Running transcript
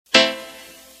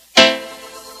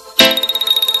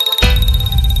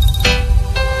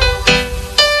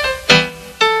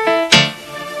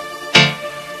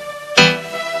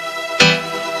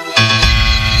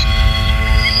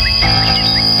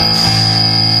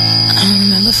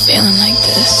feeling like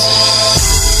this.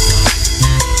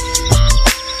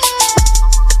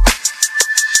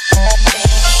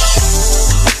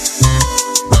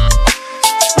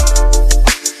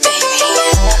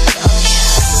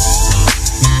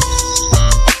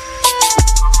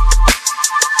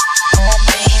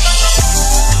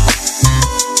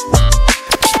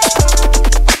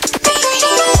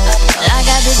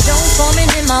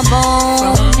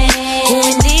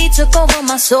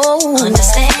 My soul,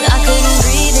 understand. I couldn't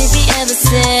breathe if he ever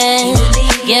said,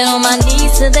 get on my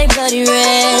knees till they bloody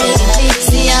red.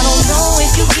 See, I don't know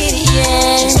if you get it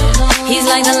yet. He's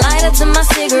like the lighter to my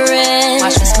cigarette.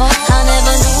 I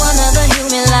never knew another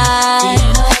human life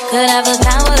could have the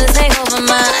power to take over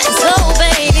mine. So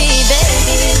baby,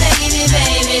 baby, baby,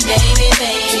 baby, baby, baby,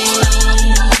 baby,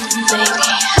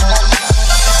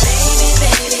 baby,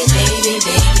 baby,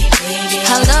 baby, baby.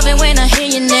 I love it when I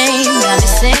hear your name. Got me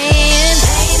saying,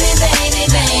 baby, baby,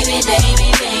 baby,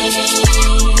 baby, baby, baby,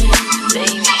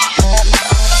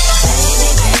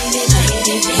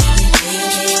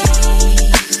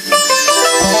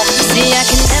 see, I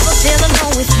can never feel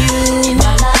alone with you.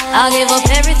 I'll give up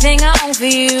everything I own for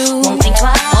you. Won't think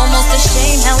twice. Almost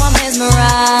ashamed how I'm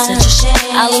mesmerized. Such a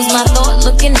shame. I lose my thought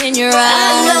looking in your eyes.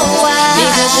 I know why.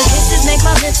 Because your kisses make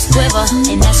my lips quiver,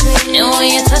 and that's real. And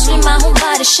when you touch me, my whole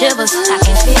body shivers. I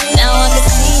can feel it. Now I can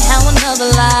see how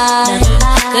another life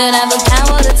could have the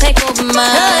power to take over mine.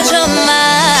 Cause you're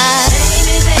mine,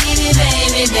 baby, baby,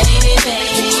 baby, baby,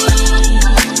 baby.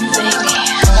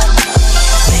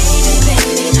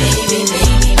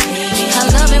 I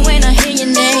love it when I hear your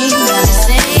name. Got me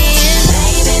saying,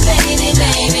 baby, baby,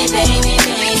 baby, baby, baby,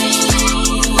 baby,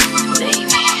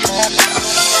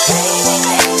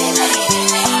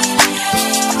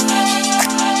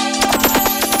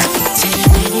 Tell the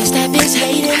ladies that bitch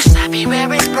hating, I be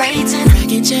wearing braids and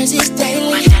rocking jerseys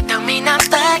daily. But that don't mean I'm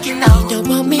thugging, no. You don't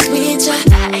want me with ya,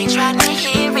 I ain't trying to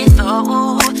hear it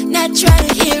though. Not trying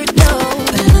to hear it though.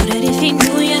 But I know that if he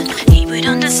knew ya, he would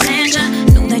understand ya.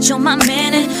 Know that you're my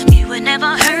man and you would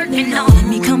never hurt me, no. Let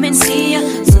me come and see ya,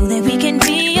 so that we can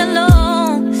be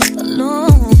alone,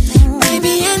 alone.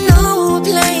 Baby, I know a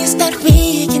place that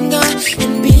we can go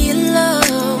and be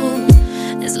alone.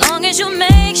 As long as you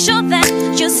make sure that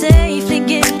you safely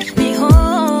get me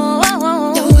home.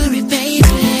 Don't worry, baby,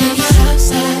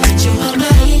 outside you on my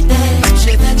heat.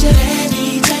 Sure that you're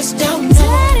ready, just don't know.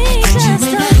 I got you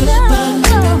in a hood,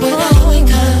 but when I know it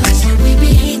comes, we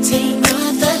be hitting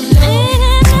on the low. And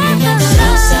on the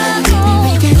outside, baby,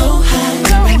 we can go high.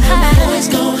 The boys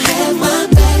gon' have my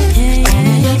back. And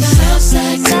on the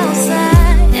outside,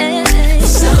 the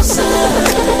south side.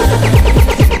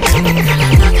 Girl, I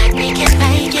know that we can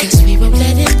make it, 'cause we won't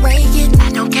let it break it. I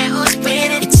don't care who's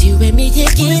winning, it's you and me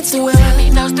against the world. Tell me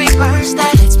those 3 words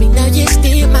that lets me know you're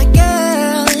still my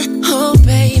girl. Oh,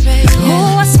 baby.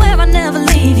 Oh, I swear I'll never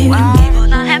leave you. Give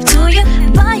all I have to you.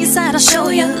 By your side, I'll show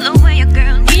you the way a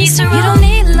girl needs to. You don't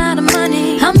need a lot of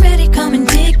money. I'm ready, come and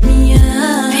pick me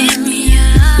up. Pick me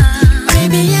up.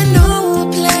 Baby, I know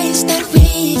a place that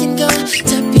we can go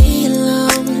to be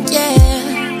alone,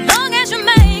 yeah. Long as you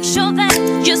make sure that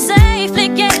you safely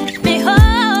get me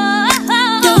home.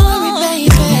 Don't worry,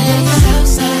 baby.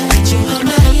 Outside, you on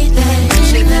my heat.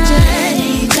 Sure that you're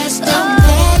ready, just don't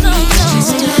let me. Just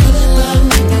tell me love,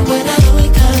 you know when I know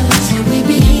it comes, we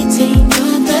be hitting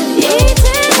on the low.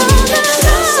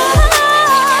 Outside, we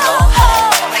can go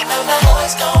high. We know the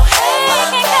boys gon' have my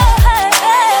back.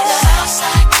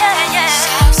 Outside,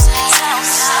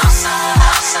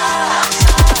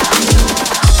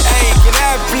 Hey, can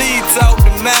I please talk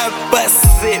to my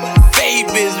busted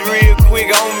babies real quick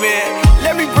on me?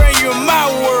 Let me bring you in my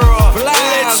world.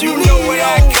 Let you know what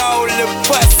I call the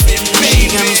busted She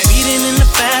got me baby. speeding in the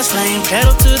fast lane,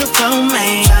 pedal to the floor,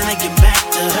 man. Tryna get back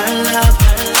to her love.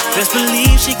 Best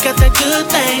believe she got that good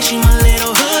thing. She my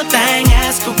little hood thing.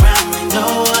 Ask around, they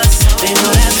know us. They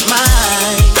know that's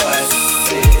mine.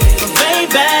 But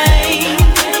baby,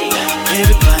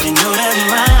 everybody know that's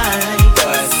mine.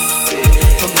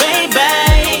 But baby,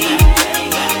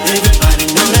 everybody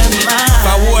know that's mine. If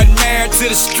I wasn't married to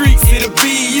the streets, it'll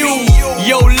be you.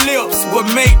 Your lips would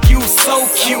make you so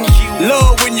cute.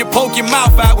 Love when you poke your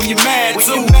mouth out when you're mad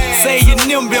too. Say your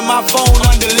nimble in my phone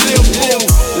under the lip boo.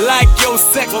 Like your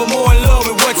sex, but more in love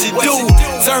with what you do.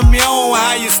 Turn me on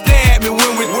how you stab me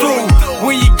when we're through.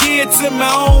 When you get to me,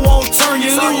 I don't want to turn you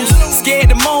loose. Scared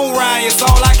to moan, Ryan, so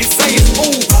all I can say is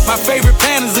ooh. My favorite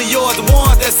patterns are yours, the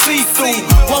ones that see through.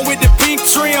 One with the pink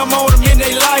trim on them and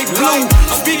they light blue.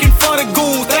 Speaking for the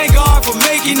goons, thank God for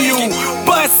making you.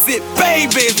 Bust it,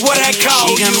 baby, is what I call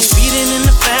She got you. me speeding in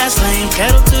the fast lane,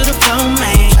 pedal to the floor,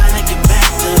 man. Tryna get back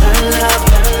to her love.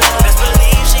 Best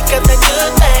believe she got that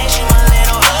good thing.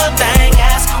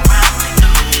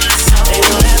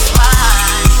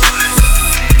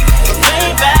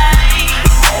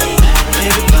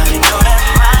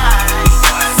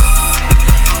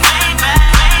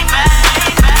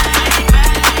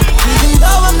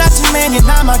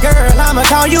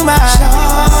 call you my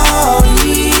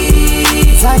shawty.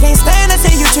 Cause I can't stand to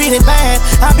see you treated bad.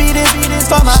 I beat it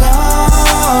for my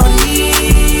shawty.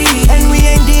 And we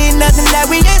ain't did nothing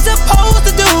that we ain't supposed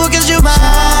to do. Cause you my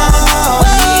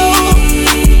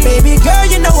shawty. Baby girl,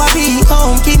 you know I be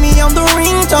home. Keep me on the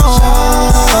ringtone.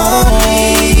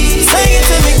 Say it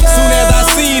to me, girl. Soon as I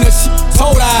seen her, she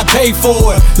told her I'd pay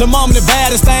for it. Lil' mama the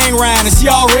baddest thing round and she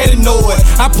already know it.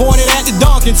 I pointed at the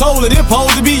dunk and told her this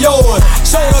supposed to be yours.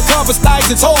 Showed her a couple stipes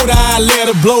and told her I'd let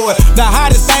her blow it. The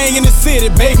hottest thing in the city,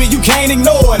 baby, you can't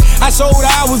ignore it. I showed her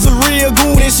I was a real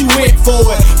goon and she went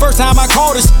for it. First time I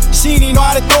caught her, she didn't know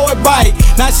how to throw it bite.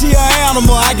 Now she an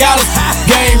animal, I got her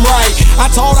game right. I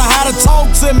taught her how to talk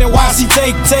to me while she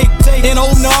take and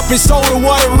open up and show her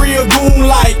what a real goon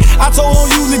like. I told her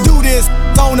usually do this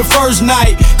on the first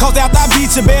night, cause after I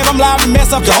beat you, babe, I'm liable to mess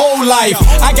up your whole life.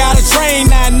 I got a train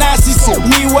now she suit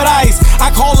me with ice. I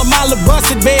call her my little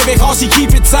busted baby, cause she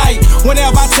keep it tight.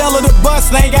 Whenever I tell her to bust,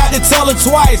 I ain't got to tell her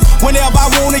twice. Whenever I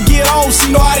wanna get on,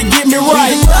 she know how to get me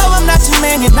right. Even though I'm not your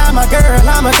man, you're not my girl,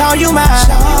 I'ma call you my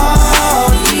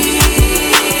shawty.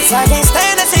 Cause I can't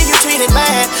stand to see you treated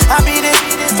bad. I beat it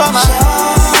for my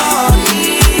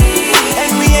shawty.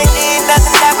 And we ain't did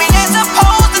nothing that we ain't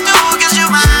supposed to do. Cause you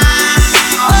my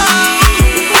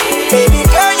baby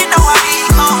girl, you know I be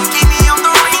home. Keep me on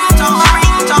the ringtone. Lay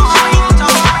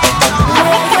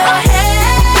your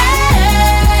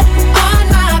head on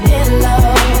my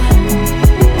pillow.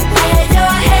 Lay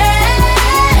your head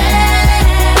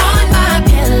on my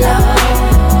pillow.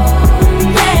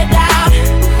 Lay it down,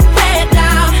 lay it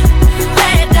down,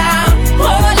 lay it down,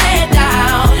 oh lay it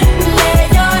down. Lay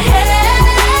your head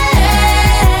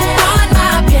on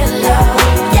my pillow,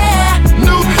 yeah.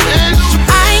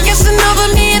 I ain't guessing over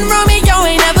me and Romeo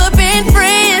ain't never been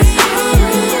friends.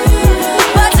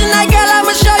 But tonight, girl,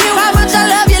 I'ma show you how much I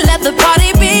love you. Let the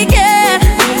party begin.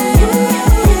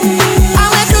 I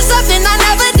went through something I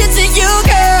never did to you,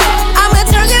 girl. I'ma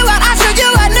turn you out, I'll show you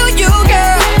I knew you,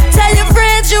 girl. Tell your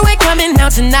friends you ain't coming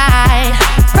out tonight.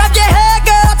 Wrap your hair,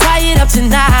 girl, tie it up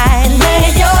tonight.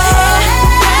 Lay your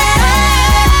head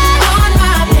on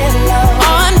my pillow.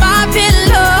 On my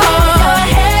pillow. Lay your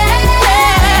head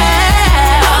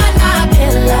on my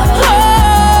pillow. Oh,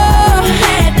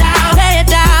 lay it down, lay it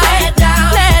down, lay it down,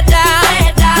 lay it down, lay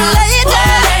it down, lay it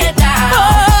down. Oh,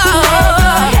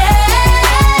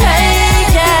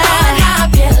 yeah, on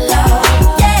my pillow.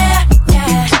 Yeah.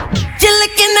 You're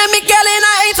looking at me, girl, and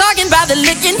I ain't talking about the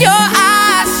look in your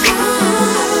eyes.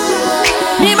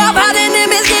 Need my body and them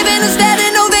is giving a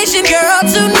standing ovation, girl,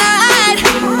 tonight.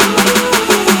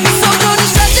 So don't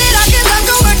distract it out, cause I'm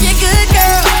gonna work you good,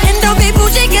 girl. And don't be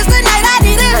bougie, cause tonight I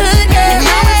need a hood, girl. And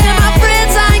I'ma tell my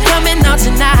friends I ain't coming out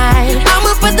tonight.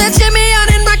 I'ma put the shimmy on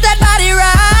and rock that body right.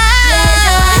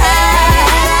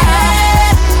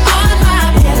 On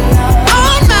my pillow.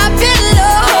 On my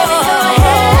pillow.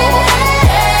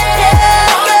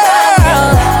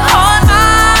 Girl, on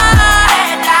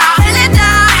my lay it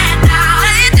down,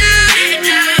 lay it down,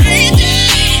 lay it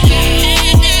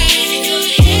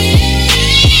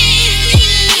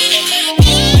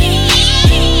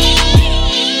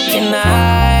Can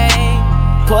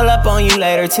I pull up on you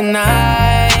later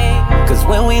tonight? Cause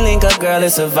when we link up, girl,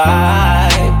 it's a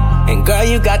vibe. And girl,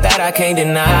 you got that I can't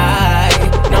deny.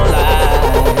 No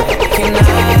lie. Can I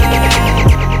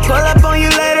pull up on you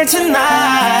later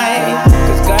tonight?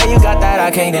 Cause girl, you got that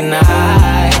I can't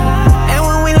deny. And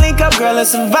when we link up, girl,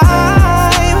 it's a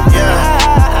vibe.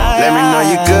 Yeah. Let me know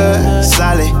you good,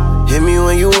 solid. Hit me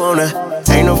when you wanna.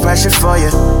 Ain't no pressure for you.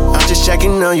 I'm just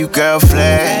checking on you, girl,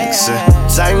 flex.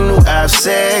 Tight new app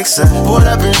sex. Pull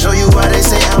up and show you why they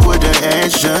say I'm with the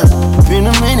extra. Been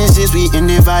a minute since we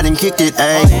ended, I done kicked it,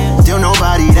 ayy. Still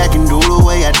nobody that can do the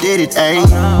way I did it, ayy.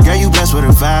 Girl, you blessed with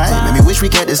a vibe. Maybe wish we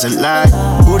kept this alive.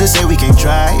 Who to say we can't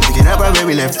try? Pick it up right where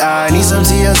we left eye. Need some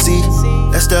TLC.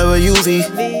 That's WUV.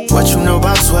 What you know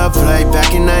about 12 play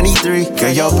back in 93?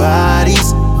 Girl, your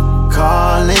body's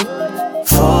calling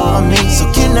for me. So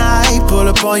can I pull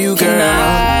up on you,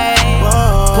 girl?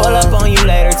 Pull up on you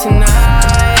later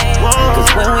tonight. Cause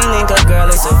when we link up, girl,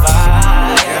 it's a vibe.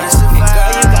 And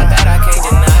girl, you got that I can't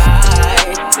deny.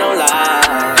 No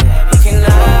lie. Can I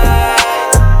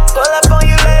pull up on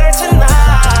you later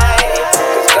tonight?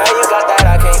 Cause girl, you got that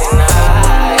I can't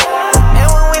deny.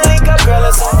 And when we link up, girl,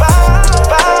 it's a vibe.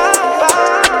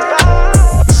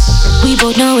 We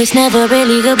both know it's never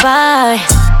really goodbye.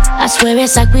 I swear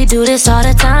it's like we do this all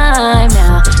the time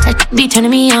now. That be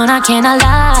turning me on, I cannot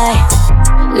lie.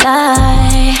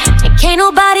 And can't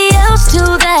nobody else do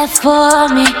that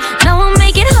for me. No one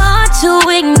make it hard to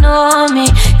ignore me.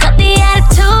 Cut the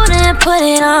attitude and put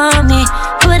it on me.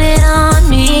 Put it on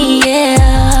me,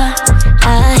 yeah.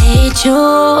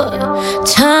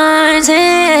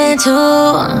 into.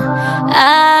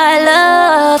 I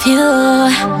love you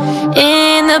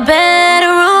in the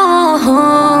bedroom.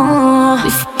 We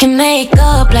fucking make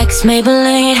up like it's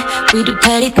Maybelline. We do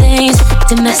petty things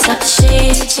to mess up the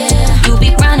sheets. You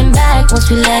be running back once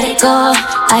we let it go.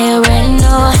 I already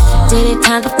know, did it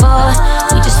time before.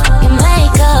 We just fucking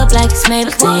make up like it's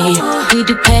Maybelline. We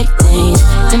do petty things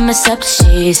to mess up the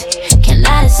sheets. Can't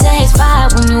lie to say it's fine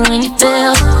when you in your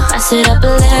feels. Rise it up a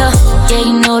little, yeah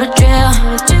you know the drill.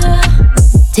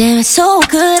 Damn, it's so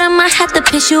good, I might have to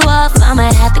piss you off. I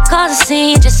might have to cause a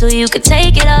scene just so you could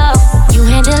take it off. You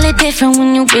handle it different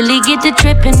when you really get to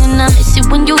dripping. And I miss it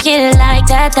when you hit it like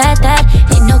that.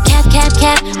 Ain't no cap,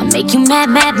 I make you mad.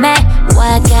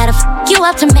 Why I gotta fuck you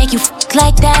up to make you fuck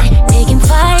like that? Making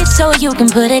fights so you can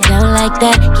put it down like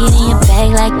that. Get in your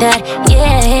bag like that,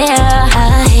 yeah.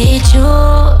 I hate you,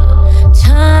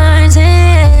 turns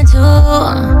into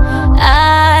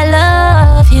I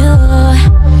love you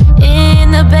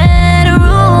in the bedroom.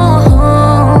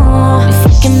 We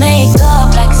fucking make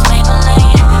up like it's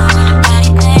Maybelline. We do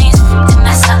petty things to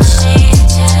mess up the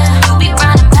sheets. You be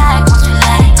running back once we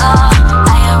let it go.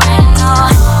 I already know,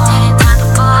 did it time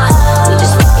before. We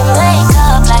just fucking make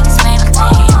up like it's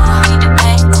Maybelline. We do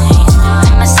petty things to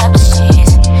mess up the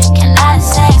sheets. Can't lie to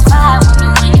say it's fine when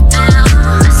you in your bed.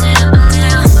 Mess it up a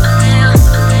little.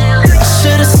 I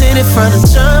should've seen it from the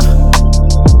jump.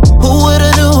 Who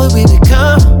would've knew what we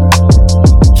become?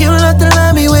 You don't have to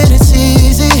love me when it's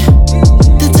easy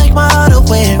to take my heart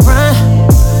away and run.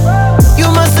 You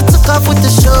must've took off with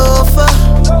the chauffeur.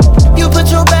 You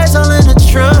put your bags all in the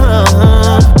trunk.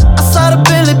 I saw the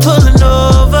Bentley pulling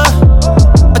over.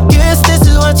 I guess this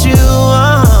is what you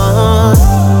want.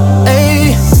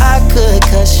 Hey, I could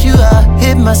cuss you out,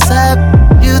 hit my side.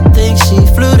 You think she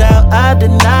flew out, I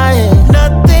deny it.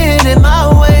 Nothing in my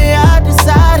way, I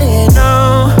decided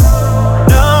no.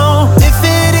 If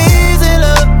it isn't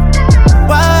love,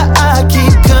 why I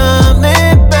keep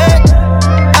coming back?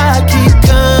 I keep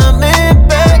coming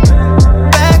back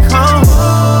home.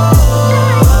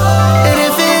 And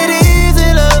if it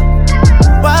isn't love,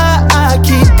 why I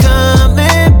keep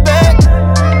coming back?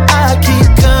 I keep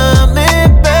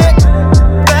coming back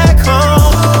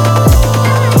home.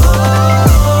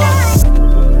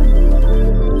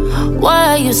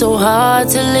 Why are you so hard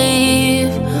to leave?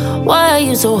 Why are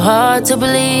you so hard to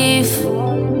believe?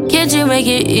 Can't you make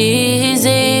it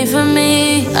easy for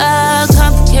me? I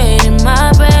complicated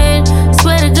my brain.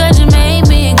 Swear to God you made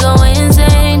me go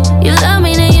insane. You love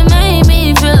me then you made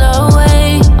me feel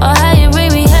away. Or how you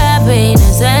bring me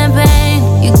happiness and pain.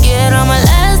 You get on my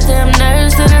last damn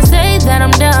nerves and I say that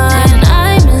I'm done. And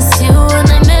I miss you in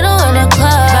the middle of the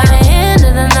club. By the end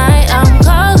of the night I'm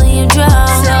calling you drunk.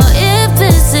 So if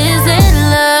this isn't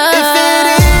love, if it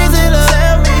isn't love,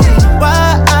 tell me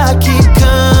why I keep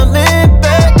coming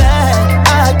back.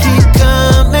 I keep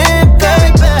coming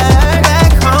back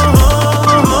home.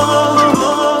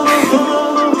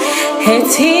 Hey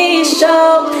Tisha,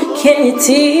 can you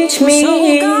teach me? so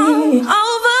gone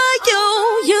over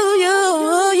you.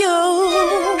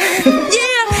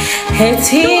 Yeah. Hey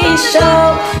Tisha,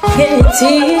 can you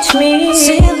teach me?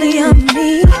 Silly of me,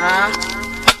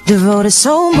 devoted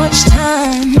so much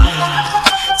time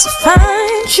to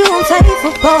find you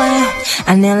unfaithful boy.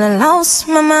 I nearly lost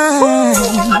my mind.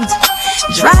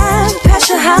 Drive past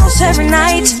your house every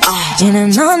night in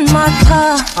an unmarked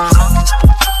car,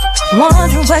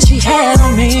 wondering what she had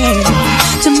on me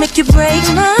to make you break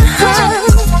my heart.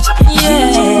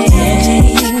 Yeah,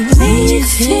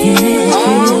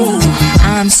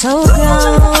 I'm so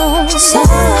gone, so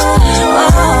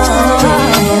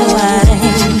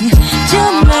you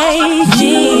make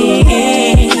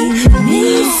me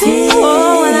feel.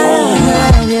 Oh, I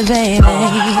love you, baby.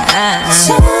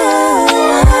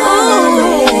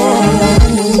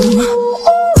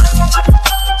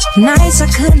 Nights I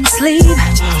couldn't sleep.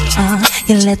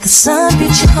 You let the sun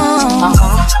beat you home. I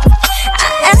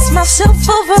ask myself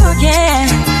over again,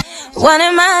 what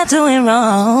am I doing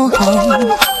wrong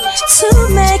to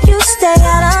make you stay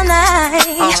out all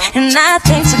night and not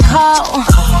think to call?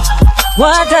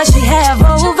 What does she have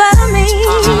over me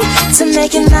to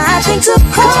make it not think to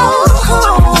call?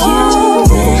 You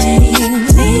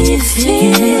make me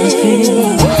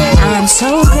feel I'm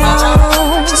so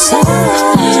gone, so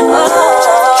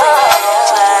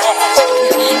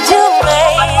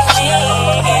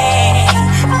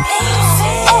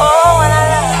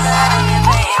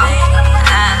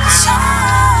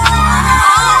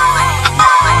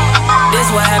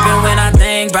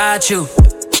About you.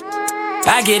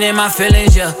 I get in my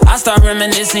feelings, yeah. I start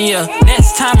reminiscing, yeah.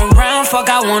 Next time around, fuck,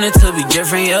 I want it to be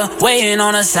different, yeah. Waiting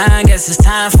on a sign, guess it's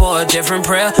time for a different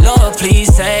prayer. Lord,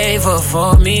 please save her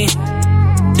for me.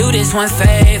 Do this one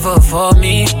favor for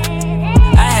me.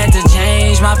 I had to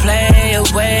change my player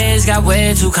ways, got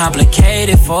way too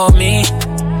complicated for me.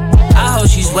 I hope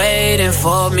she's waiting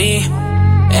for me.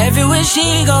 Everywhere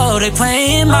she go, they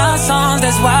playing my songs.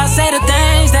 That's why I say the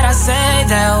things that I say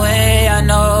that way. I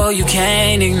know you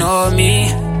can't ignore me,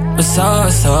 but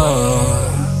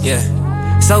yeah.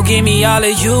 So give me all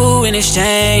of you in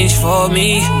exchange for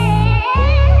me.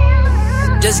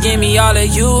 Just give me all of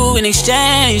you in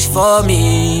exchange for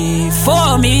me.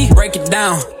 Break it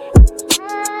down.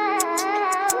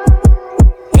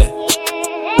 Yeah.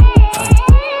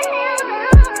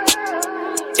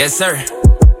 Yes, sir.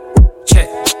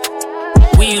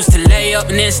 We used to lay up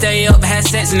and then stay up, had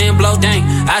sex and then blow dang.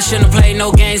 I shouldn't have played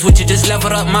no games with you, just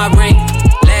leveled up my brain.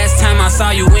 Last time I saw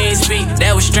you, we ain't speak,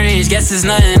 that was strange. Guess there's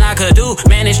nothing I could do,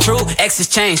 man, it's true, X's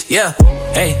changed, yeah.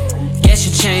 Hey, guess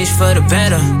you changed for the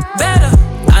better.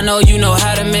 I know you know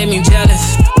how to make me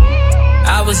jealous.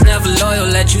 I was never loyal,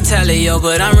 let you tell it, yo.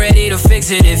 But I'm ready to fix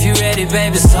it if you ready,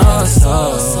 baby,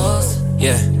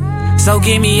 yeah. So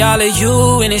give me all of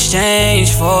you in exchange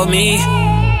for me.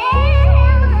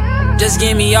 Just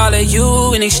give me all of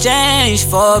you in exchange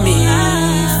for me.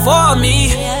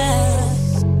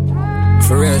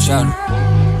 For real, shout out.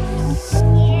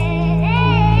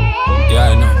 Yeah,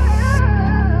 I know.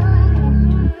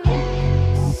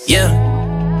 Yeah.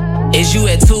 Is you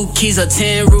at 2 keys or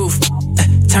 10 roof?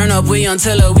 Turn up with Young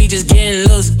Tiller, we just getting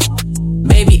loose.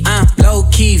 Baby, I'm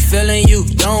low-key feeling you.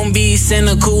 Don't be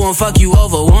cynical, won't fuck you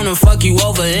over. Wanna fuck you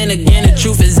over. And again, the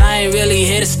truth is I ain't really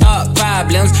here to start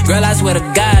problems. Girl, I swear to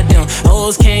God, them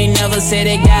hoes can't never say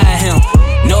they got him.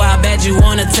 Know how bad you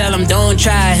wanna tell him, don't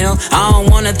try him. I don't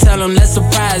wanna tell him, let's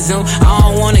surprise him. I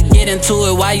don't wanna get into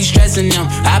it, why you stressing them?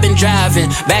 I've been driving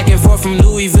back and forth from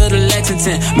Louisville to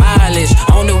Lexington. Mileage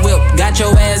on the whip, got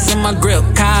your ass in my grip.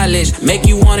 College, make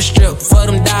you wanna strip for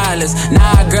them dollars.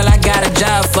 Nah, girl, I got a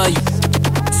job for you.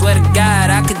 Swear to God,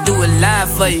 I could do it live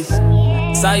for you.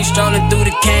 Saw you strolling through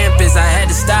the campus, I had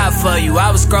to stop for you.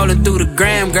 I was scrolling through the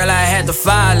gram, girl, I had to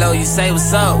follow you. Say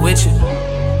what's up with you.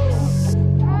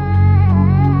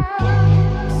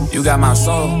 You got my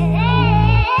soul.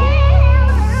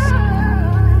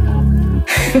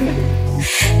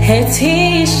 Hey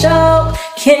T-Show,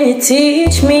 can you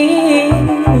teach me?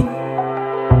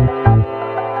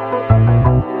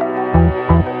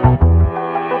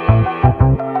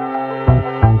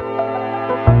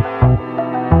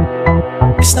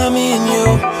 It's not me and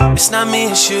you, it's not me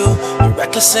and you. You're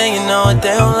reckless and you know it,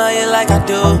 they don't love you like I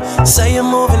do. Say you're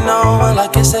moving on, well I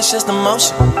guess that's just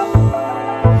emotion.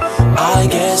 I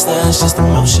guess that's just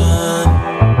emotion.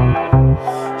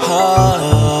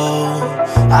 Oh,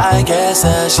 I guess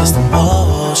that's just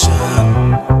emotion.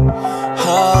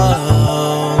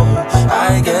 Oh,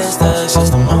 I guess that's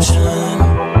just emotion.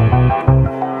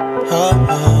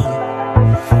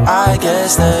 Oh, I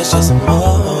guess that's just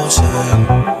emotion.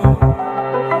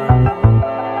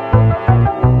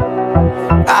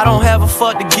 I don't have a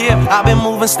fuck to give. I've been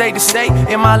moving state to state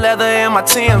in my leather and my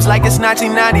Timbs like it's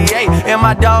 1998. And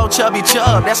my dog Chubby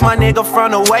Chub, that's my nigga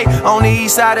from the way on the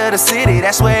east side of the city.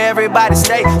 That's where everybody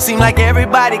stay. Seem like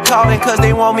everybody calling cause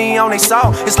they want me on their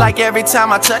song. It's like every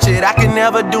time I touch it, I can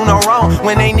never do no wrong.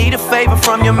 When they need a favor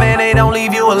from your man, they don't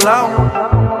leave you alone.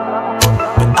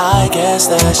 But I guess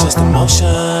that's just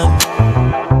emotion.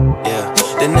 Yeah.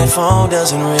 Then their phone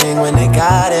doesn't ring when they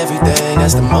got everything.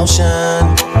 That's the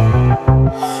motion.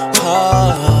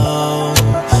 Oh,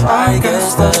 I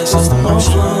guess that's just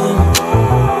emotion.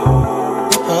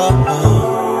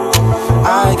 Oh,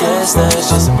 I guess that's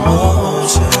just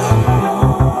emotion.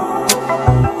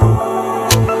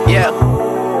 Yeah.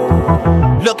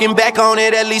 Looking back on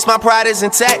it, at least my pride is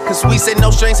intact. Cause we said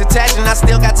no strings attached and I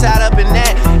still got tied up in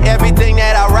that. Everything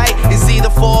that I write is either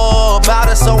for or about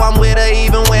her. So I'm with her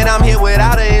even when I'm here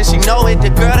without her. And she know it, the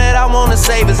girl that I wanna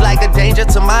save is like a danger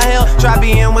to my health. Try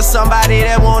being with somebody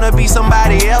that wanna be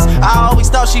somebody else. I always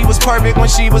thought she was perfect when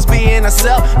she was being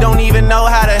herself. Don't even know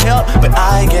how to help, but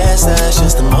I guess that's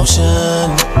just emotion.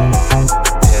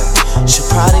 Yeah. She'll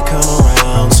probably come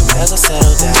around soon as I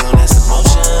settle down. That's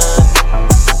emotion.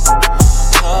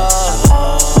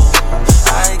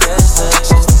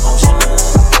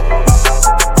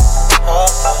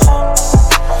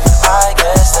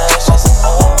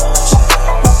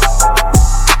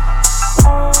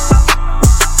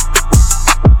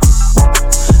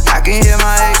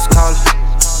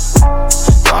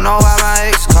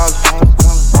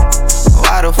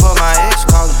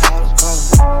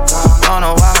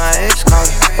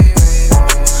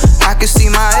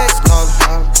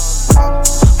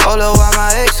 Oh, look, why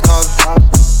my ex callin'?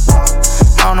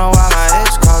 Don't know why my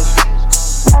ex callin'.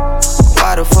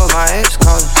 Why the fuck my ex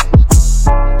callin'?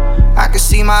 I can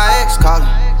see my ex callin'.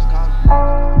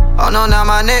 Oh no, now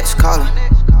my next callin'.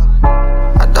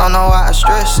 I don't know why I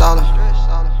stress all them.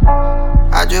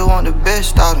 I just want the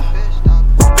best out of them.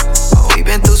 Oh, we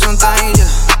been through some things, yeah.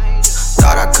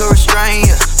 Thought I could restrain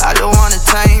ya. I don't wanna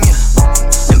tame ya.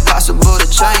 Impossible to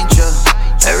change ya.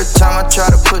 Every time I try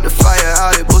to put the fire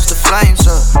out, it boosts the flames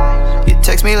up. You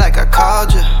text me like I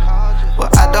called ya.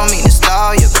 Well, I don't mean to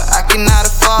stall ya, but I cannot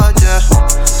afford ya.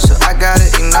 So I gotta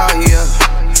ignore ya.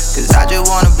 Cause I just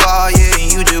wanna ball, yeah, and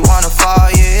you just wanna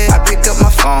fall, yeah. I pick up my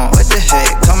phone, what the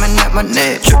heck, coming at my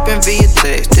neck. Tripping via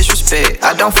text, disrespect,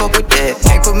 I don't fuck with that.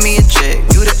 Can't put me in check,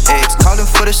 you the ex, calling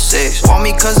for the sex. Want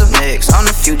me cause I'm next, I'm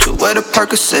the future, where the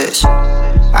Percocets.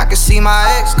 I can see my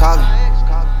ex calling.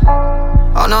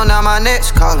 Oh no, now my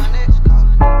next calling.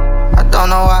 I don't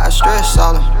know why I stress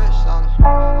all them.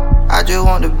 I just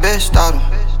want the best out of them.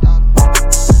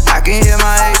 I can hear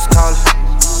my ex calling.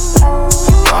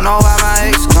 Don't know why my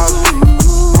ex callin'.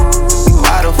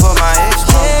 Why the fuck my ex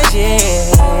callin'?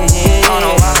 Don't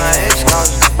know why my ex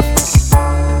callin'.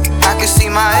 I can see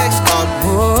my ex callin'.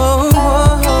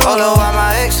 Oh, look, why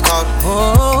my ex callin'.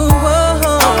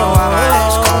 Don't know why my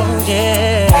ex callin'.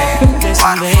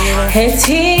 Hey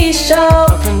Tisha,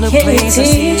 can you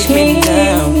teach me?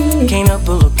 Can't help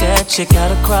but look at you,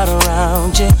 got a crowd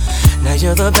around you. Now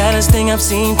you're the baddest thing I've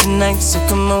seen tonight. So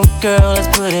come on girl, let's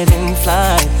put it in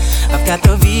flight. I've got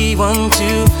the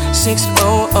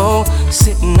V12600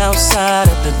 sitting outside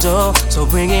at the door. So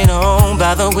bring it on,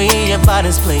 by the way your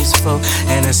body's placed for.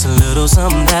 And it's a little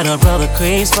something that a brother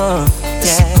craves for. Yeah.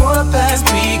 It's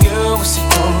 3:15, girl, what's it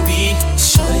gonna be?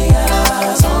 Shorty got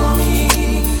eyes on me.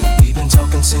 We've been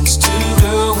talking since 2,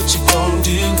 girl, what you gonna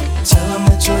do? Tell them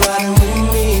that you're riding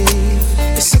with me.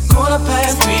 It's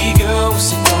 3:15, girl,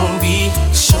 what's it gonna be?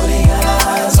 Shorty got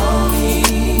eyes on me.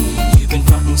 You've been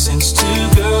frontin' since 2,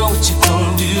 girl, what you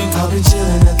gonna do? I'll be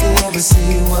chillin' at the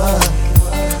embassy, what?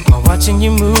 While watching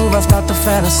you move, I start to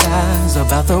fantasize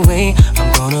about the way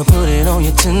I'm gonna put it on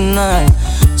you tonight.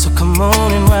 So come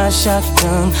on and ride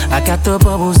shotgun. I got the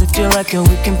bubbles, if you like it,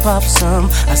 we can pop some.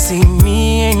 I see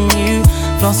me and you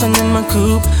flossing in my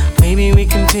coupe. Maybe we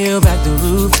can peel back the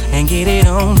roof and get it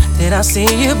on. Did I see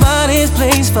your body's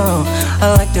placed for?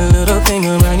 I like the little thing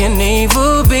around your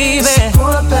navel, baby. It's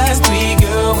 3:15,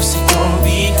 girl, what's it gonna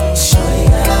be? Shorty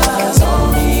got eyes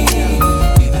on me.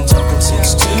 We've been talking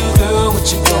since 2, girl,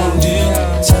 what you gonna do?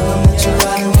 Tell them that you're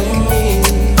riding with me.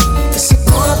 It's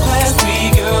 3:15,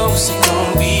 girl, what's it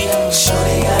gonna be?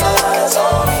 Shorty got eyes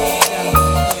on me.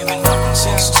 You've been talking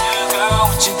since 2, girl,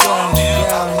 what you gonna do?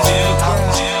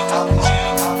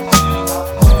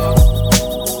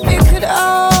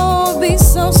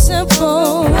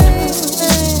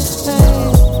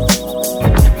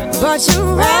 But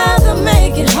you'd rather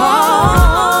make it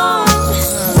hard.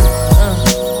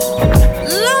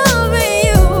 Loving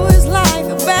you is like a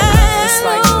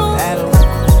battle,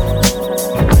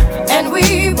 and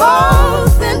we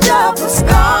both end up with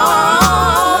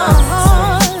scars.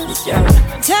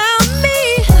 Tell me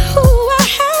who I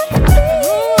have to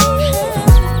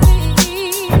be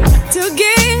to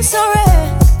get so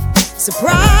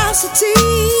reciprocity.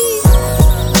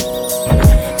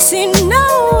 See, no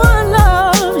one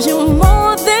loves you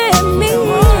more than me,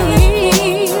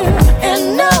 and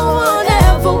no one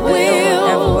ever will.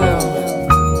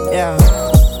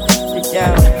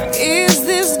 Is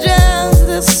this just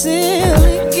a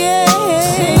silly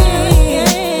game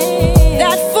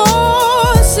that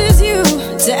forces you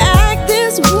to act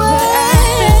this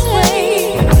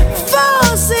way?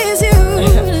 Forces you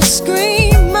to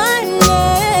scream my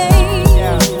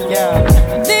name,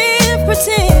 then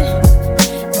pretend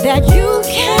that you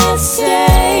can't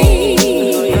say.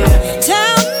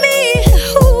 Tell me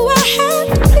who I have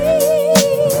to be.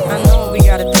 I know what we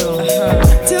gotta do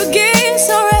to get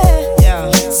so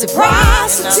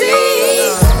reciprocity.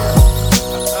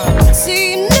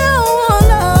 See, no one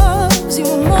loves you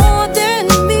more than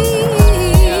me,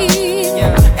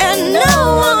 and no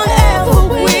one ever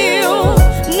will.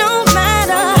 No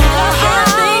matter how I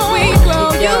think we grow,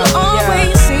 you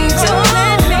always seem to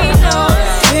let me know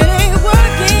it ain't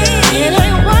working. It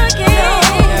ain't working.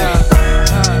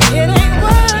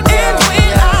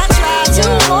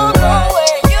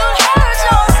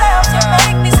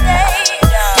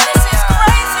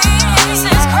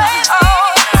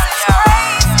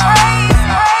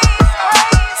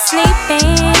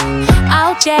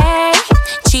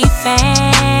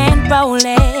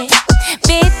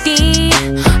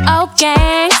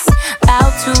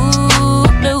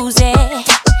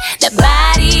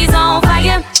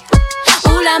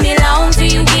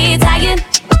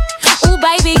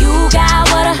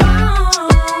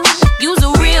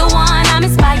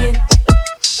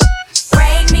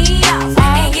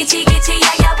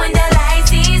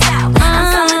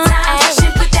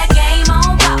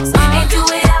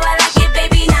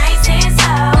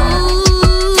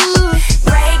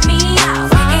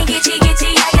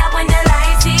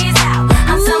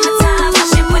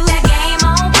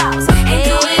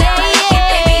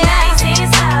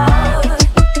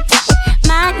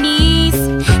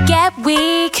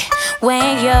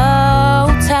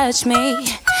 touch me.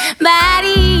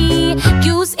 Body,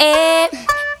 you said,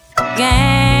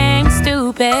 gang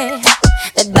stupid.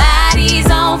 That body's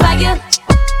on fire.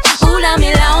 Ooh, love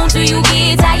me long till you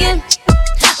get tired.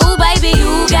 Ooh, baby,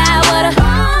 you got what I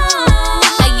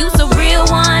want. Are you so real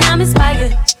one? I'm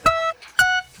inspired.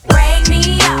 Break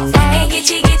me off and get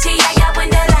you, yeah, when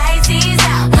the lights is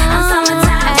out. I'm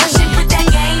summertime, so she put that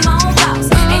game on pause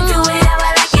and do it how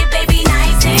I like it, baby,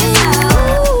 nice and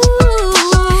slow.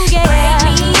 Yeah. Break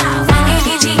me off and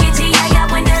get you, yeah,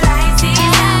 when the lights is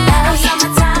out. I'm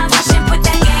summertime, so she put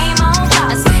that game on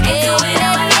pause and do it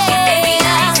how I like it, baby,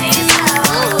 nice and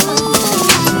slow.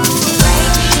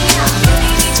 Break me off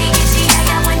and get you,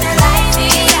 yeah, when the lights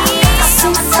is out. I'm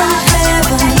summertime, so she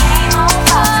put that game on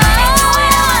pause and do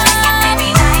it how I like it, baby,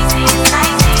 nice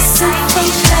and slow.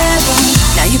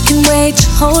 Now you can wait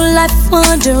your whole life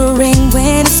wondering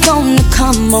when it's gonna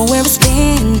come or where it's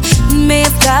been. You may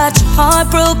have got your heart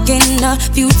broken a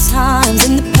few times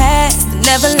in the past, but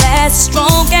never last as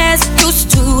strong as it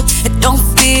used to. It don't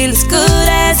feel as good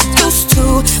as it used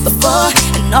to before.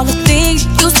 And all the things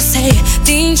you used to say,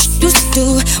 things you used to do,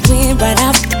 went right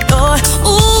out the door.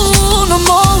 Ooh, no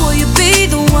more will you be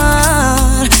the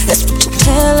one. That's what you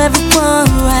tell everyone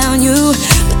around you,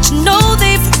 but you know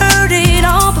they've heard it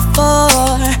all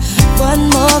before. What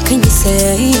more can you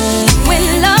say?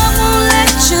 When love won't let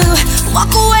you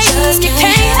walk away, you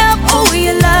can't help who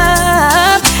you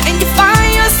love, and you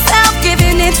find yourself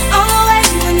giving it all away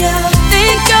when you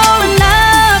think you're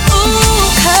enough. Ooh,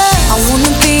 'cause I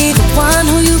wanna be the one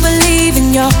who you believe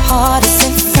in your heart is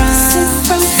sent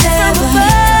from heaven.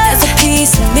 There's a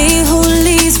piece of me who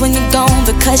leaves when you're gone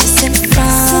because you're sent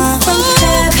from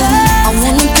heaven. I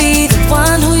wanna be the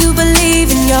one who you believe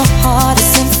in your heart is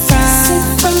sent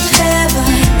from heaven.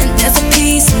 And there's a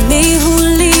piece of me who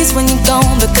leaves when you're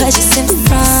gone because you're sent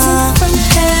from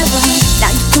heaven.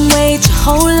 Now you can wait your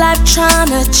whole life trying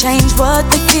to change what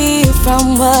they feel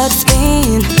from what's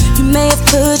been. You may have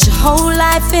put your whole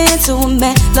life into a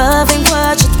man, loving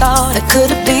what you thought it could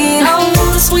have been. I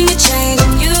notice when you change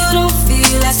and you don't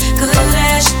feel as good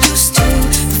as you used to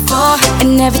before.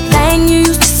 And everything you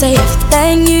used to say,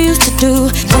 everything you used to do,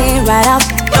 went right out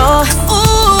the door.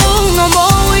 Ooh, no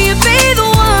more will you be the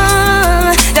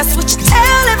one. That's what you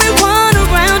tell everyone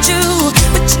around you,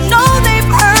 but you know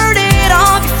they've heard it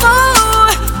all before.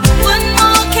 What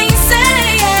more can you say?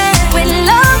 When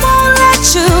love won't let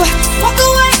you walk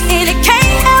away and it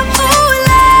can't help who it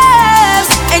loves,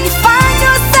 and you find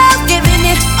yourself giving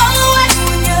it all away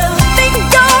when you think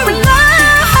you're in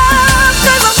love.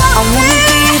 'Cause I wanna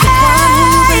be the one who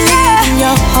you believe in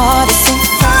your heart is sent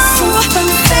from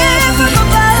heaven.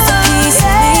 There's a piece of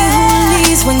me who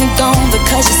leaves when you're gone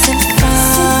because you're sent from.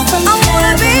 I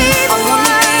wanna be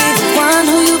the one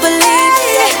who you believe in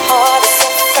your heart is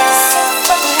sent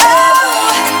from heaven.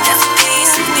 And there's a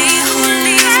piece of me who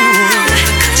leaves when you're gone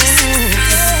because you're sent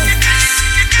from.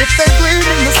 If they gleam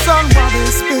in the sun while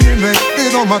they're spinning, they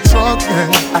fit on my truck, then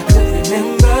I could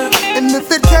remember. And if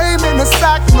it came in a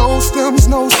sack, no stems,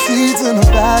 no seeds in a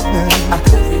bag, then I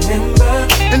could remember.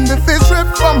 And if it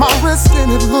dripped from my wrist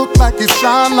and it looked like it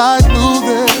shined like blue,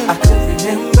 then I could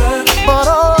remember. But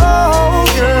oh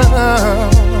girl,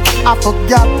 I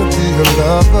forgot to be a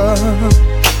lover.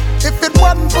 If it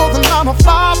wasn't for the 9 to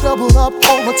 5 doubled up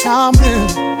overtime, then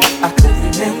I could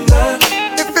remember.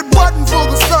 If it wasn't for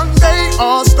the Sunday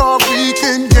All-Star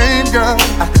Weekend game, girl,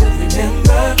 I could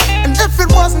remember. And if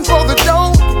it wasn't for the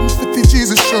dough, the 50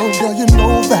 Jesus show, girl, you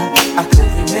know that I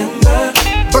could remember.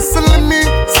 But silly me,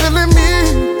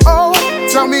 oh,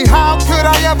 tell me how could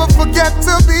I ever forget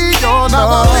to be your love?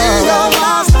 Never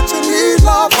realize that you need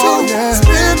love too. Oh, yeah.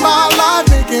 Spend my life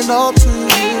making up to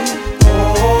you.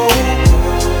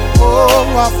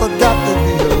 Oh, I forgot to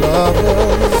be a lover.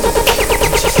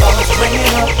 When she starts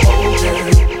bringing up older,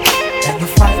 and the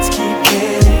fights keep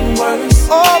getting worse.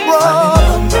 Oh, bro.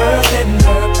 Finding numbers in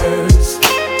her purse.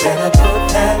 Better put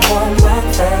that woman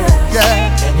first.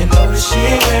 Yeah. And you know that she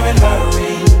ain't wearing her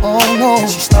ring. Oh, no. And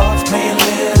she starts playing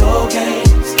little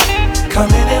games,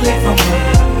 coming in late from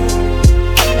her.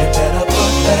 You better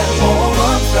put that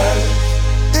woman first.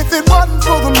 If it wasn't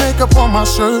for the makeup on my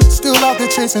shirt, still out there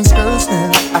chasing skirts,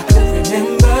 then I could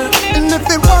remember. And if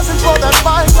it wasn't for that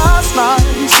fight last night,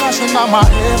 smashing out my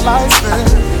headlights, then I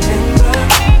could remember.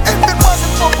 And if it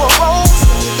wasn't for parole,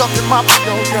 stuck in my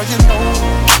pillow, girl, you know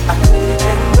I could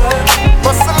remember.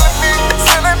 But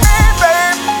silly me,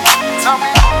 babe. Tell me.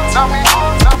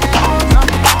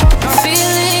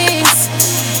 Feelings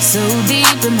so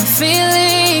deep in my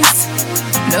feelings.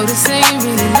 No, this ain't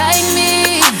really like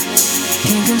me.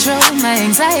 Can't control my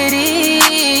anxiety.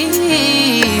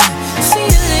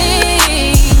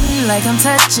 Feeling like I'm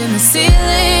touching the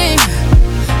ceiling.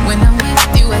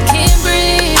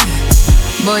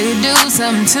 boy, you do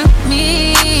something to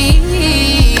me.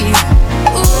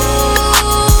 Ooh,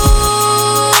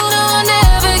 no, I'll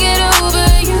never get over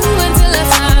you until I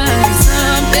find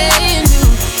something new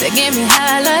that get me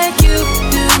high like you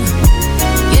do.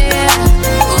 Yeah.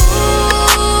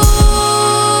 Ooh,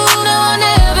 no, I'll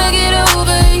never get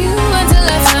over you until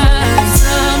I find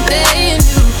something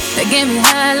new that get me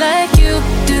high like you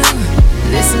do.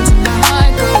 Listen to my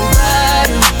heart go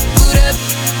bada, boot up,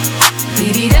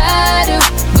 beady-da-do,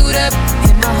 boot up,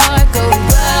 and my heart go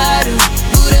bada,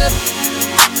 boot up,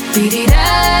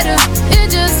 beady-da-do. It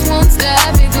just won't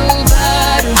stop, it go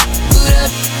bada, boot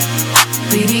up,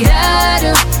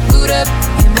 beady-da-do, boot up,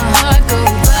 and my heart go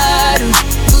bada,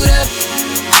 boot up,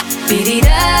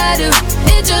 beady-da-do.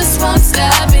 It just won't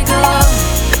stop, it go.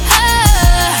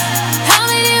 How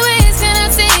many ways can I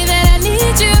say that I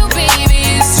need you, baby?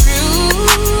 It's true.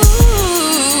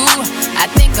 I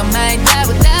think I might die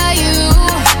without you.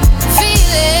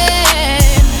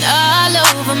 Feeling all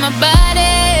over my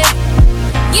body.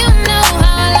 You know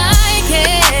how I like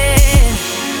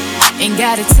it. Ain't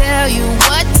gotta tell you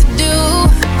what to do.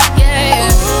 Yeah.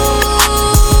 Ooh,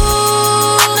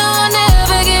 no, I'll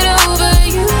never get over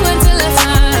you until I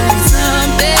find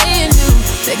something new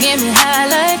that get me high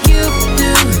like you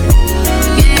do.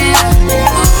 Yeah.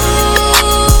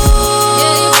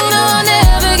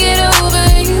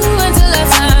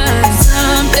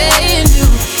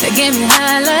 Get me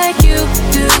high like you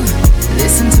do.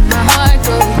 Listen to my heart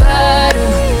go bada,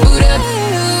 boot up,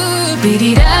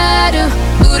 beady-da-do,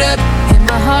 boot up, and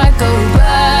my heart go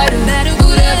bada,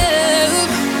 boot up,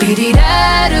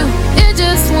 beady-da-do. It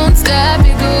just won't stop,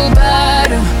 it go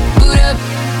bada, boot up,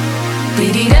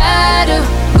 beady-da-do,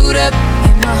 boot up,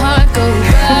 and my heart go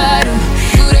bada,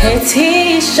 boot up,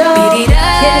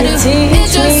 beady-da-do. It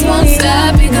just won't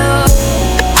stop, it go.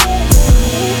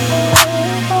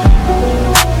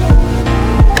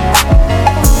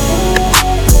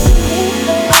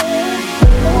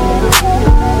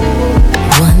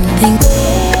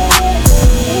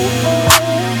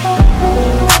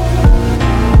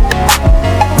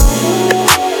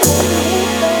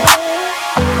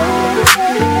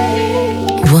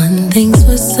 One thing's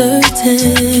for certain,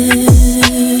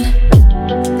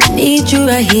 need you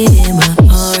right here in my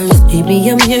arms, baby,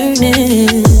 I'm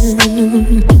yearning.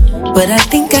 But I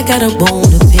think I got a bone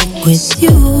to pick with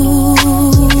you.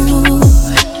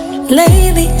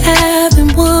 Lately I've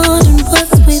been wondering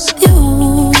what's with you.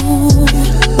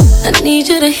 I need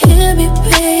you to hear me,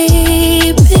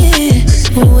 baby.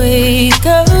 Wake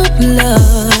up,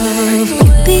 love.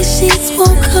 These sheets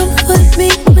won't comfort me,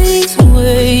 please.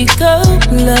 Wake up,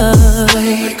 love.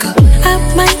 I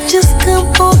might just come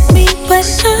on me, but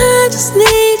I just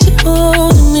need you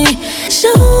holding me.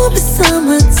 Show me some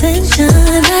attention.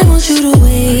 I want you to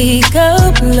wake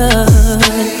up, love.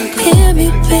 Hear me,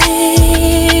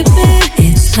 baby.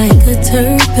 It's like a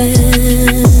turban.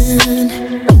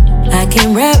 I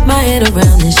can wrap my head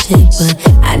around this shit, but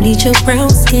I need your brown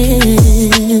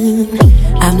skin.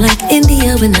 I'm like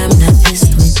India when I'm not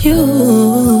just with you.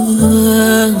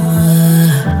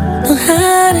 Know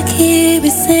how to keep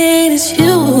it saying it's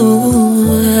you.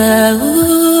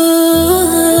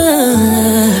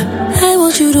 I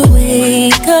want you to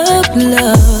wake up,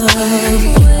 love.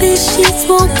 These sheets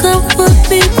won't comfort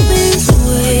me, please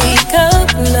wake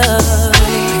up, love.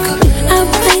 I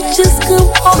might just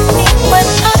come on me, but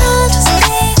I just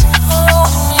need you hold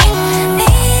me.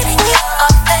 Needing your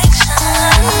affection.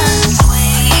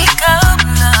 Wake up,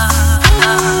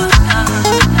 love.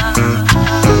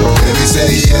 Baby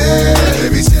say yeah,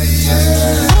 baby say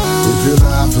yeah. If you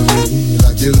lie for me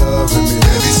like you're loving me.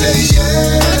 Baby say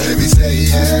yeah, baby say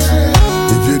yeah.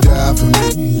 If you die for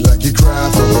me like you cry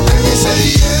for me. Baby say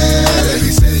yeah,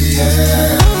 baby say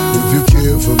yeah. If you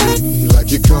care for me like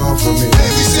you come for me.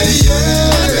 Baby say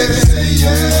yeah, baby say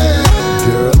yeah.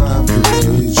 Girl, I'm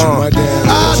pleased, you my damn.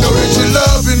 I know that you're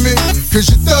loving me, cause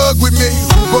you thug with me,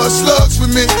 who bust slugs for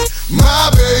me.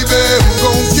 My baby, who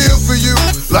gon' kill for you,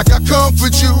 like I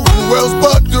comfort you, who else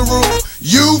but the rule?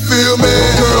 You feel me?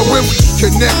 Girl, when we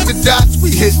connect the dots,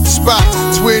 we hit the spot.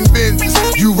 Twin Benzes,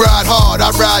 you ride hard, I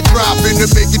ride dropping to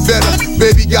make it better.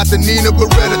 Baby got the Nina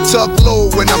Beretta tucked low,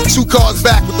 when I'm 2 cars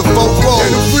back with the 4 roll.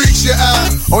 And it freaks you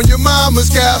out on your mama's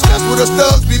couch, that's what us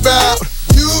thugs be bout.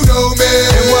 You know me,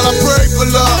 and while I pray for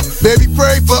love, baby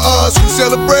pray for us who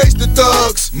celebrates the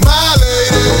thugs. My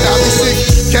lady, I be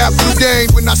singing capital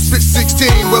game when I spit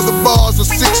 16. Well, the bars are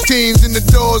 16s in the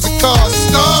doors of cars.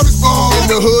 The star is born in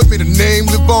the hood, may the name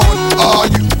live on. Are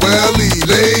you welly,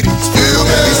 ladies? Feel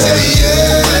me? Baby say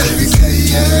yeah, baby say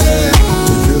yeah.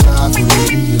 If you lie for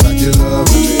me like you love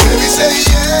me. Baby say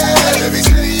yeah, baby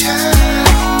say yeah.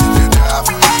 If you die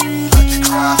for me like you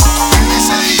cry.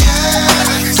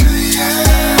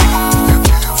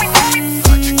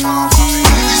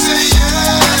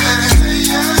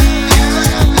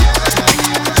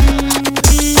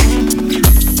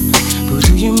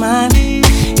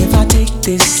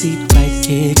 this seat right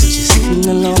here, cause you're sitting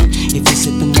alone. If you're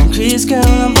sipping on Chris, girl,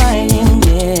 I'm buying,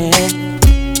 yeah.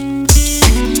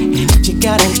 And if you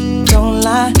got it, don't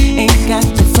lie, ain't got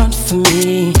the front for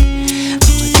me.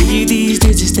 I'ma give you these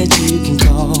digits that you can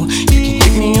call. You can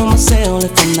hit me on my cell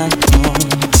if I'm not home.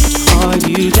 Are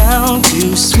you down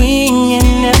to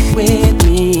swinging it with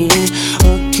me?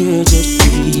 Or could you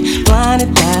be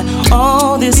blinded by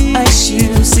all this ice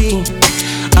you see?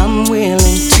 I'm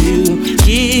willing to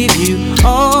give you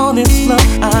all this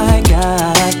love I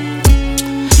got,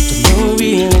 but no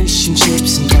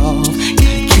relationships involved.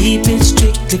 Gotta keep it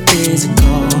strictly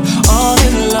physical. All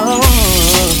alone,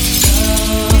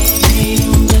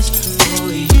 waiting just for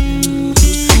you.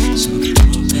 So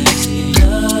don't pass it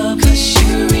up, 'cause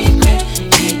you regret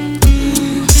it.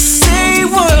 Say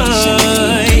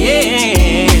what,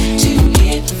 yeah, to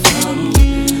get from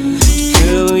you.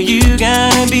 Girl, you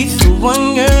gotta be the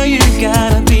one, girl, you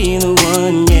gotta be the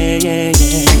one, yeah, yeah,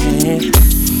 yeah.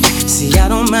 See, I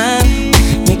don't mind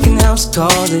making house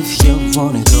calls if you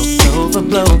wanna go blow for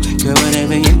blow. Girl,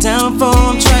 whatever you're down for,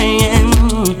 I'm trying.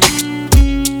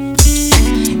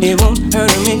 It won't hurt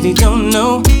them if you don't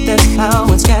know, that's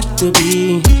how it's got to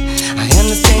be. I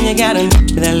understand you got a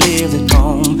that lives at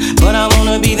home, but I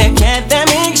wanna be that cat that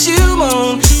makes you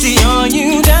moan. See, are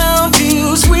you down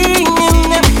to swinging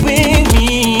that with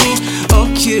me? Or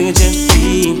could you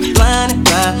be blinded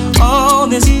by all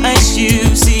this ice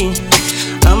you see?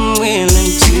 I'm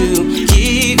willing to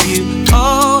give you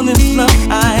all this love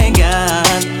I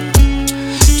got,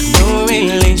 no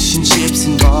relationships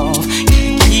involved.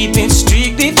 Gotta keep it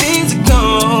strictly physical.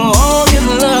 All your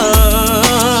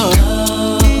love,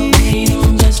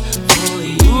 waiting just for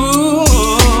you.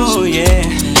 Ooh, yeah.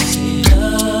 Pass it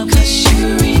up, 'cause you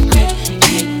regret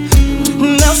it.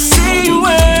 Now say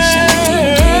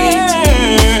where,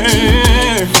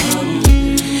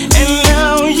 and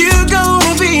now you're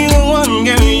gonna be the one,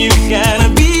 girl. You gotta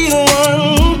be the one.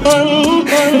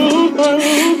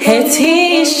 Hey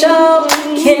Tisha,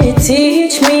 can you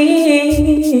teach me?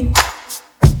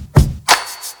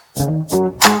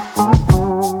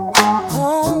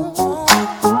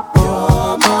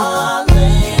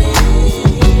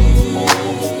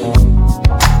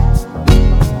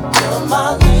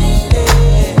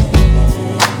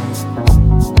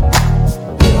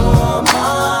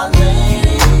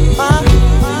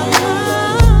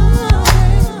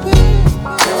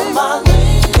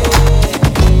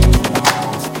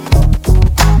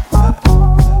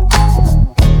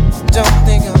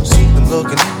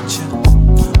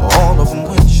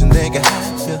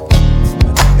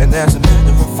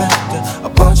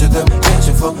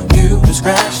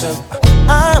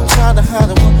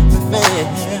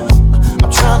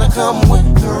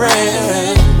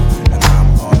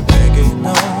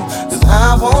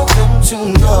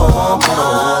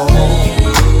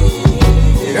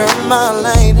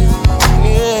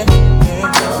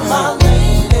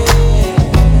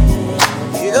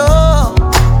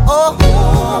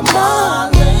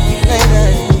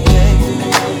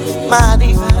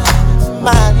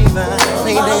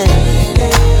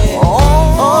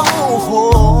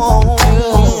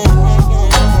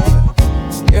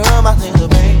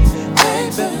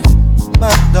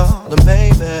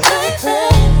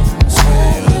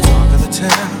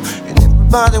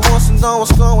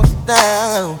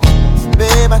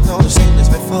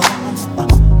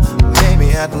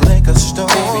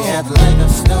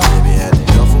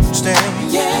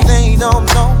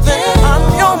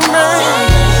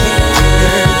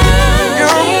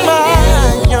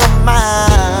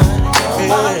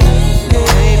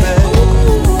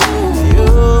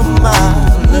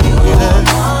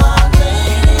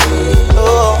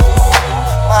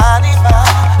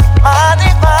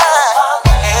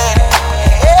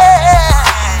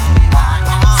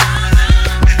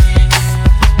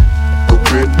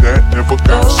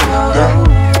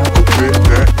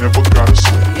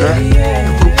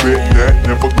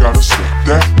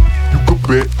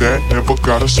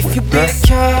 If you be the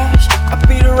cash, I'll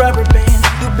be the rubber band.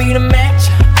 You be the match,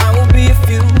 I will be a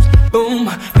fuse. Boom,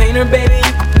 painter, baby,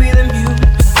 you could be the muse.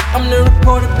 I'm the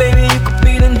reporter, baby, you could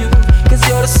be the news. 'Cause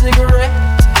you're the cigarette,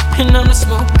 and I'm the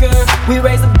smoker. We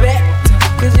raise the bet,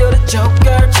 'cause you're the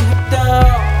joker. Chipped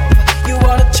off, you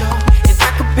are the chalk. And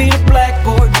I could be the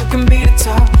blackboard, you can be the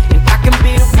top. And I can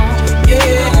be the one,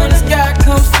 yeah, when the sky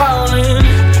comes falling.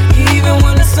 Even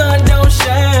when the sun don't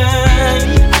shine,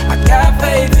 I got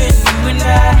faith in you and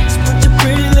I. Just put your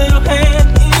pretty little hand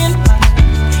in mine.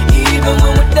 Even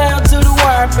when we're down to the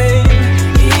wire, baby.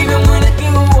 Even when it's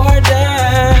do or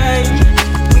die,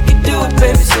 we can do it,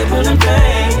 baby, simple and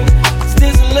plain. 'Cause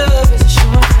this love is a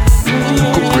short thing. You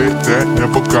could bet that,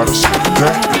 never gotta sweat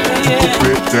that. You could bet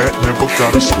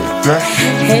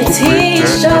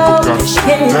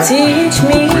that. Teach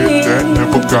me. With that,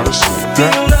 never gotta say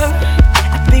that.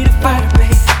 I be the fire,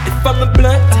 baby. If I'm the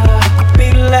blunt, I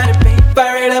be the lighter, baby.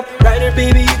 Fire it up, writer,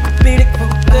 baby. You could be the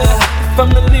quote. If I'm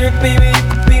the lyric, baby, you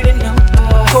could be the note.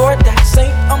 Chord that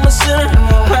saint, I'm a sinner.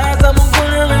 Prize, I'm a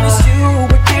winner, and it's you.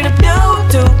 What did I do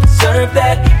to deserve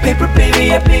that? Paper,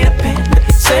 baby, I be the pen.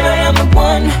 Say I am the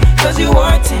one, cause you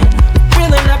are 10.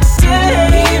 Really not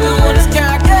pretend, even when the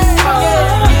sky gets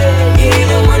falling,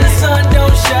 even when the sun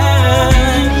don't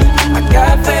shine. I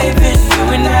got faith in you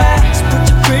and I. Just put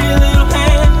your pretty little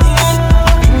hand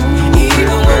in.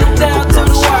 Even when I'm down to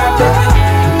the wire,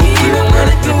 even when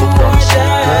I do or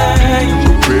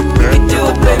shine. We can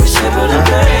do it, baby, simple to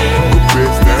blame.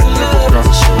 There's love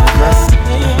to show. Rock with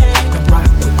me,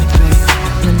 baby.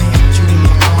 Let me hold you in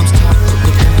my arms, talk with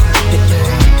me,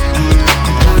 baby.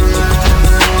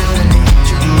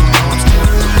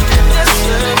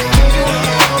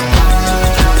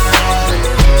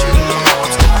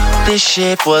 This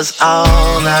shit was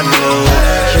all I knew,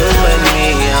 you and me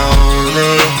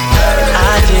only.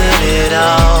 I did it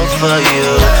all for you,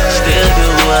 still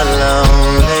you were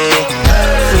lonely.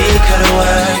 We could've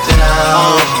worked it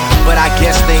out, but I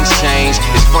guess things change.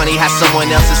 It's funny how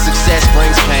someone else's success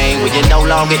brings pain. When you're no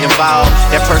longer involved,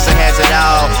 that person has it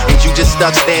all, and you just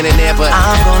stuck standing there. But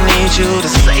I'm gon' need you to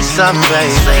say something,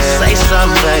 baby. Say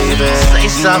something, baby. Say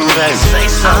something, baby. Say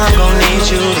something. I'm gon' need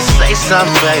you to say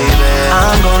something, baby.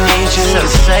 I'm gon' need you to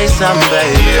say something,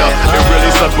 baby. Yeah, it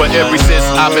really sucks, but ever since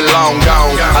I've been long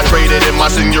gone, I traded in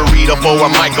my senorita for a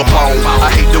microphone.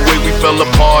 I hate the way we fell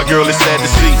apart, girl, it's sad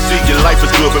to see. Your life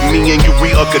is good, but me and you,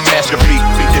 we a catastrophe.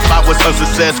 If I was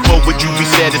unsuccessful, would you be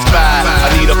satisfied? I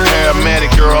need a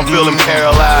paramedic, girl, I'm feeling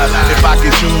paralyzed. If I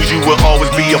can choose, you will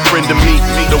always be a friend to me.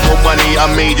 The more money I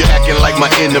made, you're acting like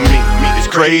my enemy. It's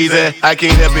crazy, I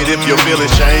can't help it if you're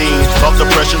feeling shame. Off the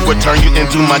pressure would turn you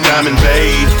into my diamond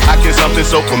babe. I can something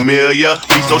so familiar,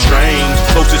 be so strange.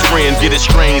 Closest friends get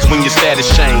estranged when your status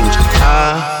change.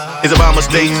 It's about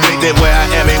mistakes, that where I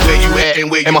am ain't where you at.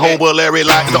 And my homeboy Larry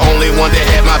Locke is the only one that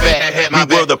had my back. We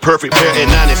were the perfect pair, and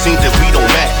now it seems that we don't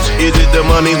match. Is it the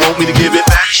money, want me to give it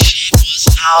back? Shit was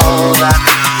all I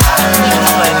knew, you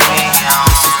and me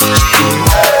only.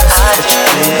 I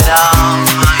did it all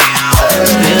for you,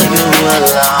 still you were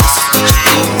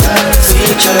lonely. We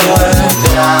could've worked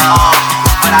it out,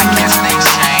 but I guess things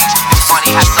change. It's funny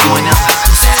how someone else's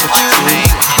success brings pain.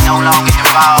 When you're no longer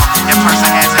involved, that person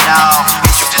has it all,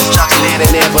 and you just stuck standing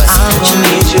there. But I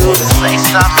need you to say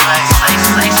something, baby.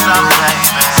 Say something, baby.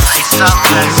 Say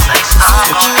something, baby. Say something. I'm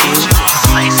gon' need you to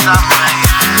say something, baby.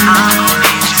 I'm gon'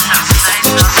 need you to say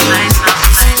something, say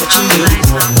something, say something, say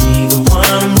something. Be the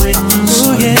one with a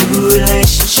new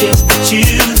relationship with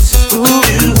you.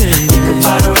 Think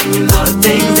about her and you know the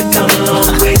things that come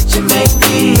along with you. Make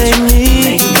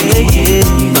me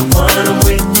the one I'm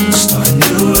with. Start a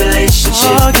new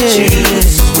relationship with you.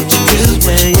 This is what you do.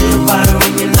 Think about her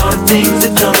and you know the things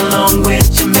that come along with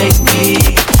you. Make me.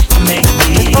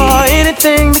 Or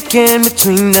anything began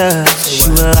between us.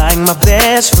 You were like my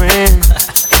best friend.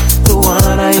 The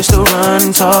one I used to run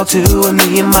and talk to when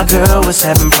me and my girl was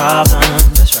having problems.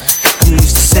 That's right. You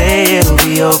used to say it'll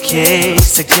be okay,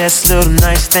 suggest little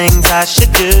nice things I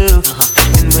should do.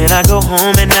 And when I go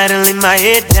home at night and lay my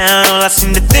head down, all I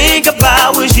seem to think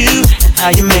about was you. And how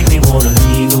you make me wanna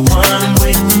be the one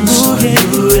with a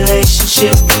new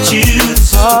relationship with you.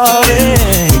 Oh, yeah.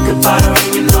 Think about her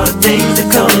and you know the things that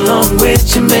come along with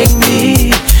you. Make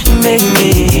me I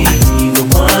need the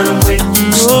one with a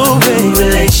new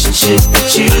relationship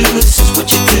with you. This is what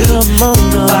you do.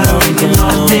 Think about her and you know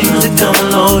the things that come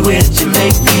along with you.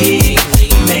 Make me.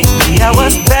 That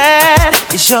was bad.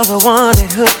 You're the one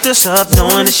that hooked us up,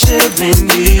 knowing it should've been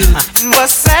you. And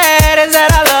what's sad is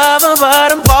that I love her,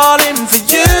 but I'm falling for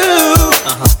you.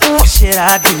 What should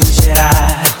I do? Should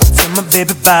I tell my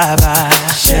baby bye-bye?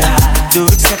 Should I do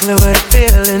exactly what I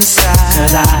feel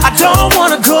inside? I don't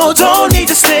wanna go, don't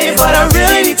need to stay, but I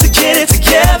really need to get it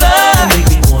together. Make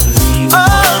me wanna leave the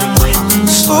one with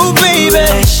ooh, baby,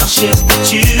 relationship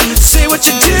with you. Say what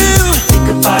you do. Think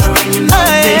about her and you know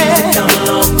the things that come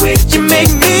along with you. You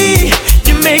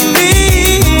make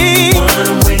me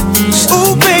one with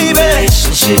ooh, baby,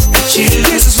 relationship with you.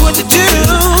 This is what you do.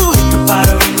 Think about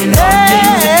her and you know the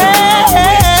things that come along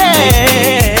with you.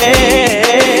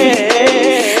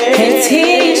 Hey,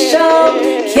 teacher,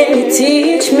 can you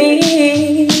teach me?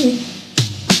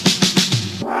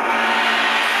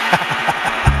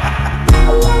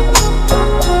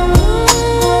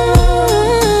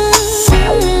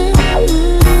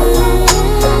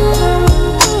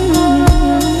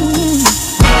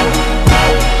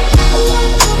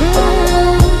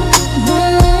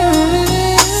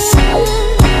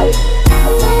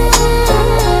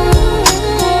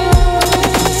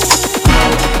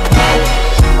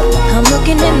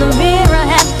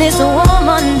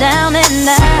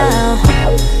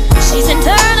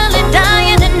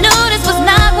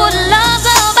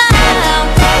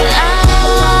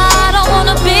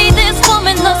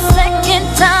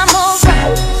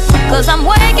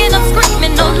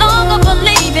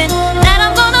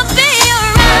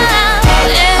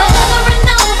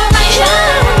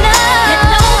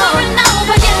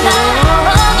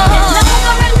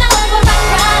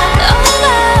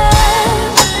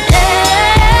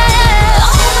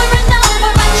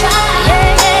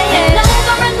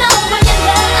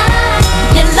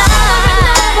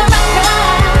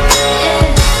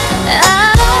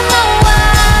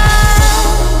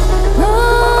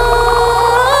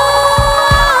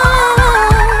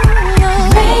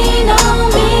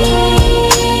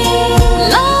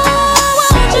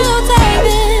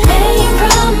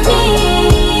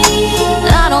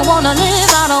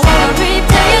 live, I don't wanna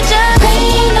replay it. Just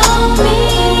rain on me.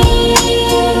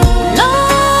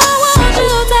 Lord, won't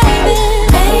you take this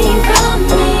pain from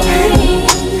me?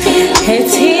 Hey,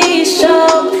 Tisha,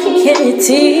 can you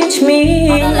teach me?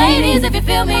 All the ladies, if you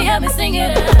feel me, help me sing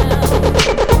it out.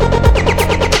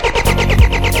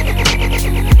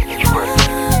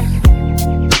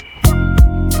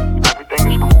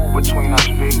 Between us,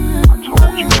 B, I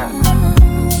told you that.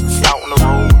 Out on the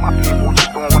road, my people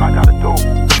just doing what I gotta do.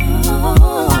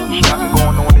 There's nothing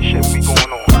going on, this shit be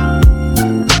going on.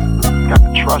 Got to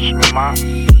trust me, man.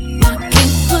 I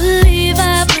can't believe I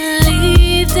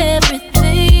believed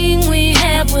everything we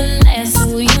had would last.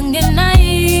 So young and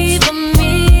naive of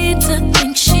me to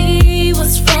think she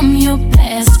was from your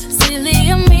past.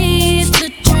 Silly of me to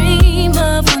dream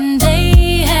of one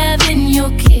day having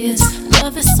your kids.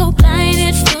 Love is so blind,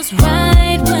 it feels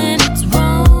right when it's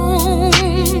wrong.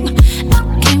 I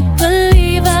can't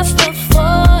believe I fell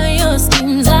for your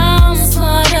schemes. I'm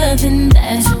smarter than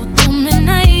that. So dumb and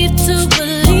naive to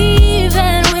believe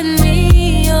that with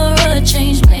me you're a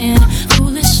changed man.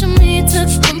 Foolish of me to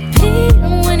compete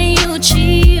when you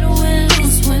cheat with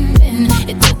loose women.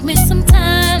 It took me some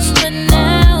time, but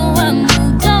now I'm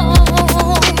moved on.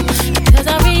 Because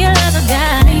I realize I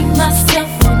gotta hate myself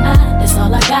or not. That's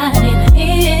all I got in the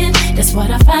end. That's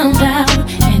what I found out,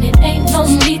 and it ain't no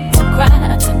need to cry.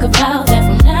 I took a vow that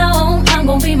from now on I'm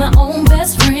gonna be my own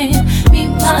best friend. Me,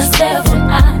 myself,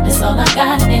 and I. That's all I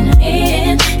got in the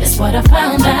end. That's what I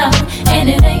found out, and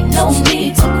it ain't no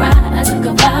need to cry. I took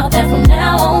a vow that from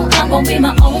now on I'm gonna be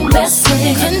my own best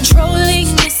friend. Controlling,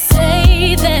 you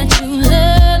say that you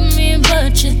love me,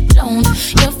 but you don't.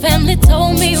 Your family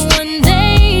told me one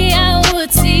day I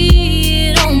would see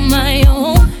it on my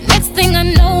own. Next thing I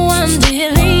know, I'm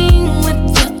dealing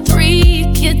with the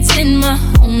 3 kids in my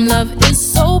home. Love is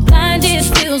so blind, it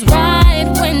feels right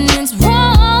when it's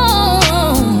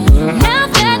wrong. Now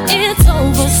that it's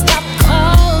over, stop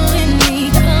calling me.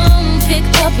 Come pick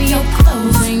up your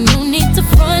clothes. Ain't no need to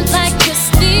front like you're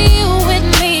still with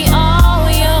me. All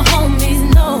your homies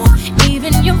know.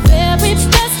 Even your very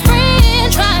best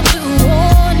friend tried to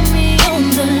warn me on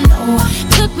the low.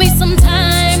 Took me some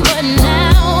time, but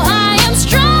now I am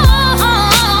strong.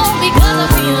 Because I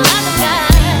realize I got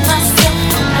myself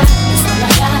tonight. That's all I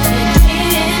got in the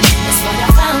end. That's what I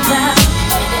found out.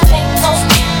 And it ain't no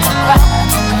need to cry. I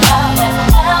took a vow that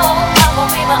from now on I'm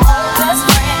gonna be my own best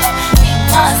friend. Me,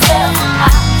 myself, and I.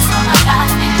 That's all I got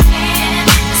in the end.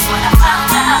 That's what I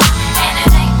found out. And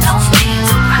it ain't no need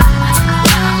to cry. I took a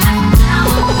vow that from now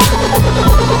on.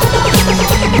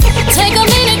 Take a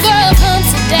minute, girl, come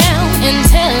sit down and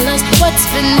tell us what's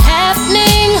been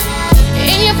happening.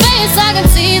 In your face I can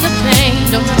see the pain.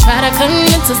 Don't you try to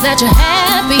convince us that you're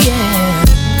happy, yeah.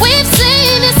 We've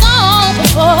seen this all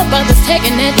before. Brothers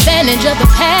taking advantage of the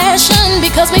passion.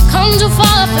 Because we come too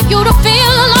far for you to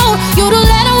feel alone. You to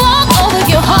let it walk over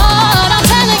your heart. I'm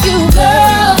telling you,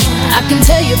 girl, I can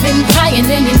tell you've been crying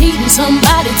and you're needing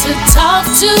somebody to talk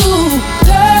to.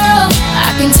 Girl,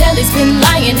 I can tell he's been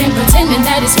lying and pretending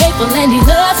that he's faithful and he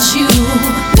loves you.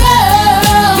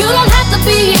 Girl, you don't have to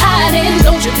be hiding.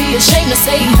 Don't you be ashamed to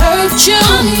say he hurt you.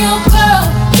 I'm your girl,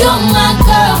 you're my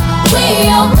girl, we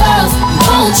your girls.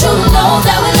 Won't you know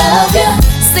that we love you?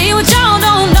 See, what y'all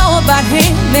don't know about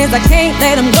him is I can't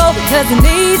let him go because he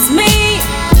needs me.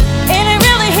 And it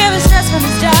really heavy stress from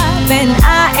his job, and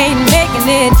I ain't making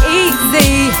it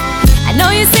easy. I know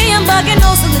you see him bugging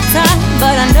most of the time,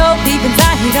 but I know deep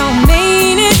inside he don't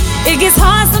mean it. It gets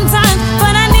hard sometimes,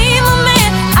 but I need my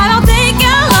man. I don't think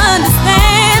you'll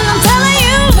understand. I'm telling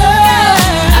you, girl,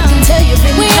 I can tell you've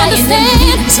been crying and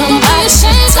you need somebody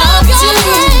to talk to.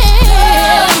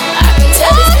 I can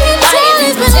tell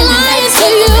he's been lying and pretending to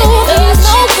you. He's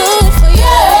no good for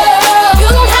you. You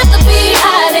don't have to be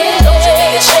hiding. Don't you be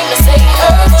ashamed to say he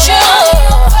hurt you.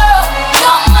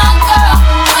 You're my girl,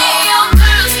 we your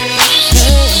girls.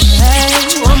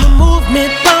 I'm a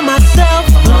movement by myself,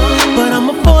 but I'm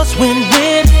a force when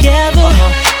we're together.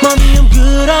 Mommy, I'm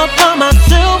good all by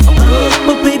myself,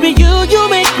 but baby, you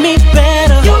make me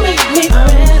better. You make me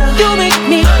better. You make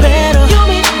me better. You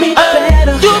make me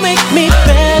better. You make me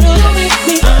better. You make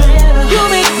me better. You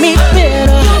make me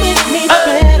better. You make me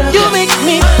better. You make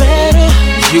me better.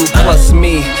 You plus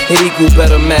me it equal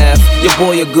better math. Your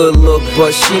boy a good look,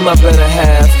 but she my better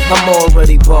half. I'm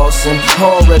already bossing,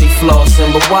 already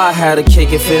flossing, but why have a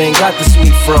cake if it ain't got the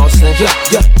sweet frosting?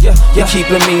 You're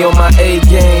keeping me on my A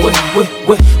game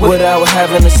without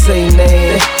having to say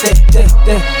name.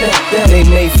 They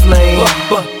may flame,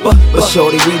 but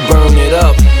shorty, we burn it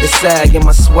up. The sag in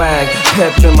my swag,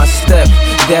 pep in my step.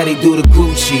 Daddy do the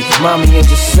Gucci, mommy in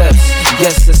Giuseppe's.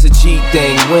 Guess it's a G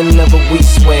thing, whenever we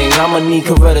swing. I'ma need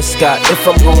Coretta Scott if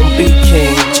I'm gonna be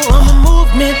king. I'm a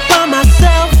movement by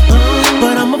myself,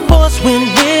 but I'm a force when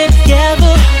we're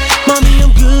together. Mommy,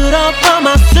 I'm good all by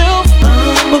myself,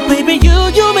 but baby,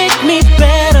 you make me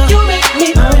better. You make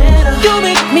me better. You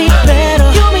make me better.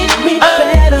 You make me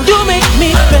better. You make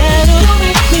me better. You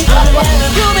make me better.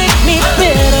 You make me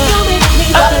better. You make me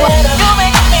better. You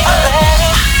make me better.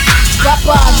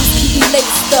 Rapper, just keep me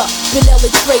laced up. Vanilla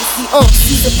Tracy,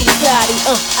 Caesar Bugatti,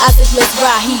 Isaac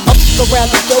Mizrahi. Up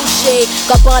around the Dolce,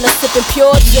 Gabbana sipping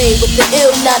Pure J with the ill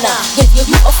nana. You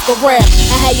up around.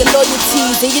 I had your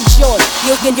loyalties and your joint.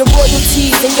 You'll get your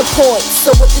royalties and your points.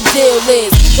 So what the deal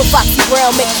is? With Foxy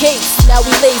Brown McCase, now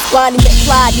we lace Bonnie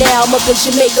McFly. Now I'm up in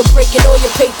Jamaica breaking all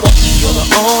your paper. You're the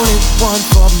only one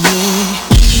for me.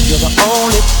 You're the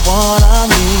only one I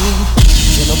need.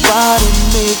 Can nobody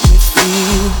make me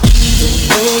feel the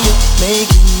way you're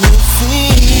making me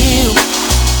feel?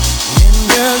 And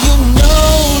girl, you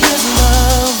know this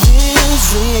love is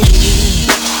real.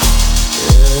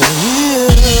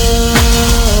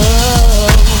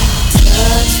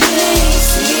 Touch me,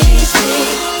 squeeze me,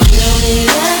 feel me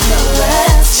and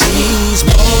caress me. Tease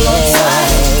me, hold on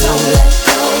tight, don't let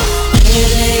go.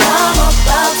 Baby, I'm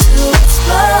about to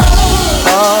explode.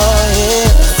 Oh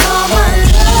yeah. All my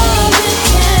love it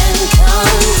can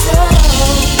control.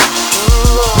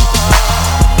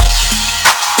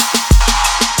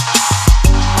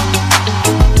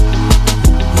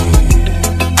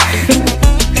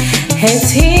 Hey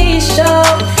T-Show,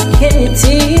 can you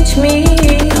teach me?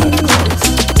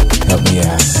 Help me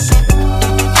out.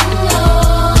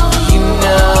 You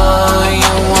know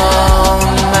you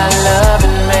want my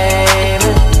loving,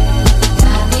 baby.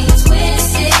 Got me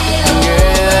twisted.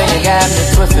 Girl, you got me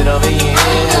twisted over here.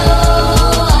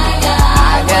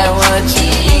 I got what you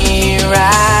need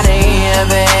right here,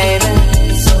 baby.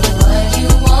 So what you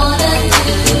wanna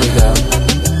do? Here we go.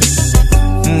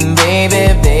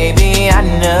 Baby, I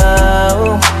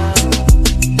know.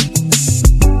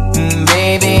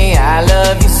 Baby, I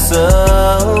love you so.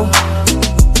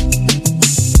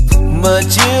 But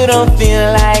you don't feel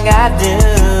like I do.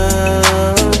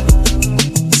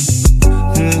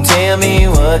 Tell me,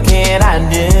 what can I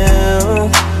do?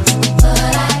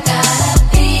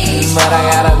 But I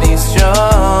gotta be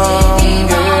strong.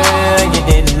 Girl, you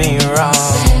did me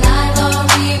wrong. And I thought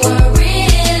we were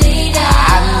really down.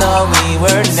 I thought we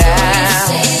were down.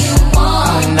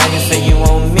 Now you say you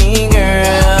want me,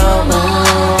 girl.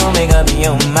 Ooh, make up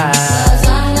your mind.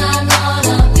 I'm not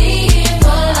gonna be here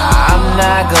for long. I'm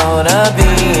not gonna be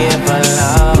here for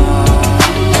long.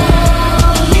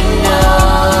 You know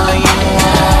you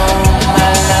want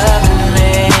my loving,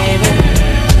 baby.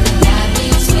 Got me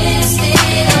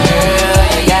twisted. Girl,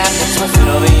 you got me twisted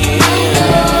over here.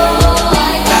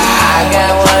 I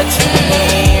got what you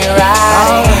need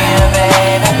right here,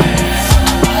 baby.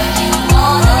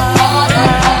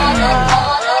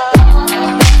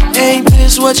 Ain't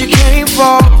this what you came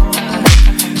for?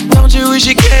 Don't you wish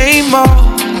you came more?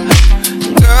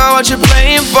 Girl, what you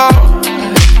playing for?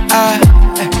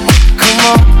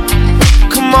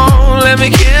 Come on, let me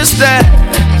kiss that.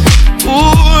 Ooh,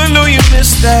 I know you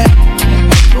missed that.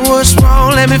 What's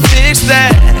wrong? Let me fix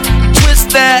that. Twist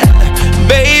that,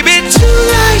 baby.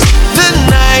 Tonight's the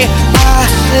night I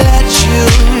let you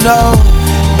know.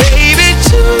 Baby,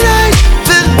 tonight's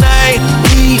the night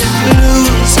we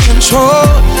lose control.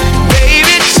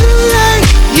 Baby, tonight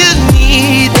you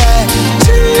need that.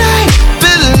 Tonight,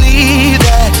 believe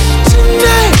that.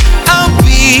 Tonight I'll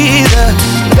be the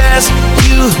best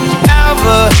you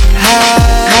ever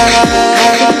had.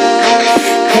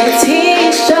 Hey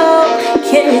T-Show,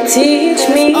 can you teach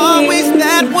me? Always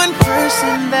that one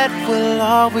person that will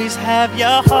always have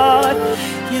your heart.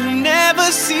 You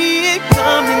never see it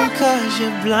coming 'cause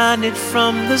you're blinded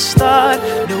from the start.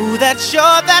 Know that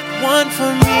you're that one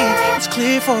for me. It's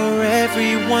clear for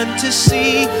everyone to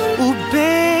see. Ooh,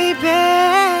 baby.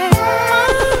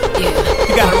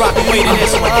 You gotta rock and wait in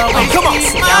this one. Come on.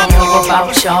 I don't know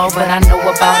about y'all, but I know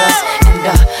about us.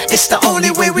 And it's the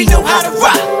only way we know how to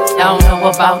rock. I don't know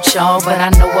about y'all, but I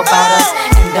know about us.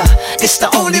 And it's the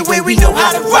only way we know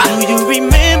how to rock. Do you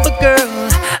remember, girl?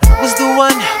 I was the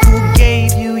one who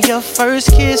gave you your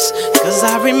first kiss. 'Cause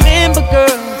I remember,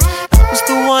 girl, I was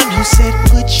the one who said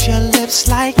put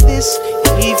this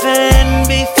even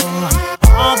before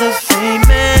all the fame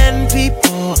and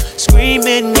people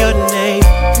screaming your name.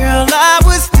 Girl, I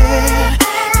was there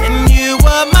and you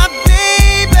were my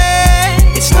baby.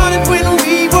 It started when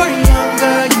we were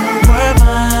younger, you were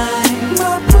mine.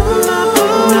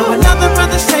 Now another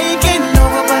brother's taking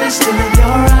over, but it's still in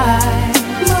your eyes.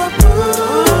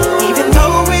 Even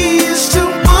though we used to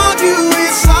argue,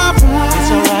 it's alright.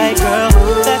 It's alright, girl,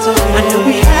 that's okay. I know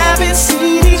we haven't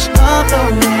seen each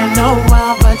other in a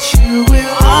while, but you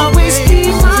will always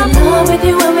be my boo. With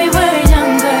you when we were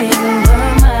younger, you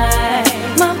were my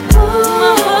boo.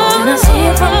 And I see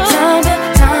it from time to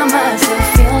time, I still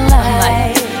feel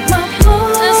like my boo.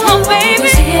 That's my baby. You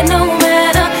see it no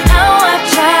matter how I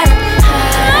try to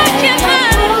hide. I can't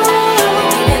hide.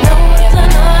 Even though there's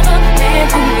another man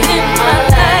who's in my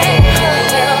life,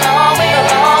 you'll always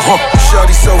belong.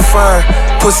 Shorty so fine,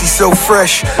 pussy so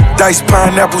fresh. Diced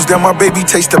pineapples that my baby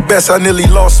tastes the best. I nearly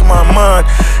lost my mind.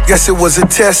 Guess it was a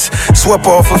test. Swept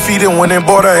off her feet and went and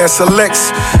bought her ass a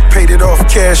Lex. Paid it off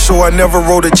cash, so I never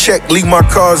wrote a check. Leave my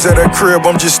cars at her crib,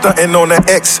 I'm just stunting on the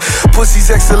X.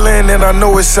 Pussy's excellent and I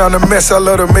know it sound a mess. I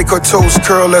let her make her toes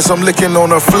curl as I'm licking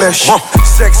on her flesh.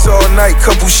 Sex all night,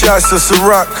 couple shots of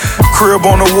Ciroc. Crib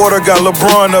on the water, got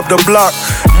LeBron up the block.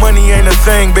 Money ain't a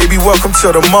thing, baby, welcome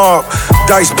to the mob.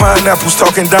 Diced pineapples,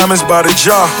 talking diamonds by the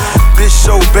jar. Bitch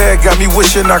so bad, got me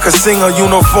wishing I could sing a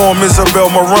uniform Isabel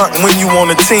Marant when you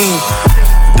on a team.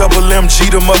 Double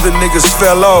MG, them other niggas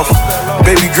fell off.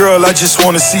 Baby girl, I just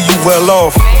wanna see you well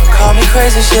off. Call me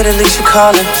crazy, shit, at least you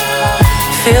callin'.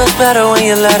 Feels better when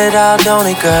you let it out, don't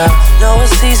it, girl? Know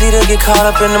it's easy to get caught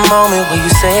up in the moment when you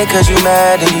say it cause you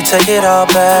mad and you take it all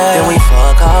back. Then we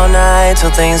fuck all night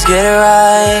till things get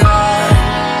right.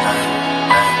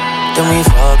 Then we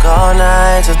fuck all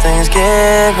night till things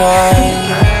get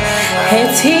right. Hey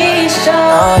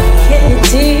teacher, can you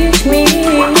teach me?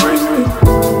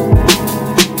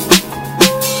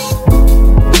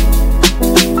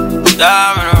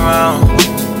 Driving around,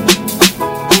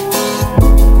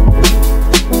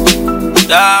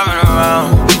 driving around,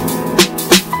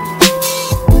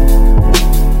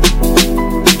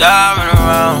 driving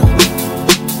around.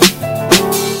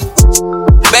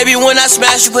 Baby, when I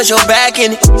smash, you put your back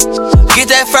in it. Get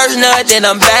that first nut, then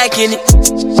I'm back in it.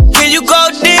 Can you go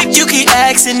deep? You keep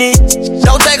asking it.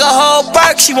 Don't take a whole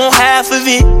perk, she want half of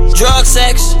it. Drug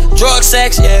sex,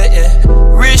 yeah, yeah.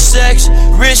 Rich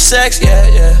sex, yeah,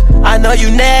 yeah. I know you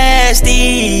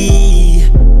nasty.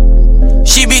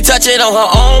 She be touching on her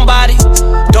own body.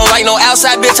 Don't like no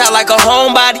outside bitch, I like a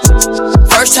homebody.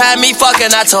 First time me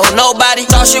fucking, I told nobody.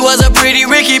 Thought she was a pretty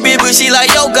Ricky bitch, but she like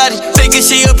Yo Gotti. Thinking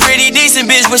she a pretty decent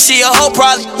bitch, but she a hoe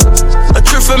probably. A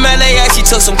trip from LA, she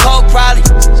took some coke probably.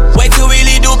 Wait till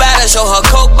Willie do better, show her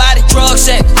coke body. Drug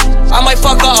sex, I might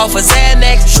fuck her off a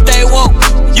Xanax. Stay woke,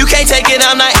 you can't take it,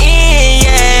 I'm not in,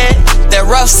 yeah. That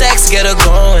rough sex, get her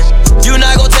going. You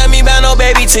not gon' tell me about no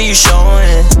baby till you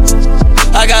showing.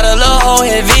 I got a little hoe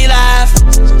in V-Life.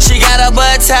 She got her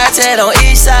butt tatted on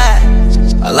each side.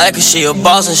 I like her, she a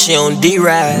boss and she on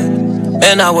D-Ride.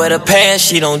 And I wear the pants,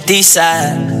 she don't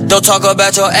decide. Don't talk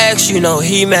about your ex, you know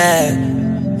he mad.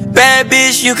 Bad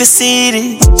bitch, you can see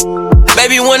this.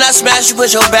 Baby, when I smash, you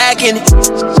put your back in it.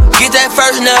 Get that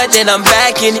first nut, then I'm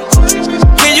back in it.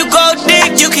 Can you go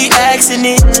deep? You keep asking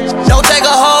it. Don't take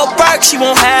a whole perk, she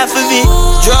want half of it.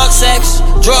 Drug sex,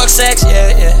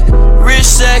 yeah, yeah. Rich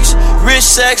sex,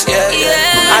 yeah,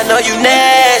 yeah. I know you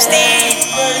nasty.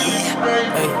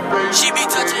 She be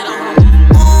touching on her.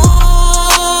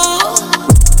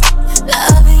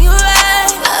 Loving you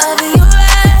right, loving you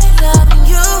right, loving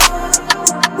you.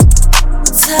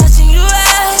 Touching you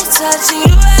right, touching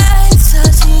you right,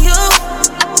 touching you.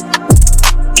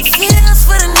 Feels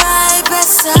for the night,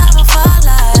 best time of our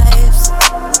lives.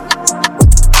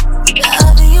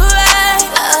 Loving you right,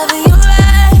 loving you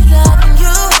right, loving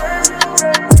you.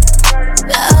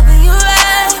 Loving you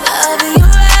right, loving you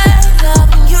right,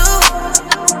 loving you.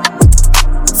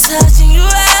 Touching you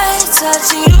right,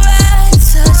 touching you right,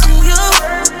 touching you.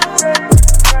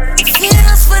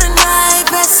 Feels for the night,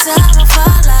 best time of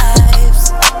our lives.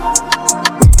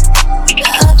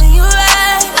 Loving you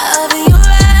right, loving you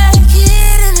right.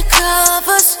 Get in the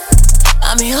covers.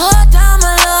 I mean, hold down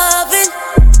my loving.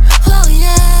 Oh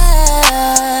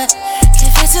yeah.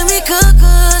 Give it to me good,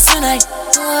 good tonight.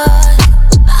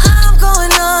 I'm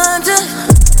going under.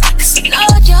 'Cause I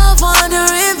know you're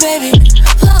wondering, baby.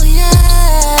 Oh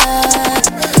yeah.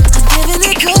 I'm giving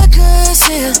it good, good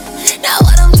still. Now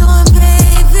what I'm doing,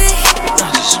 baby.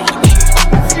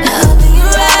 Loving you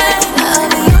right,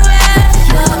 loving you right,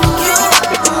 loving you.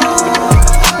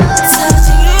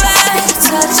 Touching you right,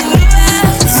 touching you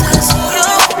right, touching you.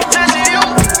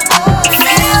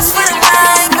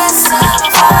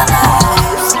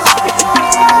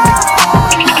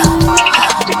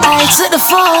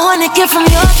 Looking from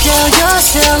your girl, you're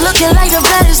still looking like the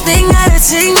baddest thing I've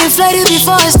seen. Inflated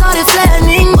before it started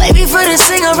flattening. Way before the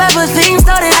singer rapper thing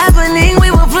started happening.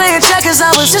 We were playing checkers,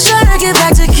 I was just trying to get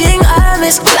back to King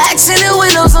Amish. Blacks in the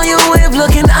windows on your whip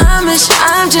looking Amish.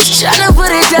 I'm just trying to put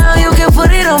it down, you can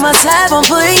put it on my tab. I'm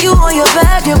putting you on your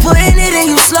back and putting it in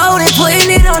you slow, then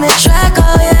putting it on the track,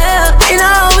 oh yeah. And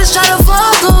I always try to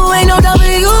fuck you, ain't no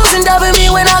W's and dubbing me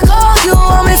when I call you.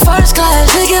 I'm in first class,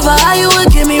 thinking about how you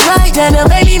would get me right. Then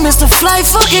maybe Mr. Flight,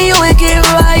 fucking you and get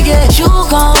right, yeah. You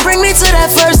gon' bring me to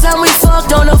that first time we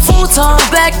fucked on the futon.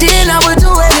 Back then I would do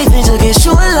anything to get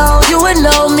you alone. You would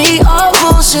know me, all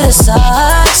bullshit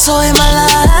aside. So in my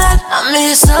life, I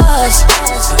miss us.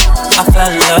 I fell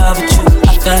in love with you,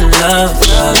 I fell in love with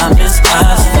you, I miss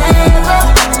us.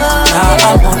 Now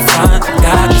I won't front,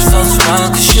 got me so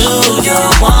strong, cause you're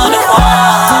one of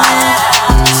one.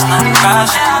 It's not a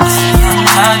crush, missing your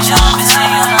touch,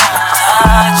 missing your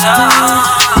touch,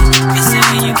 missing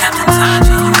when you kept in touch.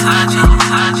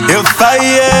 If I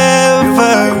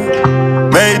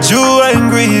ever made you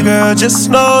angry, girl, just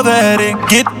know that it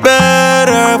get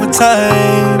better with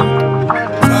time.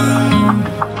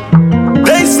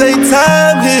 They say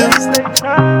time heals.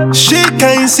 She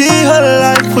can't see her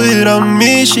life without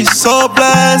me, she's so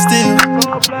blasted.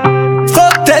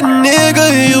 Fuck that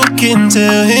nigga, you can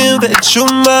tell him that you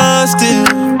mine still.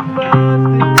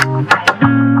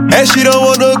 And she don't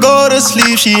wanna go to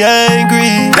sleep, she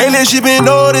angry. Lately she been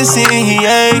noticing he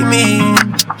ain't me.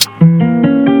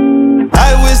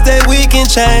 I wish that we can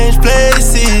change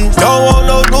places. Don't want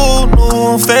no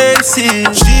new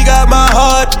faces. She got my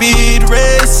heartbeat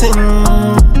racing.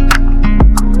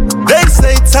 They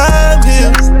say time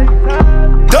heals.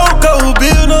 Don't go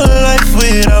build no life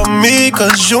without me,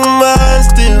 cause you mine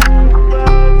still.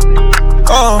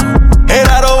 And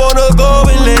I don't wanna go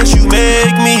unless you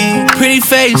make me. Pretty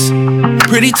face,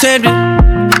 pretty tender,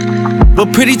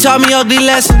 but pretty taught me ugly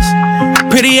lessons.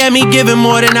 Pretty had me giving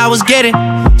more than I was getting.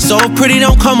 So if pretty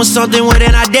don't come with something, well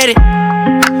then I did it.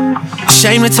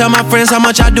 Shame to tell my friends how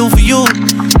much I do for you,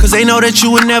 cause they know that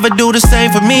you would never do the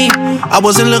same for me. I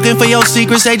wasn't looking for your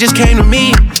secrets, they just came to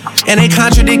me. And they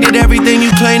contradicted everything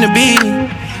you claim to be.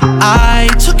 I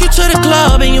took you to the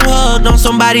club and you hugged on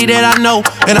somebody that I know.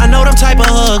 And I know them type of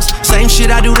hugs, same shit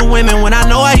I do to women when I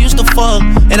know I used to fuck.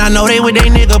 And I know they with they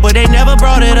nigga, but they never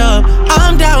brought it up.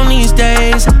 I'm down these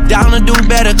days, down to do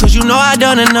better, cause you know I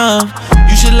done enough.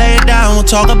 You should lay it down, we'll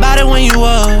talk about it when you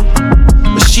up.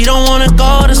 But she don't wanna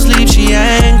go to sleep, she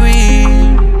angry.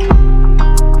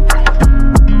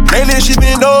 Lately she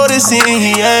been noticing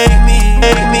he ain't me,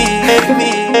 ain't me, ain't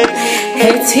me.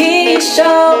 Hey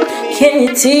T-Show, can you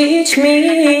teach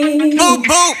me? Boop,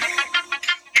 boop.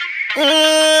 Ooh,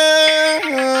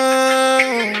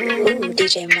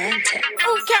 DJ Montec.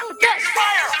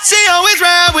 She always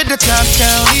ride with the top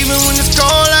down, even when it's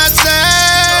cold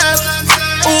outside.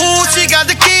 Ooh, she got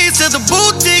the keys to the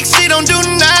boutique, she don't do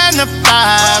 9 to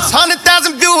 5s.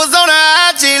 100,000 viewers on her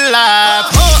IG live.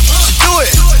 She do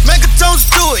it, make a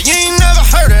toast to it. You ain't never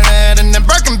heard of that. And then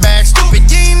Birkin bag, stupid.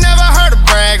 You ain't never heard of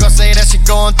brag or say that she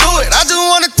going through it. I just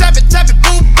wanna tap it,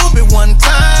 boop, boop it one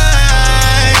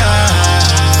time.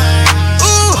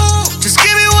 Ooh, just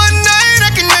give me one night,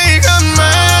 I can make her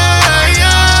mine.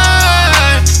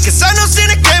 Cause I know she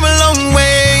done came a long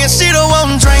way, and she don't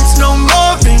want drinks no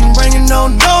more. Been bringing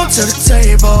no dough to the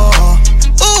table.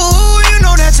 Ooh, you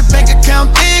know that your bank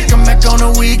account big. Come back on the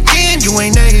weekend, you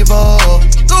ain't able.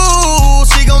 Ooh,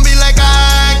 she gon' be like,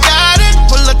 I got it.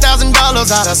 Pull $1,000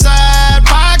 out her side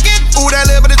pocket. Ooh, that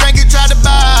little bit of drink you tried to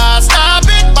buy, stop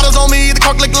it. Bottles on me, the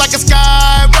cork look like a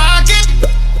skyrocket.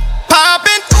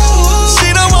 Poppin', ooh,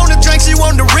 she don't want the drink, she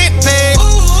want the rent paid.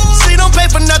 She don't pay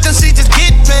for nothing, she just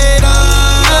get paid. I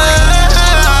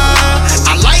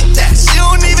like that, she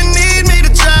don't even need me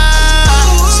to try.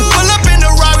 She pull up in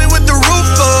the Rari with the roof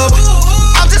up.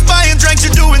 I'm just buying drinks,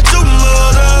 you're doing too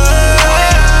much.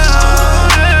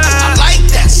 I like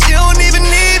that, she don't even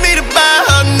need me to buy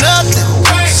her nothing.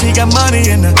 She got money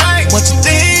in her, what you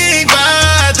think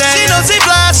about that? She knows she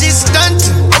fly, she's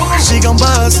stuntin'. She gon'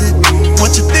 buzz it,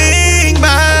 what you think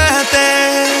about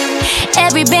that?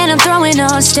 Every band I'm throwing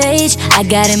on stage, I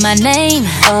got in my name,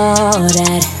 all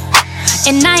that.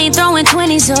 And I ain't throwing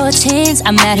 20s or 10s,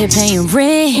 I'm out here paying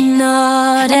rent and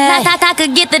all that. I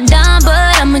could get the dime,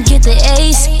 but I'ma get the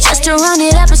ace, just to run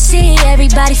it up and see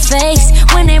everybody face.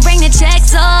 When they bring the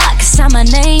checks, oh, I can sign my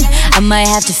name, I might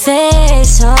have to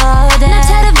face all that. Now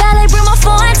tell the valet, bring my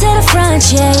phone to the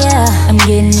front, yeah, yeah. I'm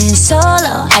getting in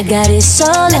solo, I got it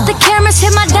solo. Let the cameras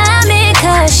hit my diamond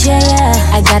cush, yeah,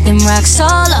 yeah. I got them rock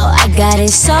solo, I got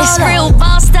it solo. It's real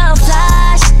bossed up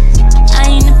flash,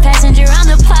 I ain't the passenger, I'm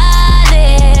the pilot.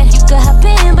 You could hop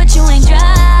in, but you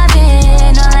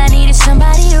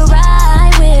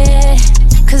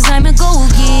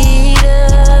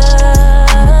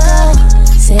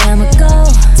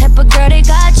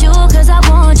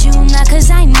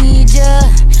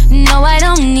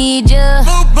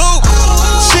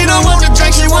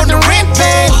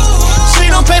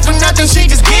nothing, she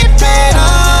just get better.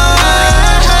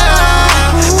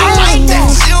 I like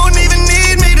that. She don't even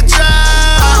need me to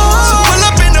drive. So pull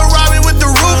up in the Rari with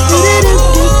the roof.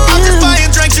 I'm just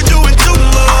buying drinks, you're doing too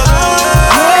much.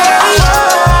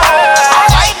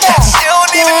 I like that. She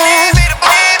don't even need me to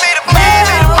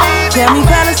Tell me,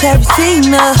 fellas, have you seen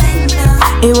her?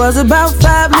 It was about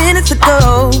 5 minutes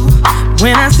ago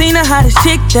when I seen the hottest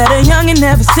chick that a youngin'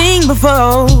 never seen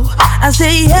before. I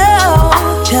say, yo,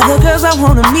 tell the girls I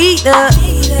wanna meet her.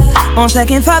 On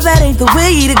second thought, that ain't the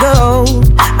way to go.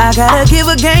 I gotta give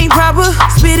her game proper,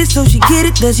 spit it so she get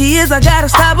it. There she is, I gotta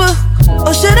stop her.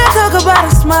 Or should I talk about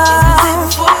a smile?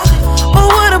 Or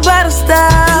what about a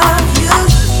style?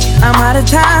 I'm out of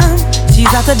time, she's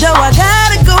out the door, I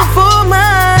gotta go for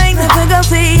mine. I think I'll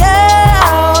say, yo,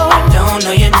 I don't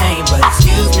know your name, but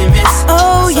excuse me, miss.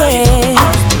 Oh yeah.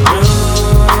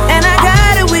 And I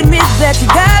gotta admit that you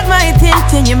got my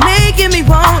attention. You're making me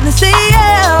want to say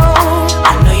oh.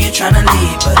 I know you're tryna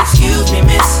leave, but excuse me,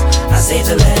 miss. I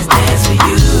saved the last dance for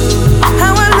you.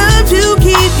 How I love to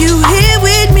keep you here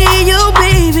with me, oh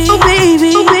baby, oh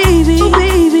baby, oh baby, oh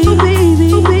baby, oh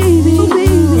baby, oh baby, oh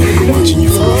baby. Watching you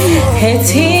from afar. Hey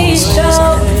teacher,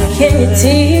 can you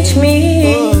teach me?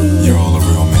 You're all a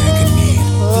real man can need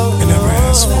and never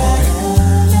ask for, baby.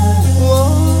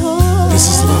 This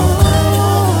is love, girl.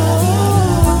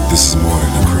 This is more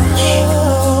than a crush.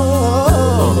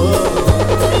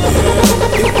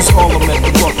 It was Harlem at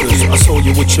the Ruckers. I saw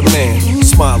you with your man,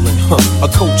 smiling, a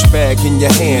Coach bag in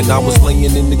your hand. I was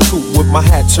laying in the coop with my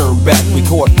hat turned back. We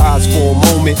caught eyes for a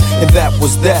moment, and that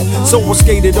was that. So I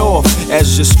skated off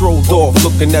as you strolled off,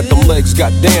 looking at them legs.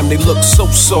 Goddamn, they look so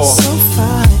soft.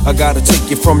 I gotta take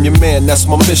you from your man, that's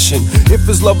my mission. If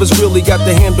his lovers really got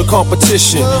to handle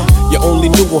competition, you only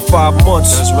knew him 5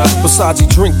 months. Besides, he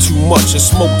drink too much and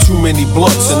smoke too many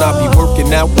blunts. And I be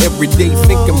working out every day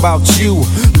thinking about you,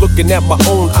 looking at my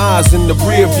own eyes in the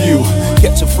rear view,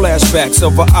 catching flashbacks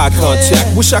of our eye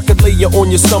contact. Wish I could lay you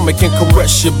on your stomach and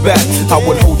caress your back. I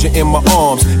would hold you in my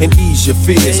arms and ease your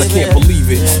fears. I can't believe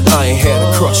it, I ain't had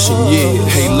a crush in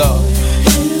years. Hey love,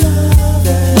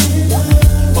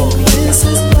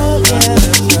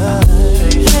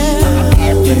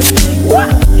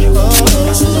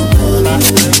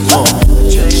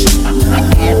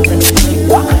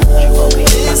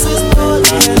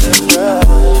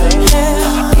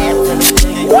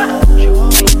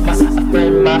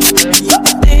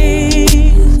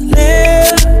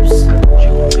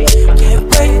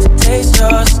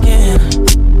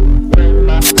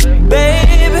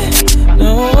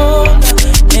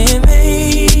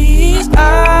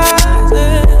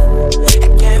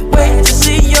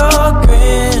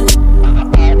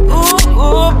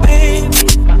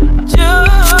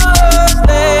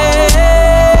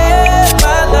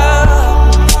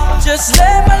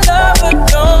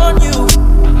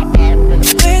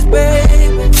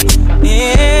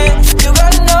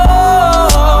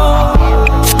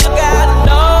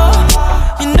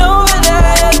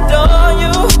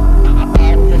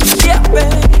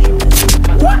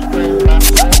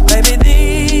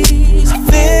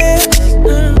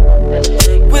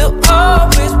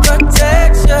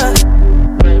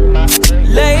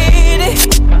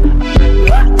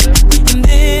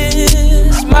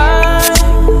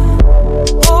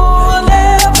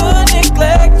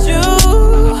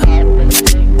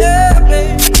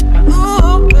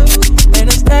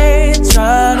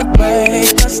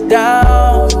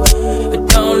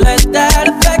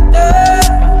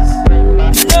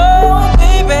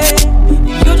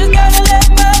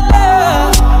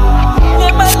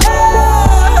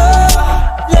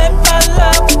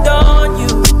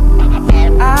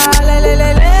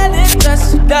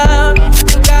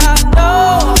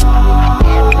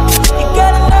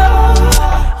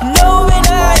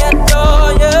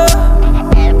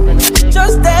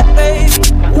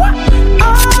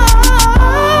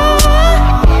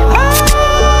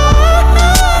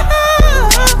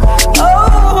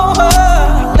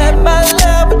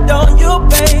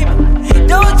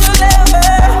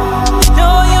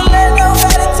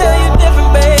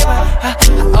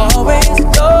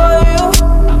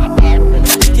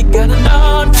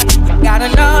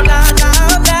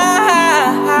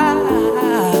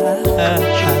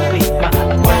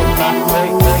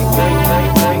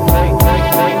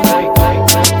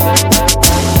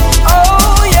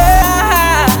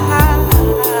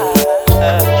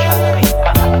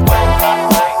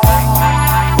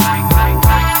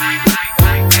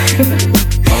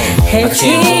 Hey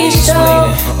teacher,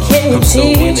 can you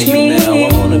teach me?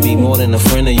 wanna be more than a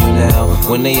friend of you now.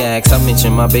 When they ask, I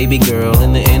mention my baby girl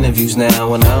in the interviews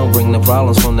now. And I don't bring the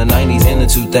problems from the 90s and the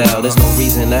 2000s. There's no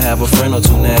reason to have a friend or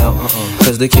two now.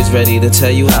 Cause the kid's ready to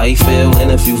tell you how he feel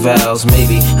in a few vows.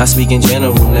 Maybe I speak in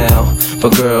general now,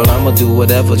 but girl, I'ma do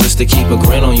whatever just to keep a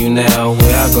grin on you now.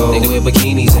 Where I go, they wear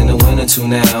bikinis in the winter too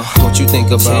now. What you think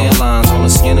about tan lines on the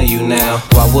skin of you now?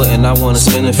 Why wouldn't I wanna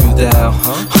spend a few thou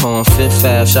on Fifth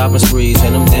Ave shopping sprees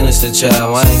and them dinners to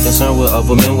chow? I ain't concerned what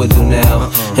other men would do now,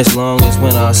 as long as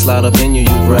when I slide up in you,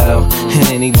 you growl. And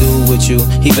any dude with you,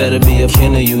 he better be a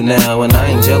kin of you now. And I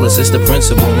ain't jealous, it's the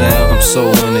principle now. I'm so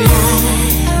into you.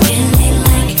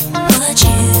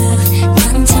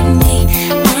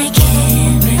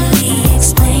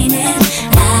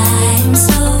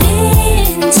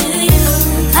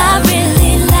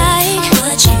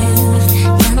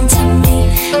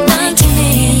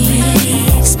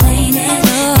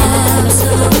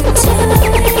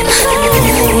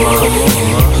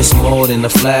 In the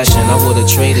flashing, I would've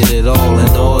traded it all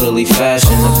in orderly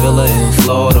fashion. A villa in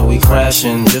Florida, we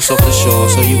crashing just off the shore,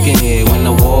 so you can hear when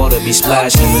the water be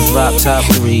splashing. The drop top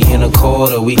 3 in a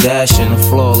quarter, we dashing. The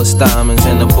flawless diamonds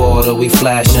in the border, we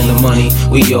flashing. The money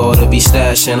we oughta be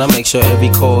stashing. I make sure every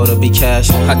quarter be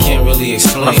cashing. I can't really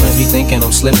explain. My friends be thinking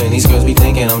I'm slipping, these girls be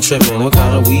thinking I'm tripping. What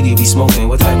kind of weed you be smoking?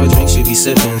 What type of drinks you be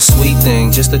sipping? Sweet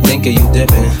thing, just to think of you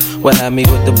dipping. What had me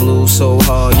with the blues so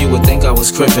hard, you would think I was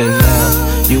crippin'. Now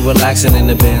you relaxing in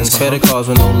the bins, credit cards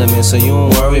with no limits, so you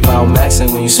don't worry about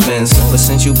maxing when you spend. But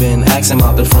since you been asking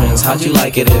about the friends, how'd you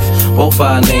like it if both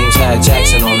our names had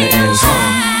Jackson on the ends?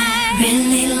 I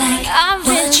really like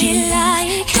what you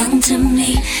done to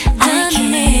me. I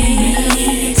can't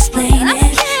really explain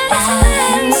it.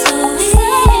 I'm so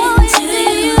into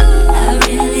you. I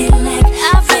really like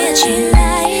what you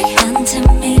done to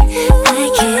me. I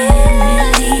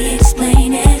can't really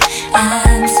explain it.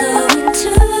 I'm so into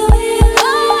you.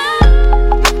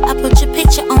 I put your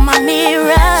picture on my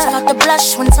mirror. Start to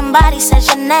blush when somebody says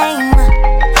your name.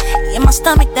 In my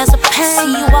stomach there's a pain.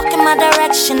 See you walk in my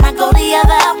direction, I go the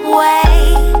other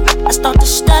way. I start to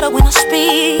stutter when I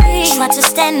speak. Try to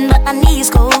stand but my knees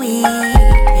go weak.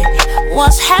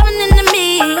 What's happening to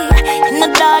me? In the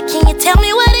dark, can you tell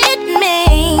me what it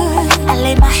means? I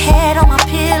lay my head on my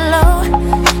pillow,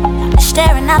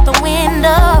 staring out the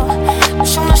window.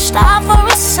 Wish on a star for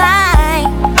a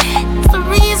sign. It's the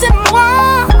reason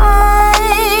why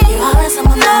you're always on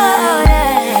my mind.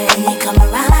 When you come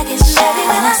around I get shy.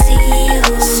 When I see you,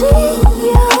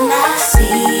 when I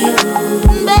see you,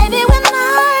 baby, when I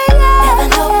never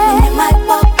know when you might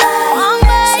walk by,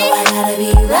 so I gotta be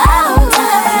right on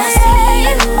time. When I see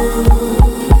you,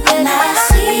 when I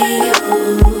see you,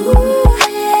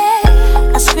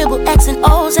 I scribble X and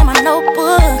O's in my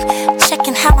notebook,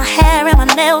 checking how my hair and my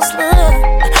nails look.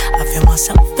 I feel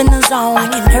myself in the zone. I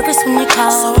get nervous when you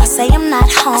call, so I say I'm not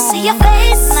home. I see your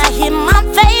face and I hear my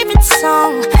favorite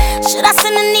song. Should I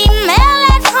send an email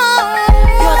at home?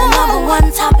 You're the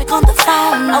 #1 topic on the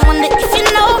phone. I wonder if you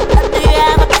know, do you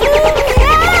have a clue?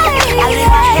 I lay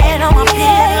my head on my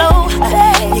pillow.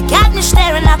 You got me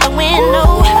staring out the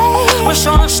window. Wish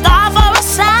on a star for a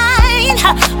sign.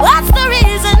 What's the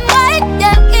reason why?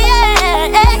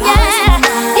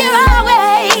 You're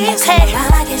always hey,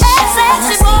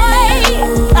 sexy boy.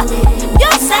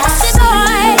 You're sexy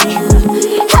boy.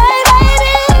 Hey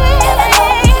baby,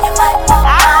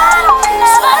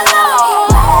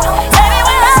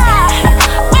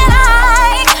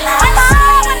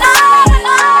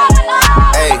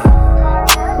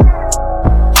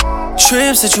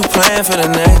 trips that you plan for the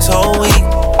next whole week.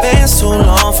 Bands too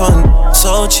long for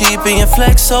so cheap and your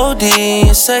flex OD,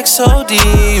 your sex OD.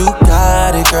 You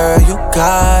got it, girl, you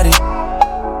got it.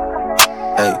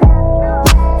 Hey,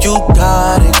 you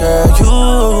got it, girl,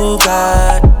 you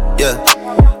got it. Yeah,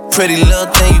 pretty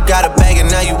little thing, you got a bag and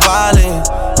now you wildin'.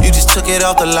 You just took it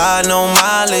off the line, no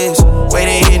mileage. Way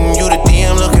they hitting you, the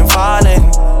DM looking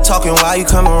violent. Talking while you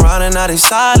come around and now they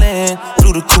silent.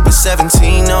 Through the Cooper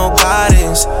 17, no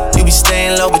guidance. You be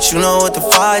staying low, but you know what the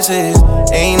price is.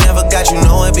 Ain't never got you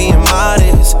know it being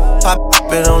modest. Pop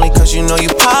it only cause you know you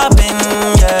poppin',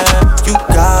 yeah. You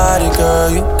got it, girl,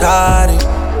 you got it.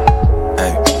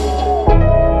 Hey.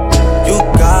 You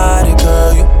got it,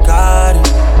 girl, you got it.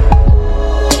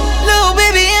 Little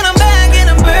baby in a bag in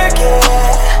a Birkin.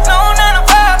 No 9 to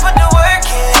 5, put the work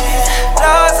in.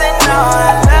 Lost and all,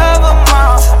 I love them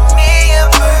all. To me,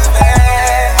 you're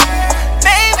perfect.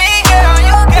 Baby girl,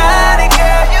 you got it,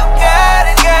 girl. You got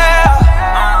it, girl.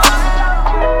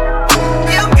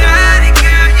 You got it,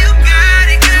 girl. You got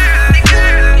it, girl.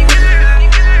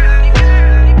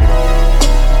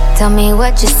 Tell me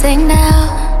what you say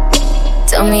now.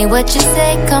 Tell me what you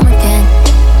say, come again.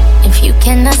 If If you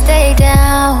cannot stay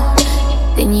down,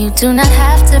 then you do not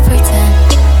have to pretend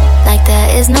like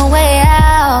there is no way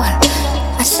out.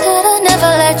 I should've never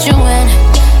let you in,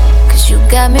 'cause you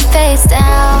got me face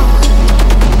down.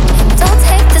 And don't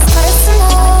take this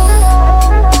personal.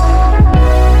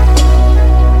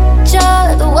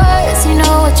 You're the worst, you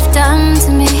know what you've done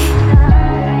to me.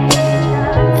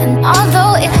 And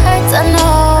although it hurts, I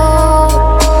know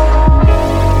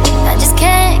I just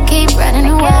can't keep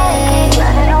running away.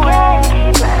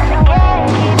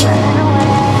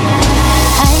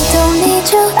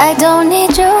 I don't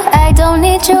need you, I don't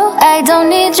need you, I don't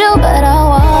need you, but I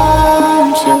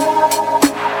want you.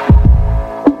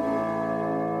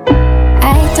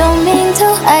 I don't mean to,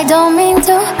 I don't mean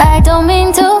to, I don't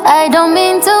mean to, I don't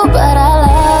mean to, but I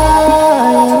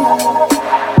love you.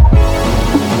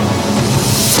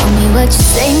 Tell me what you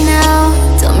say now,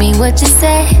 tell me what you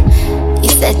say. You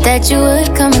said that you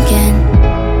would come again.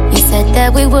 You said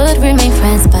that we would remain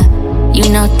friends, but you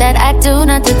know that I do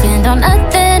not depend on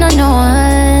nothing or no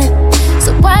one.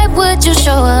 So why would you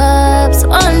show up so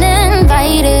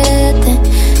uninvited? Then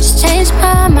just change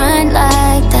my mind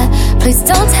like that. Please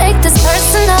don't take this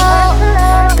personal.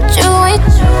 But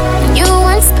you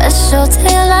weren't special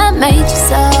till I made you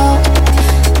so.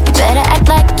 You better act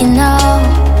like you know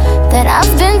that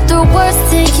I've been through worse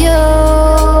to you.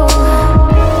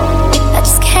 I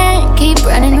just can't keep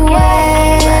running away.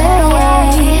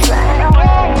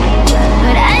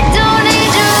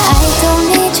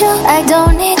 I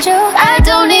don't need you, I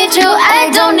don't need you, I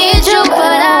don't need you,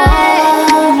 but I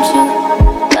want you,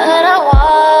 but I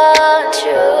want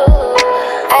you.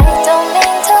 I don't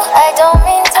mean to, I don't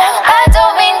mean to, I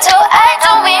don't mean to, I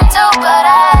don't mean to, but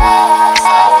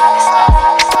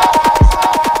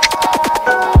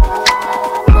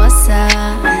what's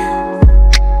up?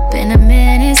 Been a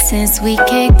minute since we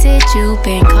kicked it, you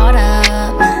been caught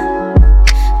up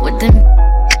with them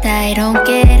that don't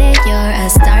get it, you're a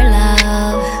star,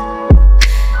 love.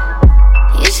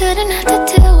 Shouldn't have to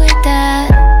deal with that.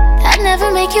 I'd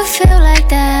never make you feel like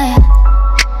that.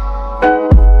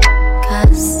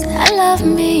 'Cause I love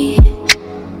me.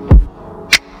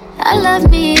 I love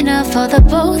me enough for the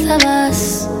both of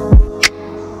us.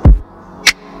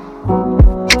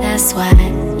 That's why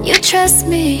you trust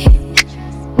me.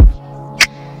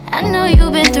 I know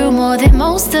you've been through more than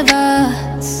most of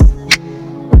us.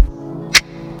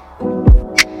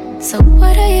 So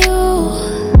what are you?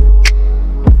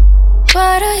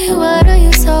 What are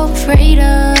you so afraid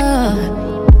of?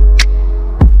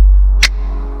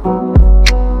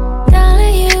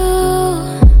 Darling, you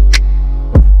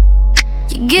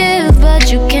give,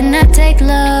 but you cannot take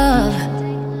love.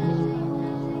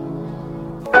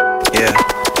 Yeah,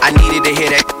 I needed to hear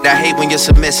that. I hate when you're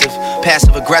submissive,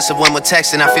 passive aggressive when we're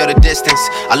texting. I feel the distance.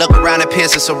 I look around at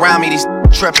peers that surround me. These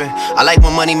tripping. I like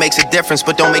when money makes a difference,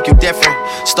 but don't make you different.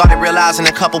 Started realizing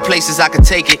a couple places I could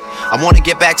take it. I wanna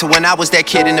get back to when I was that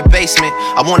kid in the basement.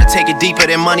 I wanna take it deeper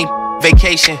than money.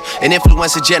 Vacation and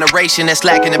influence a generation that's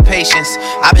lacking the patience.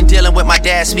 I've been dealing with my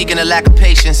dad, speaking of lack of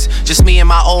patience. Just me and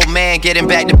my old man getting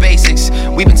back to basics.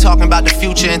 We've been talking about the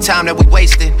future and time that we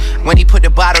wasted. When he put the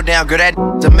bottle down, girl,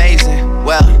 that's amazing.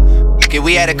 Well,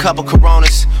 we had a couple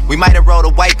Coronas. We might have wrote a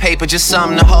white paper, just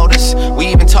something to hold us. We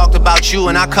even talked about you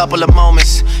in our couple of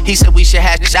moments. He said we should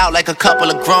hash this out like a couple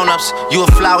of grown-ups. You a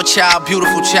flower child,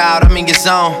 beautiful child, I'm in your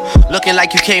zone. Looking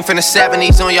like you came from the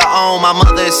 70s on your own. My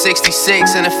mother is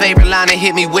 66, and the favorite line that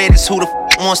hit me with is who the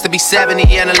wants to be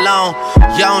 70 and alone.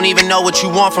 You don't even know what you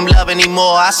want from love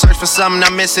anymore. I search for something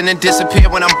I'm missing and disappear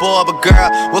when I'm bored. But girl,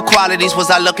 what qualities was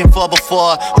I looking for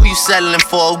before? Who you settling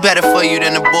for? Who better for you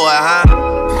than a boy, huh?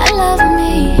 I love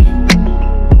me.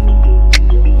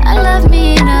 I love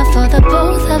me enough for the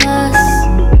both of us.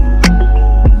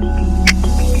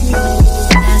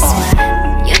 That's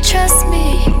why you trust me.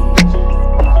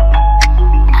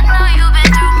 I know you've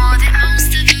been through more than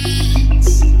most of us.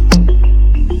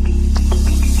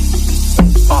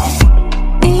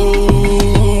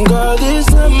 Girl, this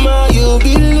summer you'll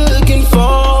be looking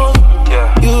for. Yeah.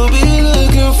 You'll be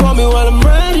looking for me while I'm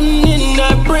riding in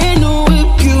that brand new whip.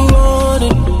 You want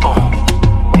it?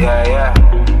 Yeah, yeah.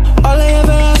 All I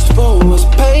ever asked for was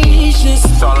patience.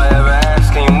 That's all I ever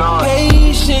asked, and you know it.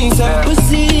 Patience, I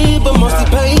perceive, but mostly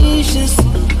patience.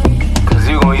 'Cause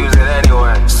you gon' use it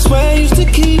anyway. Swear I used to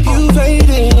keep you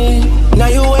fading. Now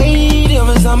you're waiting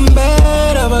for something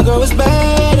better, but girl, it's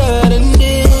better than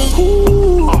this.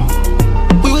 Ooh.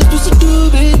 We were supposed to do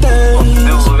big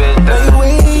things. Now you're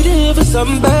waiting.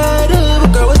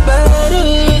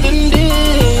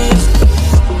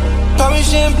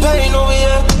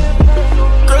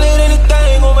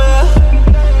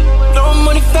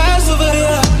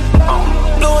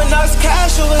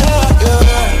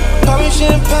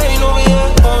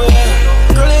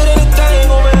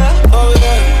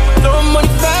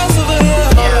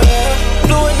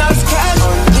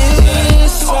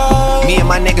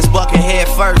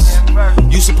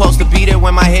 it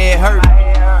when my head hurt.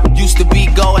 Used to be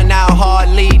going out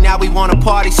hardly, now we want a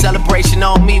party celebration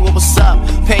on me. Well, what's up?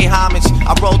 Pay homage.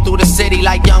 I roll through the city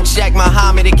like young Shaq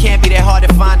Muhammad. It can't be that hard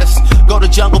to find us. Go to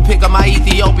jungle, pick up my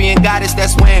Ethiopian goddess.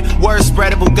 That's when word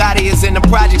spread of Bugatti is in the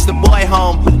projects. The boy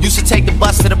home used to take the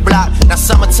bus to the block. Now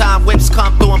summertime whips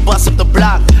come through and bust up the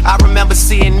block. I remember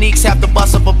seeing Neeks have to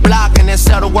bust up a block and then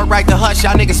sell the work right to Hush.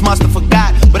 Y'all niggas must have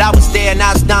forgot, but I was there and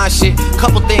I was done shit.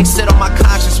 Couple things sit on my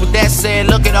conscience. With that said,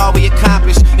 look at all we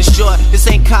accomplished. In short, this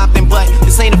ain't Compton, but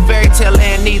this ain't a fairy tale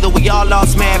land neither. We all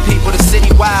lost mad people, the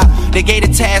city wild. They gave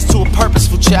the task to a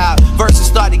purposeful child. Verses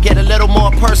start to get a little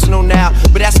more personal now,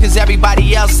 but that's cause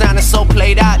everybody else sounded so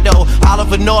played out though.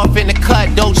 Oliver North in the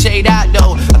cut, Dolce out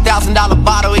though. $1,000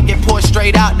 bottle, it get poured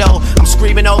straight out though. I'm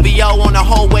screaming OVO on the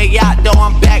whole way out though.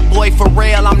 I'm back boy for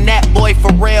real, I'm that boy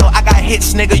for real. I got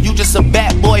hits nigga, you just a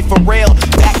bad boy for real.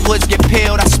 Backwoods get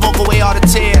peeled, I smoke away all the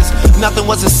tears. Nothing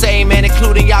was the same man,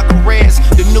 including y'all careers.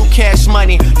 The new Cash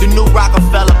Money, the new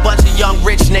Rockefeller. Bunch of young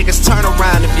rich niggas, turn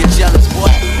around if you're jealous, boy.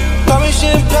 Pouring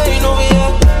champagne over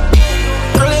here,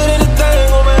 girl, it ain't a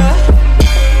thing over here.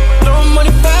 Throwing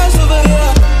money fast over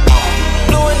here,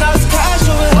 blowing out his cash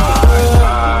over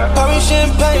here. Pouring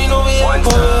champagne over here,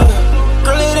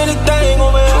 girl, it ain't a thing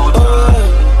over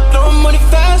here. Throwing money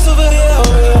fast over here,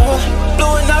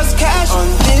 blowing out his cash on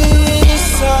this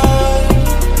side.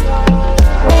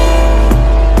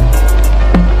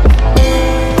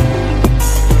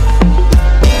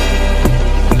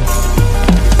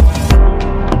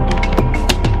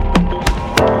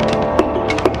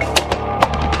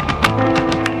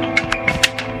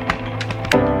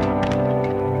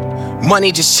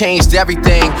 Money just changed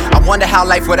everything. I wonder how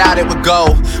life without it would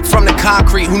go. From the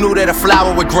concrete, who knew that a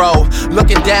flower would grow?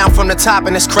 Looking down from the top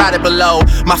and it's crowded below.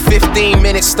 My 15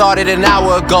 minutes started an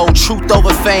hour ago. Truth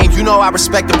over fame, you know I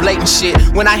respect the blatant shit.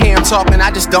 When I hear him talking, I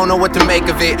just don't know what to make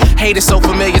of it. Hate is so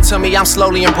familiar to me, I'm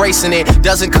slowly embracing it.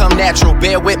 Doesn't come natural,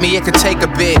 bear with me, it could take a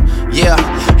bit. Yeah,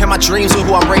 and my dreams are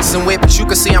who I'm racing with, but you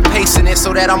can see I'm pacing it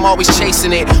so that I'm always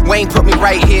chasing it. Wayne put me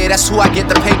right here, that's who I get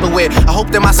the paper with. I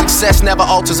hope that my success never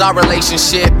alters our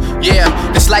relationship. Yeah,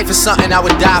 this life is something I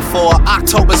would die for.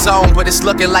 October's on, but it's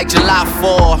looking like July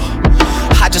 4.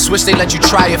 I just wish they let you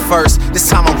try it first. This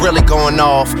time I'm really going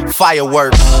off.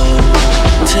 Fireworks.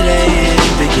 Today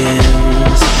it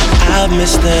begins. I've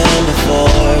missed them before,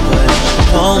 but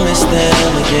won't miss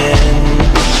them again.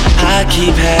 I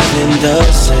keep having the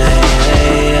same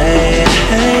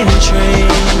dream,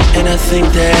 and I think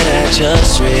that I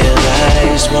just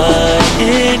realized what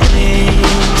it means.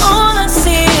 All I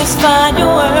see is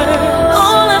fireworks.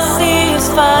 All I see is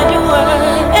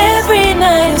fireworks. Every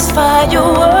night is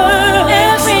fireworks.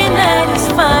 Every night is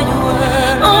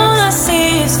fireworks. All I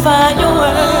see is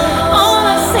fireworks. All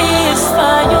I see is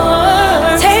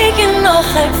fireworks. Taking off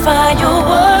like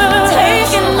fireworks.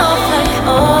 Taking off like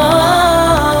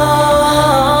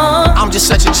I'm just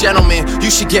such a gentleman, you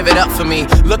should give it up for me.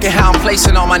 Look at how I'm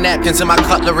placing all my napkins and my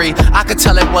cutlery. I could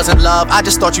tell it wasn't love, I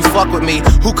just thought you fuck with me.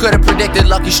 Who could've predicted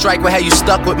Lucky Strike would have you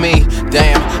stuck with me?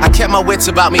 Damn, I kept my wits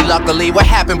about me luckily. What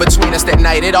happened between us that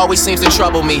night, it always seems to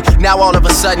trouble me. Now all of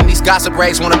a sudden these gossip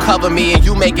rags wanna cover me, and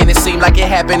you making it seem like it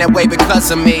happened that way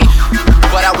because of me.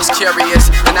 But I was curious,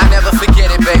 and I never forget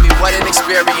it, baby, what an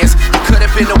experience. You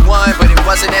could've been the one, but it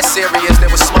wasn't that serious. There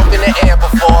was smoke in the air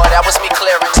before, that was me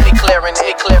clearing.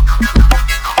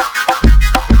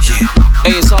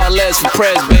 Hey, it's all Les for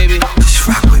Prez, baby. Just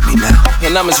rock with me now.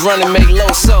 And I'm as running, make low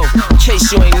so, in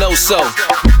case you ain't know so.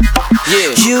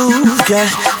 Yeah. You've got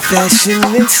fashion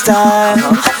and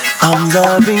style. I'm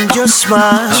loving your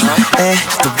smile and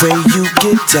the way you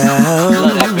get down.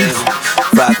 Love that, baby.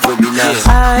 Rock with me now.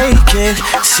 I can't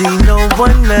see no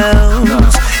one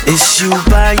else. It's you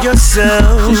by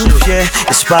yourself, yeah,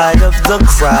 in spite of the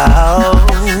crowd.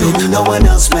 Baby, no one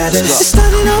else matters. It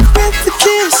started off with the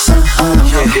kiss,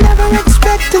 never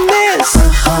expecting this,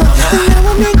 and now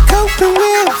I'm in coping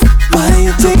with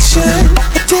my addiction.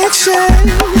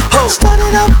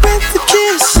 Started off with the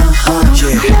kiss,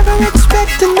 never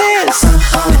expecting this,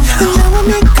 and now I'm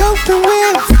in coping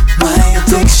with my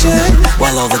addiction.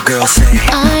 While all the girls say,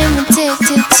 I'm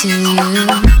addicted to you.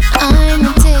 I'm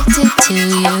addicted to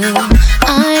you.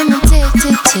 I'm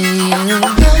addicted to you.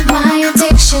 You're my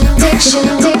addiction.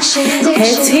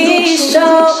 Hey,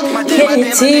 T-Show, can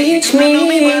you teach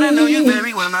me? But I know you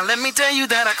very well. Now let me tell you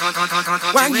that I can't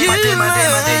you in my day, my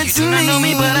day. You do not know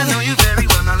me, but I know you very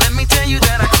well. Now let me tell you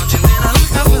that I can't you in.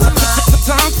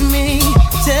 Talk to me,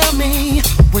 tell me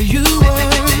where you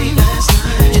were.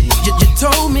 You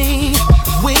told me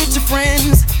with your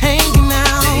friends hanging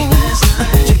out.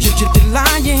 You're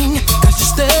lying, cause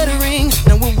you're stuttering.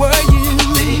 Now where were you?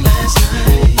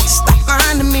 Stop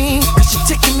lying to me, cause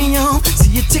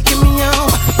you're ticking me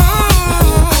off.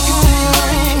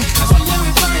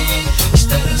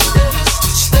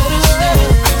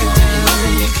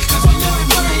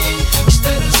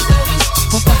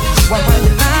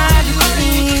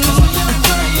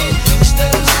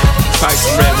 Price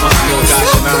of red month, no gosh,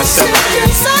 9-7.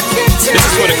 This is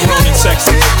for the grown and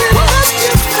sexy.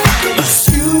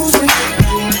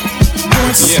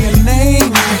 Yeah.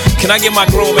 Can I get my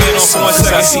grown man on for 1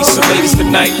 second? I see some ladies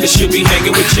tonight that should be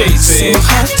hanging with Jay-Z.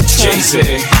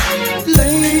 Jay-Z.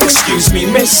 Excuse me,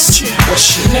 miss,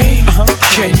 what's your name?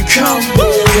 Can you come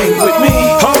hang with me?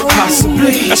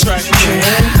 Possibly. That's right.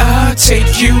 Can I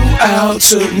take you out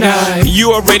tonight?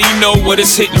 You already know what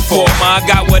it's hitting for, ma. I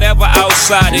got whatever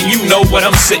outside and you know what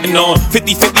I'm sitting on.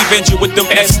 50-50 venture with them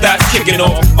S-dots kicking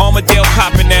off. Armadale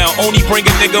popping now, only bring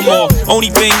a nigga more. Only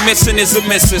thing missing is a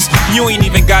missus. You ain't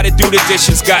even gotta do the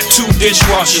dishes. Got 2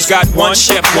 dishwashers, got 1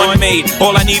 chef, 1 maid.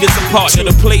 All I need is a partner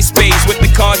to play spades with the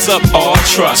cards up. All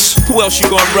trust. Who else you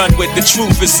gonna run with? The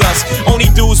truth is us. Only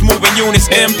dudes moving units,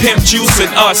 M Pimp Juice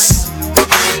and us.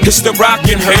 It's the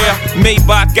rockin' hair.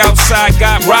 Maybach outside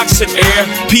got rocks in air.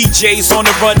 PJs on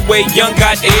the runway, young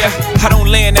got air. I don't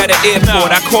land at an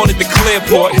airport, I call it the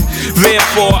Clearport.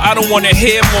 Therefore, I don't wanna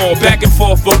hear more back and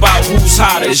forth about who's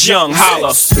hotter. It's young,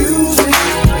 holla.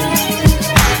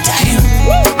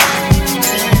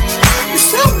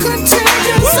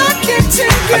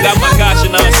 I got my gosh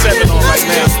and 9-7 on right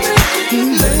now.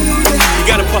 You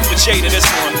gotta puff the J to this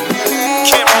one.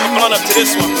 Can't roll the blunt up to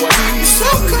this one, boy. So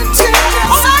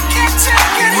contagious, I can't take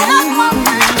it.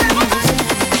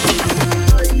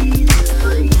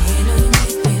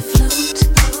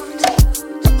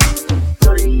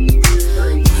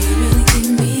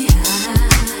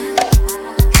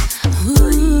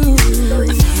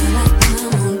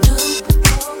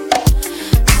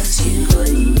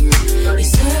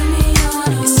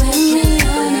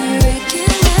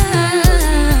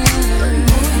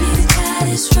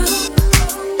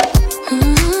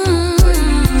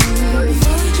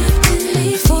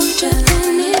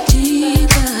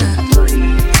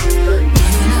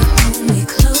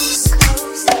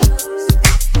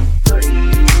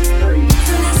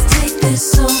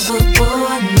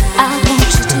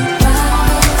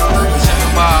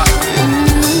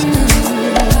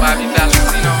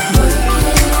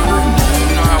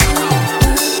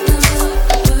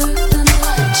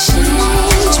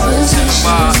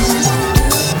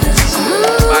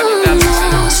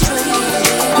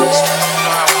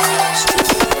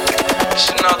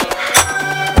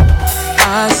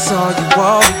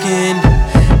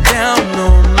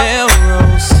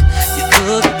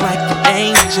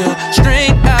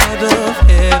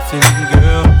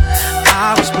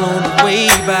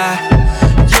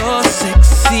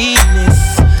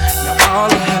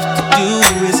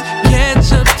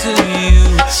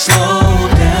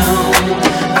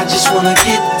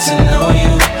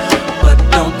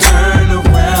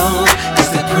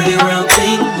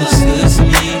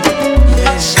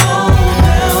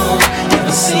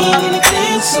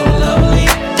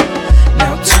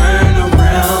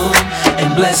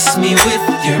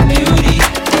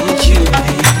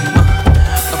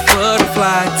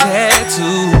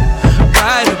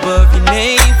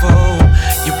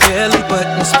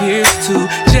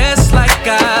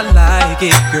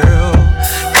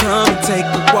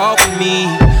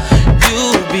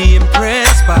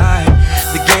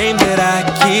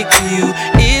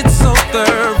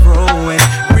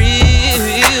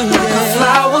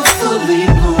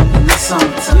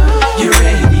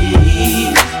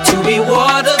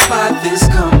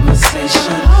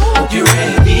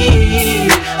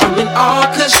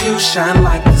 Shine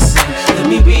like the sun. Let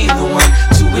me be the one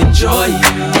to enjoy you.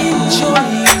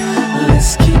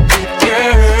 Let's keep it,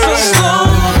 girl. So slow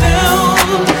down.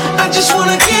 I just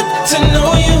wanna get to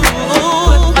know you.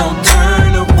 But don't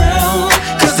turn around,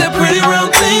 'cause that pretty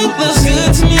round thing looks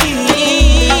good to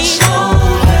me. Slow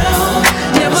down.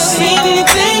 Never seen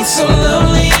anything so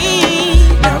lovely.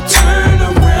 Now turn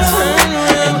around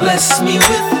and bless me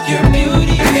with your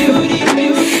beauty.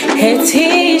 Hey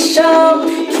teacher,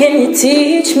 can you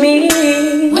teach me?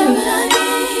 Where would I be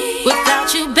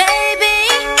without you, baby?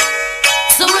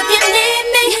 So if you need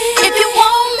me, if you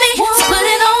want me, just put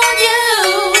it on you.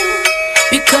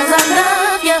 Because I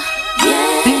love you,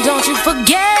 yeah. And don't you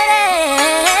forget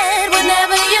it.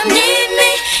 Whenever you need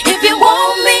me, if you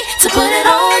want me, to put it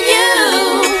on you.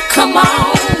 Come on.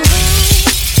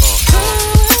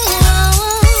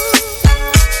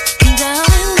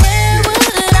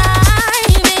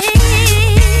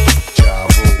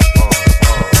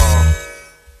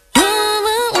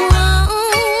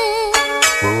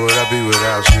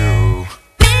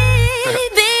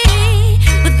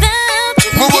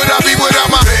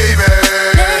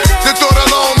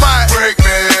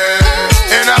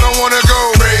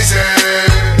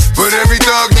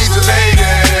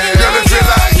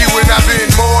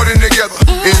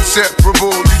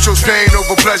 pain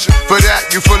over pleasure. For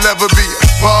that, you forever be a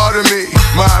part of me.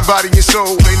 Mind, body, and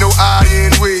soul, ain't no I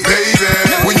in we. Baby,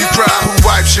 when you cry, who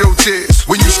wipes your tears?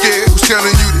 When you scared, who's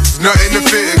telling you there's nothing to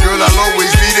fear? Girl, I'll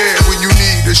always be there when you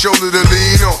need a shoulder to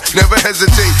lean on. Never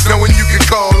hesitate, knowing you can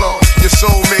call on your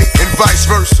soulmate and vice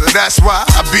versa. That's why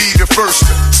I be the first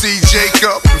to see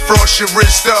Jacob and frost your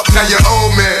wrist up. Now you're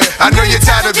old man, I know you're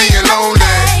tired of being lonely.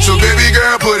 So baby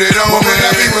girl, put it on. What would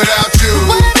I be without you?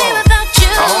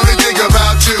 I only think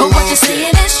about you. What you're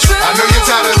saying is true. I know you're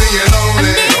tired of being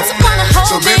lonely.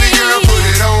 So baby girl, put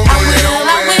it on.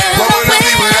 What would I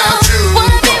be without you?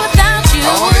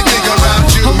 I only think about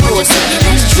you. What you're saying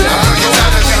is true. I know you're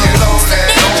tired of being lonely.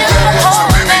 So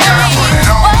baby girl, put it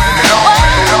on.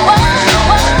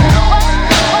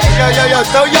 Yo,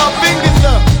 throw your fingers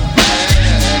up.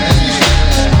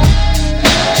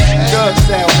 Dub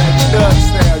style, man, dub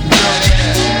style, you know.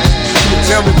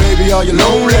 Tell me, baby, are you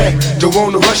lonely? Don't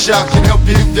wanna rush out, can help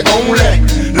you if you're only.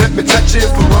 Let me touch you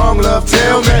if I'm wrong, love,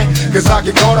 tell me. Cause I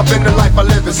get caught up in the life I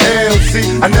live as hell.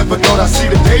 See, I never thought I'd see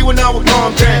the day when I would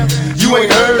calm down. You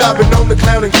ain't heard, I've been on the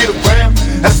clown and get around.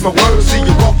 That's my word, see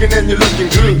you walking and you're looking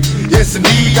good. Yes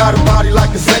indeed, got a body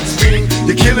like a sex fiend.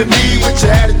 You're killing me with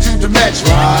your attitude to match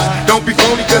right. Don't be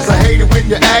phony cause I hate it when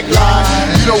you act like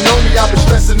you don't know me, I've been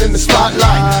stressing in the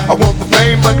spotlight. I want the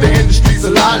fame but the industry's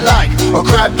a lot like a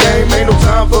crap game, ain't no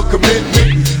time for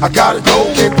commitment. I gotta go,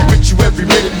 can't be with you every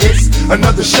minute. It's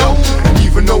another show, and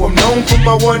even though I'm known for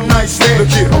my one night stand, look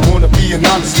here, I wanna be an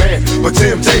honest man, but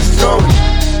temptation's gone.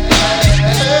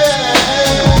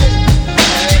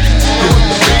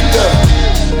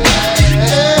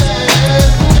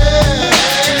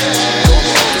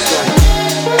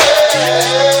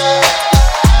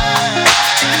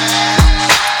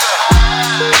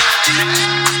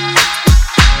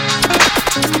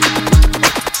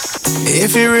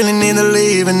 If you really need to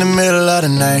leave in the middle of the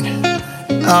night,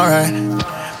 alright,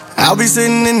 I'll be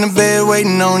sitting in the bed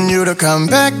waiting on you to come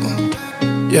back.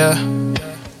 Yeah,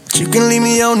 but you can leave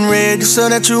me on red just so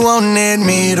that you won't need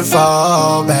me to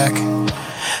fall back.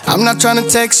 I'm not trying to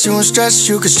text you and stress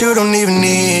you cause you don't even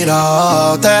need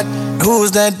all that.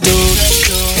 Who's that dude?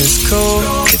 It's cool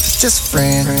if it's just a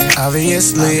friend.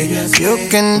 Obviously, you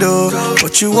can do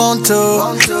what you want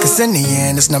to, cause in the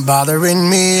end it's not bothering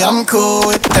me. I'm cool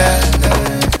with that.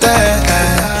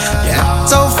 Yeah,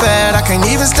 so fat I can't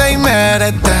even stay mad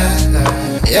at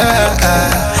that. Yeah,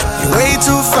 you're way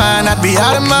too fine, I'd be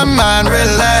out of my mind.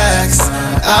 Relax.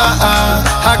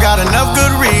 I got enough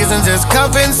good reasons, it's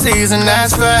cuffing season,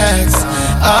 that's facts.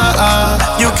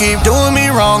 You keep doing me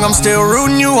wrong, I'm still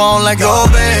rooting you on. Like go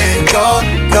babe, go,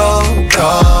 go,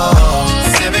 go.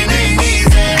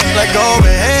 Like go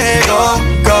babe, go,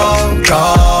 go,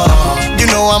 go. You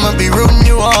know I'ma be rooting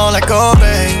you on. Like go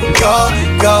babe, go,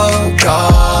 go, go.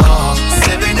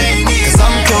 Cause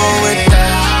I'm cool with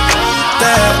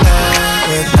that,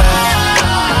 with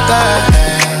that.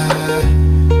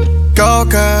 Go,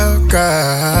 girl,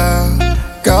 girl,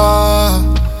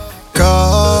 go,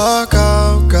 go,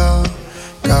 go, go,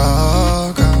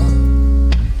 go, go.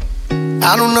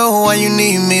 I don't know why you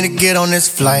need me to get on this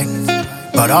flight,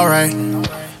 but alright.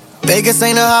 Vegas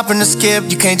ain't a hop and a skip,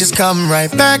 you can't just come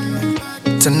right back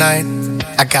tonight.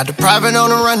 I got the private on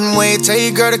the runway, tell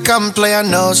your girl to come play, I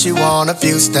know she want a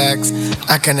few stacks.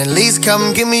 I can at least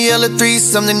come give me a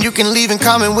threesome, then you can leave and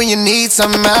comment when you need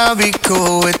something, I'll be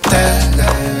cool with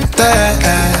that.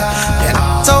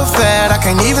 Yeah, so fat, I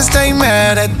can't even stay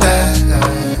mad at that.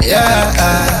 Yeah,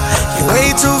 you're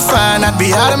way too fine, I'd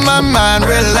be out of my mind,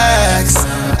 relax.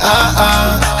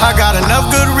 I got enough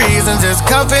good reasons, it's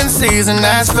cuffing season,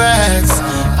 that's facts.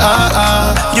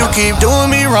 You keep doing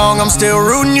me wrong, I'm still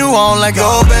rooting you on. Like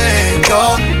go babe,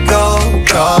 go, go,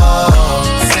 go.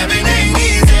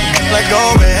 Like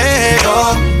go babe,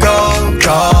 go, go,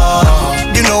 go.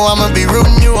 You know I'ma be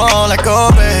rooting you on. Like go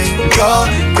babe, go,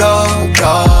 go,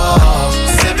 go.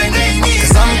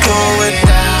 Cause I'm cool with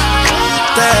that,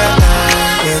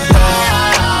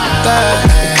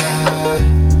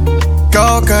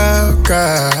 Go, girl,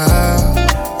 girl,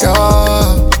 go,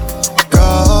 go,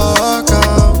 go,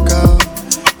 go,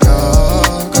 go,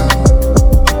 go.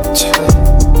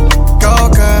 Go,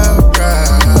 girl,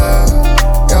 girl,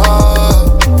 go,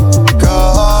 go,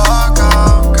 go,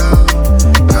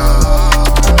 go.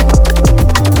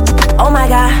 Oh my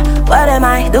God, what am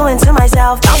I doing to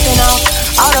myself? Bouncing off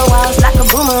all the walls like a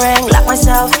boomerang. Lock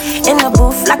myself in the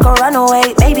booth like a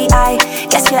runaway. Maybe I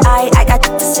guess I got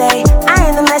to say. I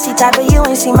ain't the messy type, but you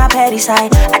ain't seen my petty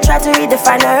side. I tried to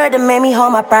redefine the hurt that made me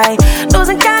hold my pride.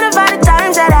 Losing count of all the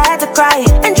times that I had to cry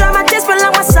and dry my tears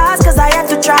below my sides, cause I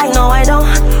had to try. No, I don't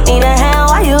need a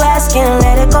hand, why you asking?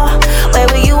 Let it go. Where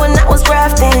were you when I was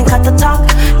grafting? Cut the talk.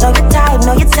 No,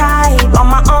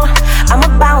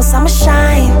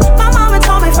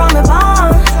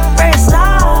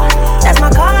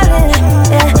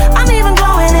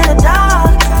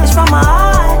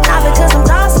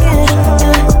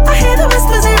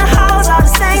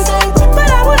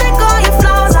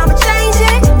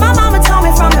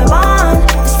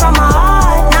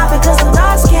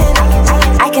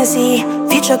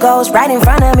 pose right in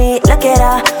front of me. Look at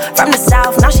her, from the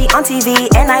south, now she on TV.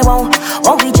 And I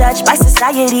won't be judged by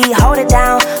society. Hold it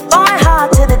down, going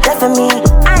hard to the death of me.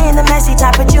 I ain't the messy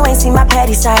type, but you ain't seen my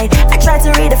petty side. I tried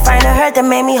to redefine a hurt that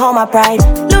made me hold my pride.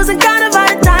 Losing count of all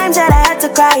the times that I had to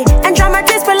cry. And try my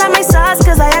tears, but like my sauce,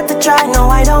 cause I had to try. No,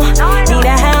 I don't need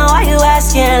a hand, why you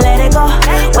asking? Let it go.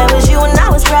 Where was you when I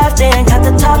was crafting? Cut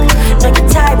the talk, know your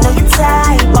type, know your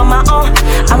type. On my own,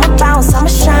 I'ma bounce, I'ma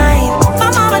shine. My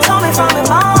mama told me from me,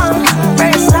 mom,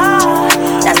 very slow,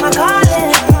 that's my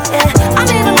calling. Yeah, I'm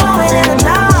even glowing in the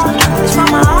dark. It's from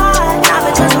my heart, not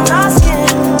because I'm dark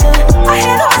skinned. Yeah. I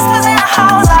hear the whispers in the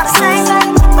house, all the same thing.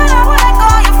 But I will let go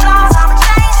of your flaws, I'ma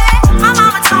change it. My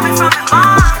mama told me from me,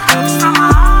 mom, it's from my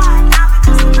heart, not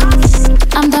because I'm dark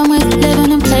skinned. I'm done with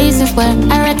living in places where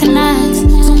I recognize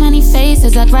too many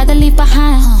faces I'd rather leave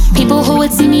behind. People who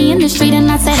would see me in the street and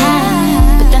not say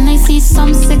hi, but then they see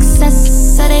some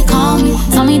success, so they call me,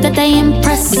 tell me that they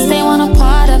impressed, they want a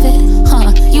part of it.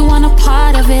 You want a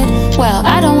part of it? Well,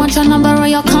 I don't want your number or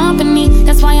your company.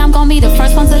 That's why I'm gonna be the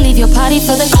first one to leave your party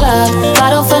for the club.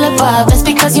 Bottle full of bub, that's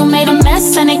because you made a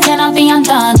mess and it cannot be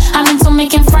undone. I'm into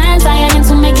making friends, I am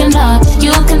into making love.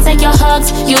 You can take your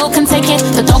hugs, you can take it,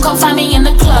 but don't come find me in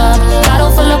the club.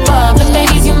 Bottle full of bub, look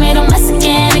babies, you made a mess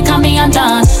again, it can't be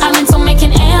undone. I'm into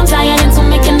making M's, I am into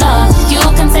making love. You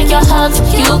can take your hugs,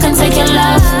 you can take your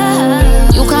love.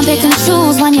 You can't pick and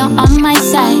choose when you're on my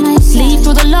side. Sleep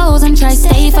through the lows and try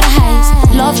stay for the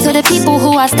highs. Love to the people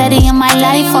who are steady in my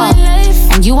life,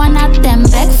 and you are not them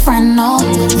big friend, no.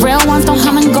 Real ones don't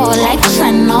come and go like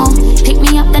trend, no. Pick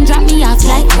me up then drop me off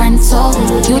like rental.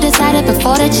 You decided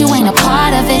before that you ain't a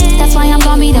part of it. That's why I'm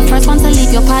gonna be the first one to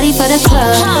leave your party for the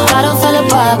club. Bottle full of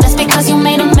bub, that's because you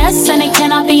made a mess and it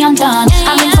cannot be undone.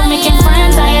 I'm into making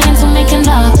friends, I am into making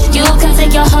love. You can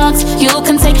take your hugs, you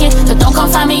can take it, but don't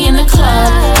come find me in the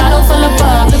club. Bottle full of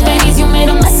bub, look babies, you made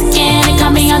a mess again, it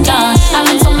can't be undone. I'm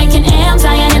into making M's,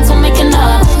 I am into making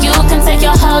love. You can take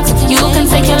your hugs, you can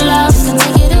take your love.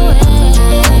 Take it away.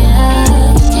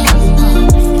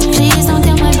 Please don't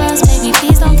kill my buzz, baby,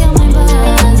 please don't kill my buzz.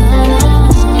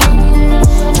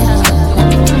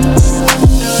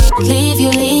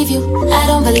 Leave you, I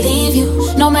don't believe you.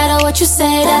 No matter what you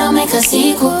say, that'll make us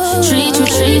equal. Treat you,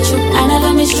 I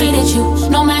never mistreated you.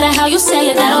 No matter how you say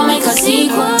it, that'll make us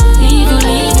equal. Leave you,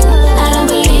 I don't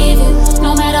believe you.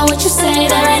 No matter what you say,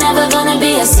 there ain't ever gonna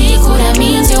be a sequel. That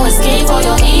means you escape or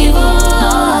you're evil.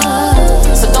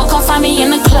 So don't come find me in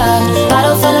the club.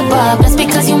 Bottle full of bub, that's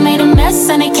because you made a mess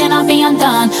and it cannot be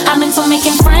undone. I'm into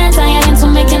making friends, I am into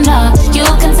making love. You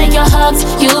can take your hugs,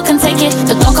 you can take it,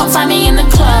 but don't come find me in the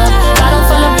club. Bottle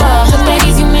full of bub, look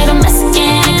babies, you made a mess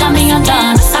again, it can't be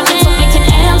undone. I'm into making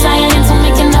M's, I am into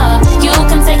making love. You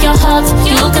can take your hugs,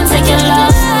 you can take your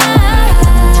love.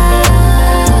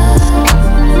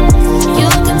 You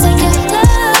can take your love.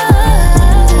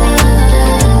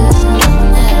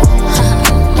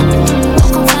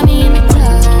 Don't come find me in the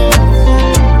club.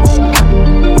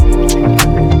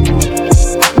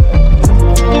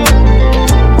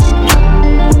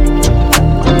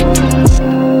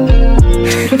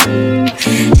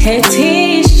 Hey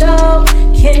T-Show,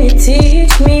 can you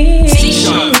teach me?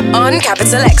 On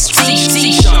Capital Extra.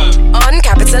 On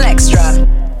Capital Extra.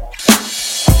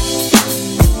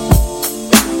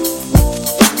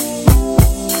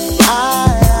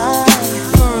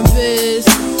 Foreign biz,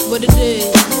 what it is,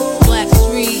 Black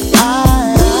Street.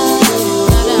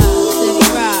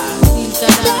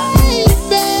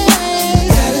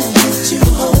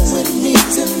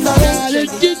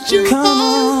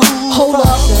 Hold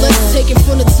up, let's take it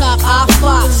from the top.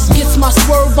 I-Fox gets my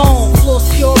swerve on, floors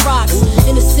pure rocks.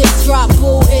 In the 6 drop,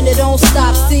 bull, and it don't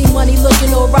stop. See money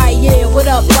looking alright, yeah. What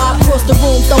up, Bob? Across the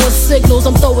room, throwing signals,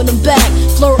 I'm throwing them back.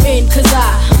 Flirting, cause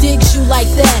I digs you like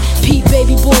that. Pete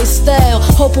baby boy style,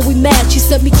 hoping we match. She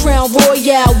sent me Crown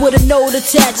Royale with a note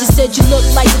attached. She said you look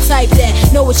like the type that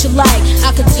know what you like.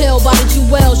 I could tell by the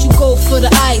jewels, you go for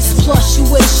the ice. Plus, you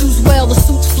wear shoes well, the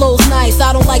suit flows nice.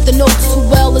 I don't like the notes too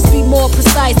well, let's be more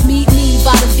precise. Meet me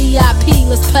by the VIP,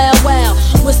 let's powwow.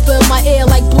 Whisper in my ear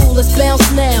like boo, let's bounce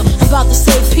now. I'm about to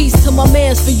say peace to my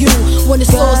mans for you. When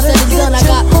it's all said and done, I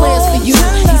got plans for you.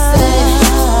 He said,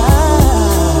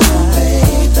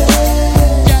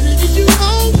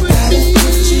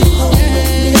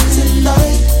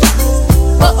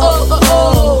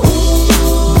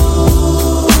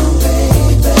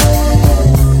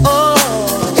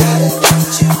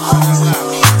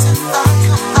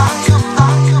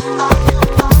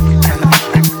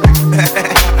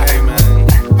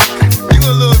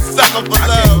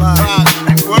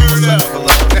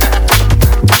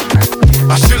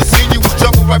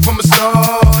 right from the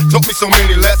start.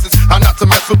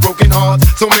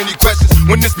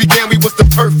 damn, we was the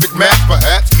perfect match.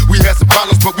 Perhaps we had some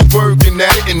problems, but we working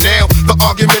at it. And now the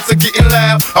arguments are getting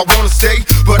loud. I wanna stay,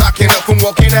 but I can't help from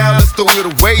walking out. Let's throw it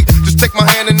away. Just take my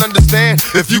hand and understand.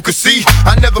 If you could see,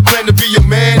 I never planned to be your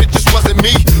man. It just wasn't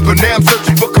me. But now I'm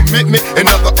searching for commitment and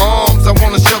other arms. I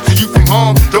wanna shelter you from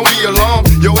harm. Don't be alarmed.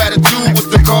 Your attitude was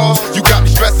the cause. You got me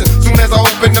stressing. Soon as I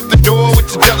open up the door with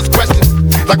your jealous questions.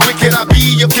 Like when can I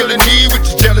be? You're killing me with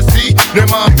your jealousy. Now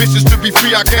my ambitions to be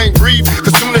free, I can't breathe.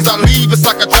 Cause soon as I leave, it's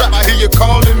like a trap. I hear you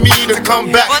calling me to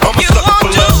come back. I'm a sucker for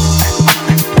love.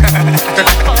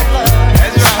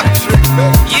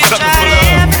 You try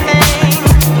everything,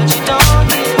 but you don't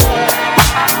give up.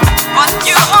 What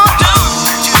you won't do.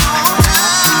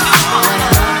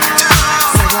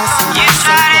 You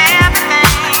try everything,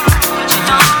 but you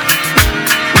don't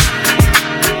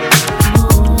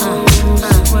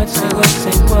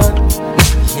Say what?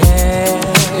 Yeah.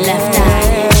 Left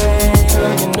Eye,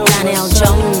 Donnell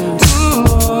Jones.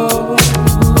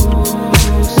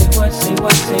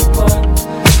 Say what?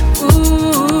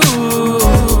 Ooh,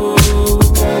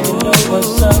 girl, you know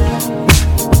what's up.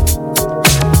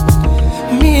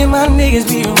 Me and my niggas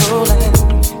be rolling,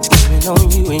 skipping on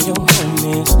you and your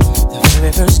homies. The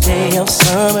very first day of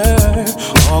summer,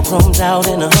 all grown out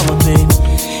in a Hummer, baby.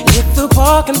 Hit the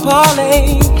park and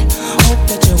parlay. Hope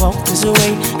that you walk this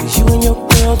way, cause you and your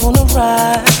girls wanna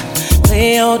ride.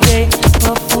 Play all day,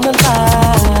 puff on the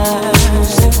line.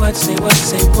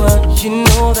 Say what? You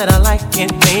know that I like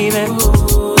it, baby.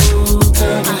 Ooh,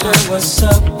 girl, you know what's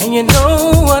up, and you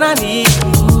know what I need.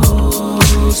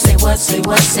 Ooh, say what?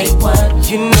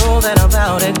 You know that I'm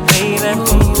about it, baby.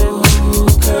 Ooh,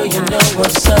 girl, you know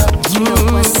what's up. You know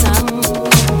what's up.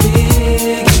 Big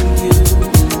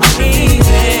you,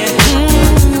 baby.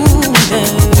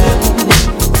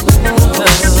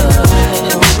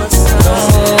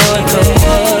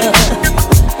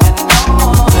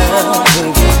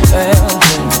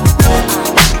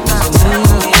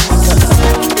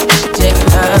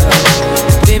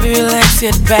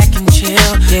 Sit back and chill,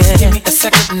 yeah. Give me a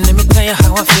second and let me tell you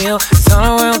how I feel. It's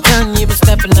all around town, you've been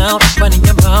stepping out, running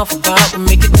your mouth about what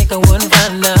make you think I wouldn't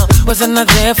find out. Wasn't I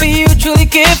there for you, truly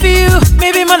cared for you?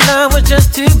 Maybe my love was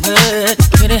just too good.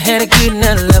 Could've had a good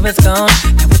night, love is gone.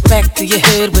 Now it's back to your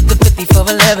head with the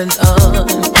 5411s on.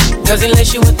 Does he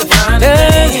lace you with the fine thing?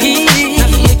 Does he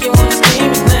make you wanna scream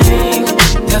his name?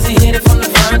 Does he hit it from the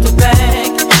front to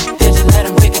back? Did you let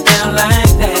him break it down like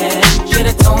that?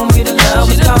 Should've told me the love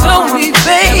was gone. Told me,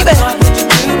 baby. I thought that you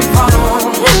do me wrong.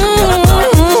 I thought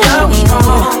that the love was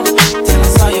strong. Till I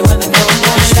saw you in the no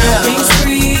more shopping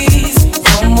sprees,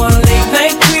 no more late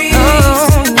night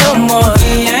creeps, no more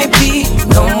VIP,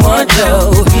 no more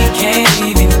dough. We can't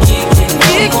even kick it.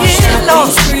 No more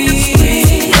shopping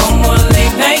sprees, no more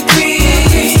late night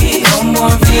creeps, no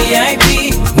more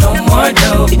VIP, no more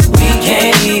dough. We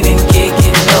can't even kick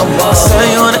it no more. Saw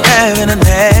you on the Ave and a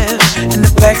half. In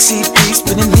the backseat,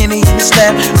 spinning Henny in his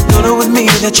lap. Thought it was me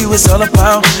that you was all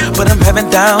about, but I'm having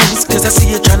doubts, cause I see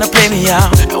you trying to play me out.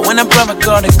 And when I brought my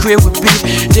car to crib with beef,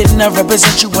 didn't I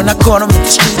represent you when I caught him in the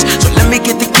streets? So let me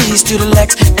get the keys to the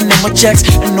Lex, and then my checks,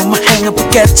 and no more hang up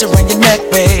baguettes around your neck,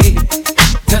 babe.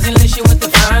 Does he lace you with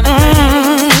the fine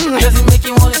thing? Does he make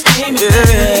you wanna scream it?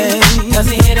 Yeah. Does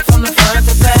he hit it from the front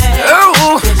to back?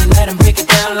 Oh. Did you let him break it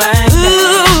down like that?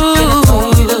 Could've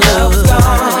told me the love was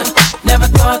gone. Never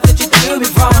thought that you'd do me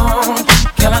wrong.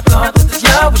 Girl, I thought that this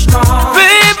love was strong.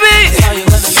 Baby,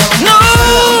 no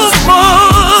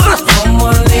more. No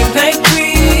more late night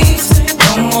creeps,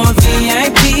 no more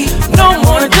VIP, no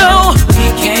more dough.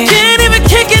 We can't even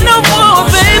kick it no more,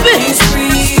 baby.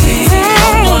 No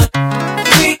more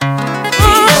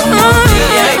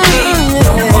VIP,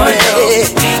 no more dough.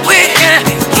 We can't.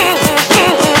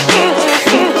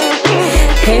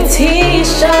 Hey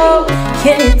Tisha,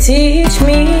 can you teach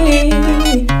me?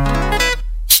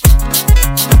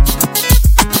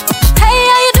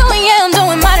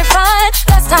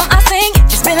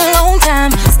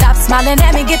 Smiling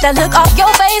at me, get that look off your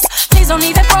face. Please don't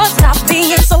even front, stop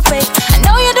being so fake. I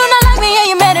know you do not like me and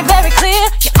you made it very clear.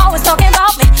 You're always talking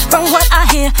about me from what I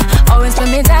hear. Always put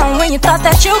me down when you thought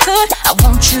that you could. I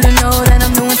want you to know that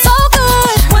I'm doing so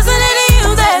good. Wasn't it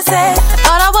you that said I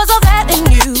thought I was all that in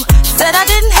you? Said I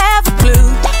didn't have a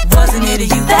clue. Wasn't it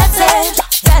you that said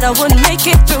that I wouldn't make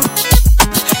it through?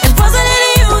 And wasn't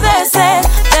it you that said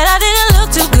that I didn't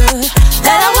look too good,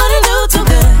 that I wouldn't do too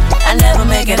good? I never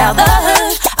make it out the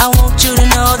hood. I want you to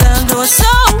know that I'm doing so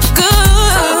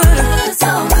good. So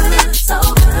good, so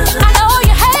good. I know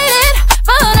you hate it,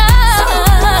 but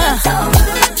I'm so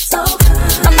good, so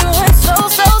good. I'm doing so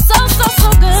good.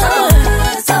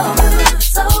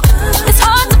 So good. It's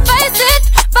hard to face it,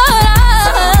 but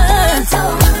I'm so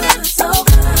good, so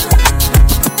good.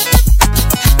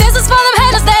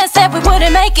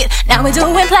 make it. Now we're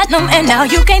doing platinum and now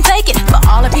you can't take it. For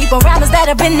all the people around us that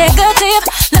have been negative,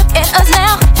 look at us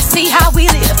now and see how we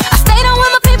live. I stayed on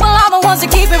with my people, all the ones that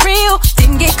keep it real.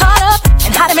 Didn't get caught up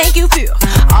in how to make you feel.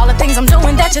 All the things I'm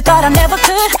doing that you thought I never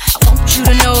could, I want you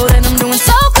to know that I'm doing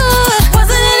so good.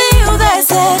 Wasn't it you that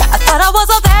said I thought I was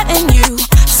all that in you?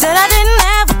 Said I didn't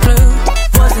have a clue.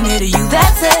 Wasn't it you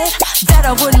that said that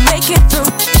I wouldn't make it through?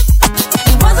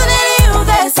 And wasn't it you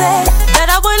that said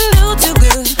that I wouldn't do too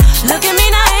good? Look at me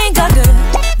now, I ain't got good.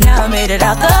 Now I made it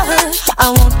out the hood.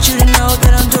 I want you to know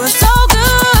that I'm doing so good.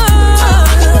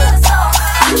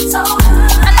 So good.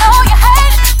 I know you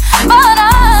hate it, but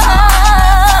I'm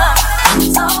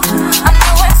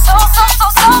doing so good.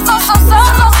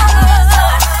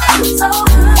 So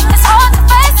good. It's hard to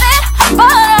face it,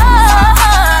 but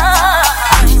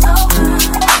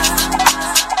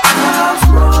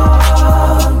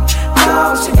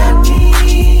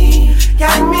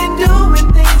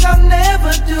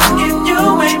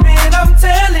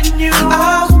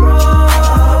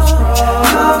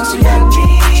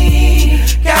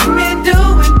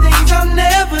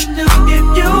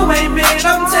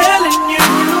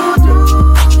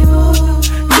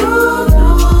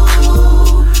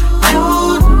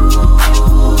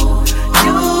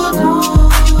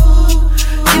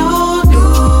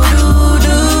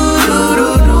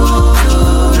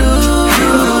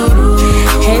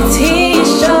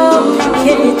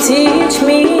teach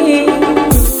me.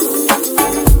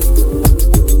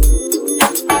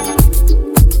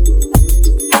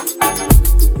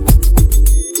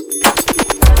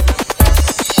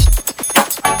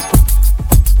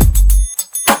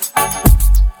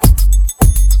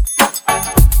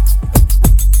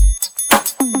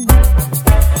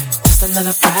 Just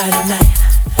another Friday night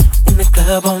in the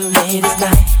club on ladies'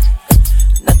 night.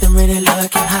 Nothing really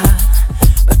looking hot,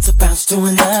 but to bounce to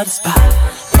another spot.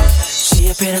 She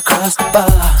appeared across the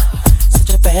bar, such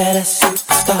a badass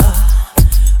superstar,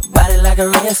 body like a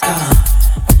race car.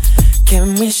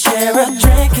 Can we share a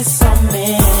drink? It's on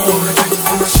me. Pour a drink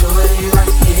for my shorty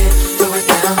right here. Throw it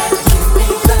down and give me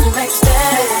the next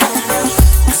dance.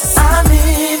 'Cause I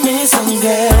need me some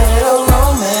ghetto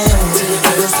romance. Tell your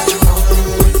girls that you're rolling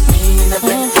with me in a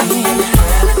Bentley and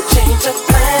have a change of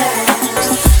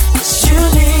plans. 'Cause you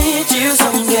need you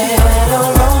some ghetto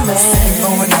romance.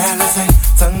 Going Alizé,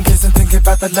 sun kissing, thinking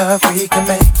about the love we can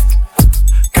make.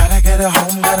 Gotta get her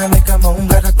home, gotta make her moan,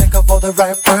 gotta think of all the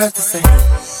right words to say.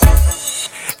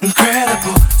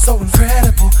 Incredible, so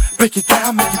incredible. Break it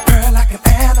down, make it purr like an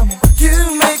animal. You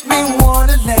make me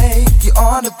wanna lay you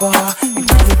on the bar and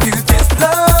give you this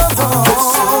love. It's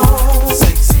so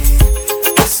sexy,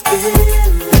 it's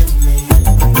killing me.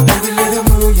 Every little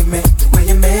move you make, the way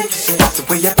you make it shake, the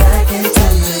way you back into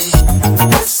me.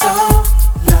 It's so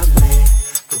lovely,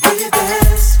 the way you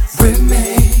dance with me.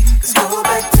 Let's go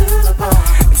back to the bar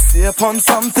and sip on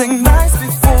something nice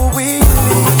before we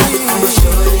leave. I'ma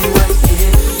show you right here.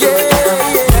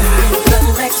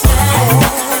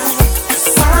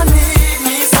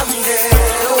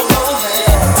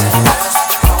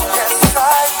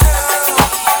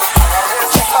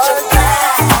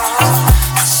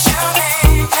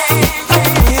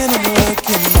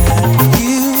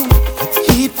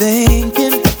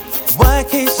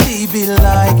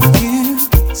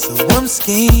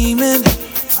 Scheming,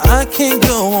 I can't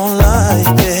go on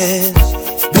like this.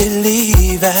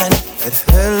 Believing that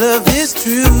her love is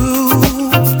true.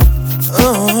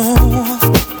 Oh,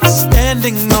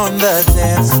 standing on the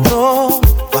dance floor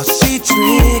while she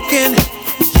tricking.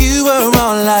 You are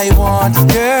all I want,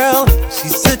 girl.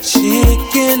 She's a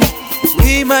chicken.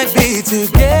 We might be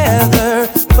together,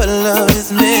 but love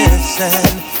is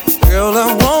missing. Girl,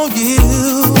 I want you.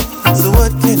 So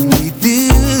what can we do?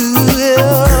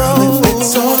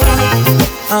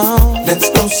 Let's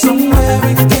go somewhere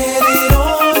and get it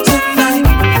on tonight.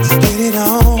 Let's get it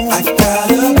on. I got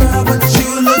a girl, but you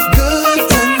look good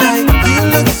tonight. You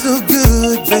look so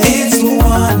good, baby. It's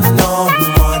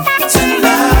one-on-one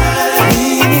tonight. Me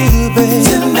and you, baby.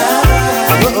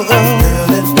 Tonight.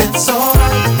 Girl, if it's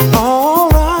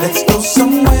alright, let's go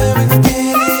somewhere and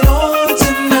get it on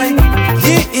tonight.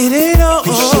 Get it on.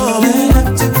 You shouldn't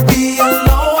have to be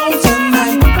alone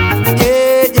tonight.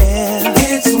 Yeah, yeah.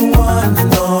 It's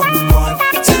one-on-one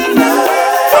tonight.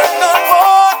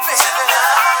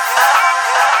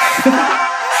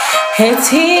 Hey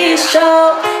teacher,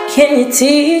 can you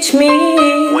teach me?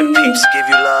 When peeps give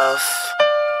you love,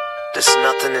 there's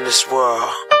nothing in this world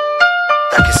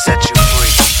that can set you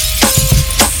free.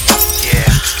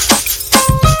 Yeah.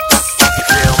 You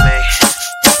feel me?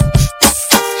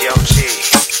 Yo, G.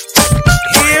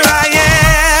 Here I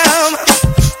am,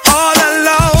 all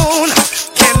alone.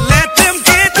 Can't let them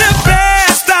get the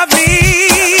best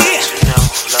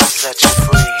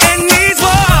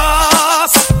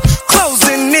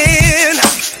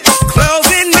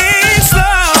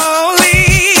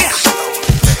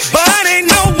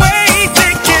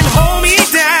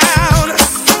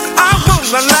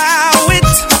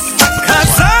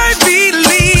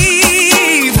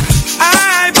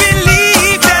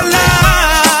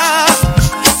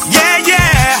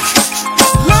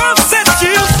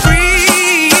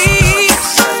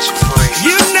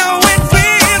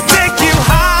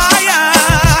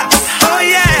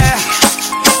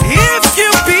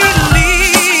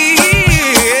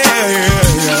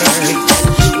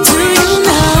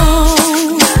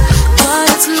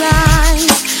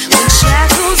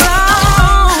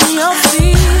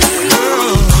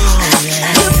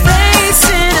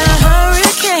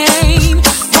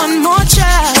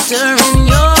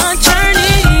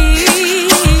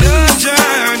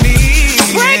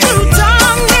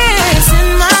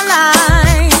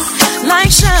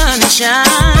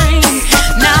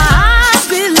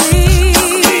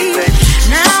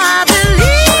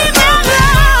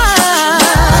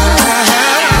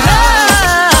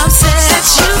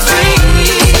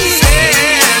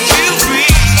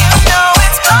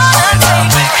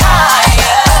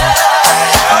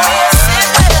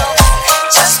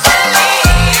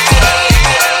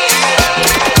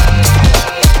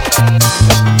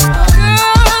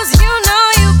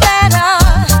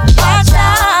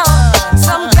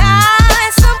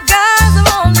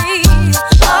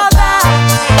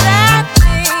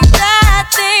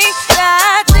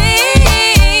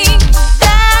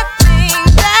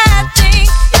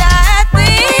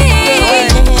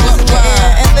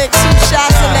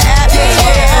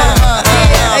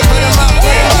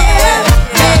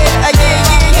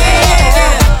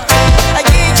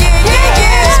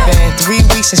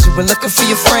were looking for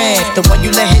your friend, the one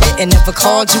you let hit it and never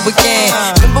called you again.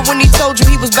 Remember when he told you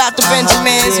he was about to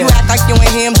Benjamins? You act like you ain't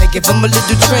him, they give him a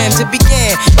little trim to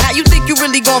begin. Now you think you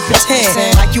really gon' pretend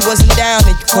like you wasn't down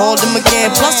and you called him again.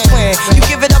 Plus when you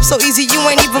give it up so easy, you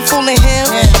ain't even fooling him.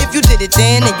 If you did it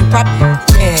then you probably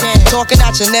can. Talking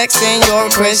out your neck saying you're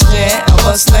a Christian, a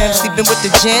Muslim, sleeping with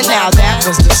the gin. Now that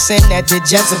was the sin that did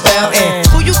Jezebel in.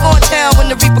 Who you gon' tell when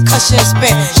the repercussions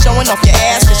spin? Showing off your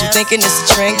ass cause you thinking it's a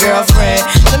trend, girlfriend.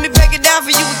 Let me break it down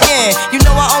for you again. You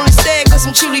know I only say it cause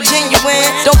I'm truly genuine.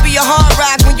 Don't be a hard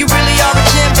rock when you really are a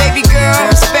gem, baby girl.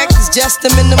 Respect is just the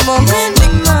minimum.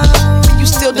 You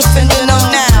still defending them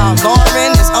now.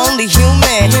 Lauren is only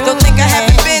human. Don't think I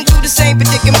haven't been through the same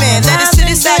predicament. Let it sit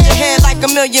inside your head like a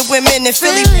million women in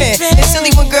Philly pen. It's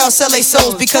silly when girls sell their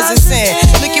souls because it's sin.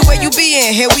 Look at where you be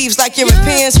in. Hair weaves like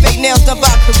Europeans. Fake nails done by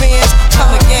Koreans.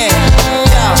 Come again.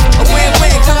 Yo, a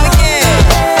win-win. Come again.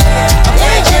 A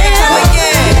win-win. Come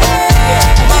again.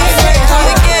 My friend, come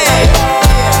again.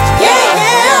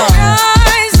 Yeah.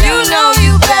 Guys, you know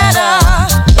you better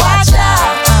watch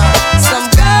out.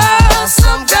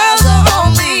 Some girls are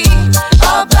only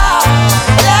about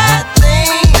that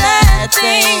thing, that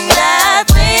thing, that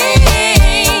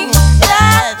thing,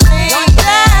 that thing,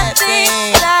 that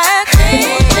thing, that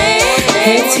thing.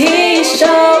 Hey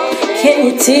T-Show, can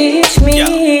you teach me?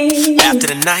 After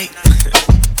the night,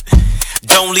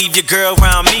 don't leave your girl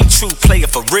around me. True player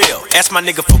for real. Ask my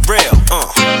nigga for real. Come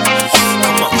on.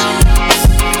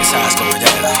 That's how it's going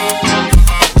down.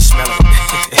 You smell it.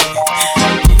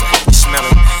 You smell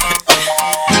it.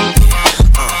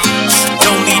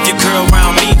 Don't leave your girl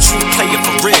around me. True player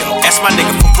for real. Ask my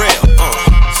nigga for real.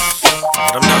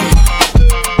 Let him know.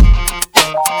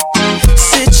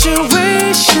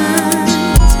 Situations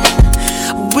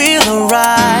will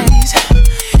arise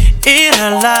in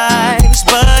our lives,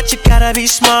 but you gotta be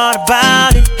smart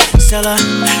about it. Celebrations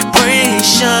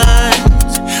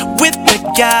with the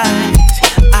guys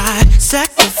I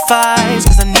sacrificed,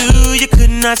 cause I knew you could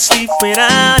not sleep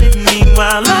without it.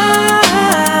 Meanwhile I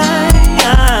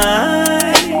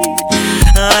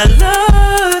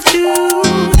loved you.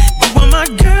 You were my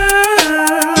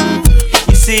girl.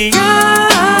 You see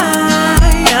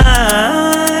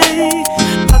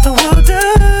thought the world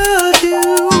of you,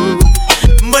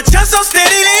 but you're so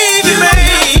steady leaving,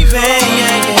 baby.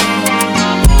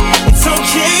 It's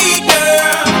okay,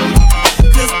 girl,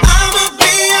 cause I'ma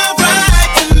be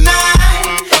alright tonight.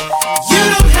 You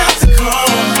don't have to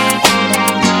call.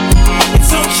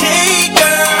 It's okay,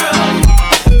 girl,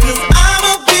 cause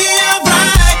I'ma be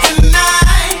alright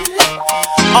tonight.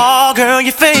 Oh, girl,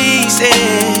 your face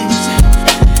is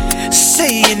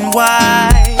saying why.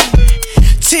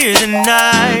 Tears and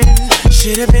eyes.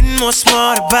 Should've been more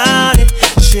smart about it.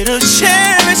 Should've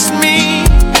cherished me.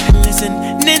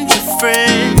 Listening to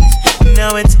friends.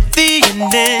 Now it's the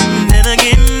ending. And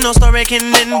again, no story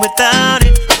can end without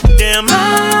it. Damn, I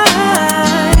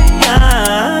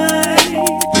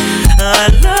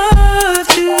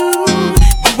loved you.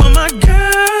 You were my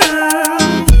girl.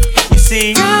 You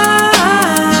see,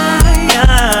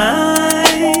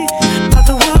 thought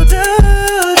the world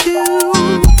of you,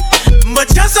 but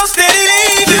you're so steady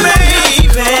leaving,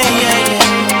 baby.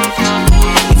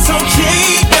 It's okay,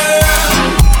 girl,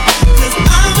 cause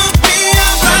I'ma be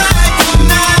alright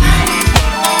tonight.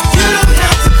 You don't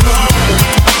have to call.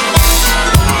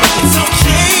 It's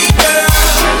okay, girl,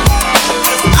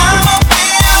 cause I'ma be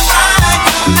alright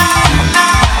tonight.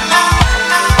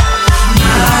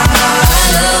 My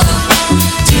love,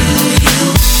 do you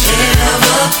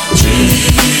ever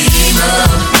dream of?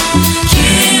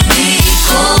 Can we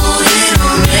hold it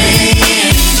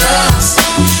raindrops?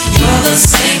 You're the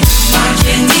same, why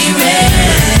can't we rest?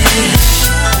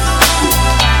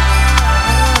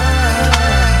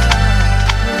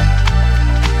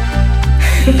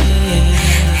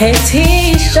 Hey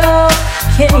T-Show,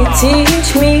 can you teach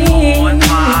me?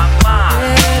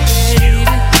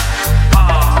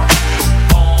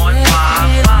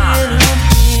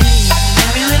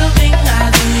 Every little thing I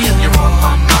do, you're on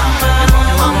my mind.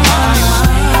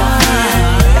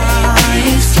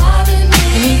 It's driving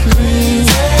me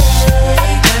crazy.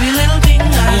 Every little thing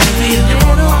I do,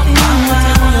 you're on my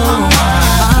mind.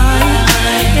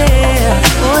 Yeah,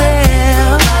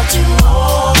 well,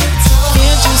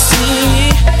 can't you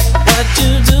see what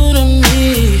you do to me?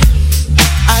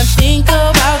 I think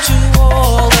about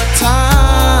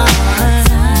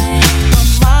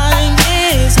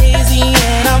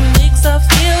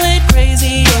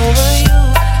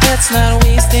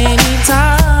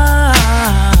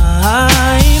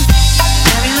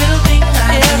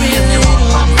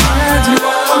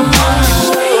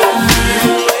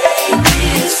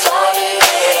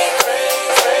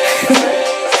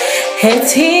Hey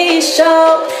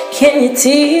Tisha, can you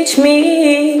teach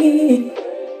me?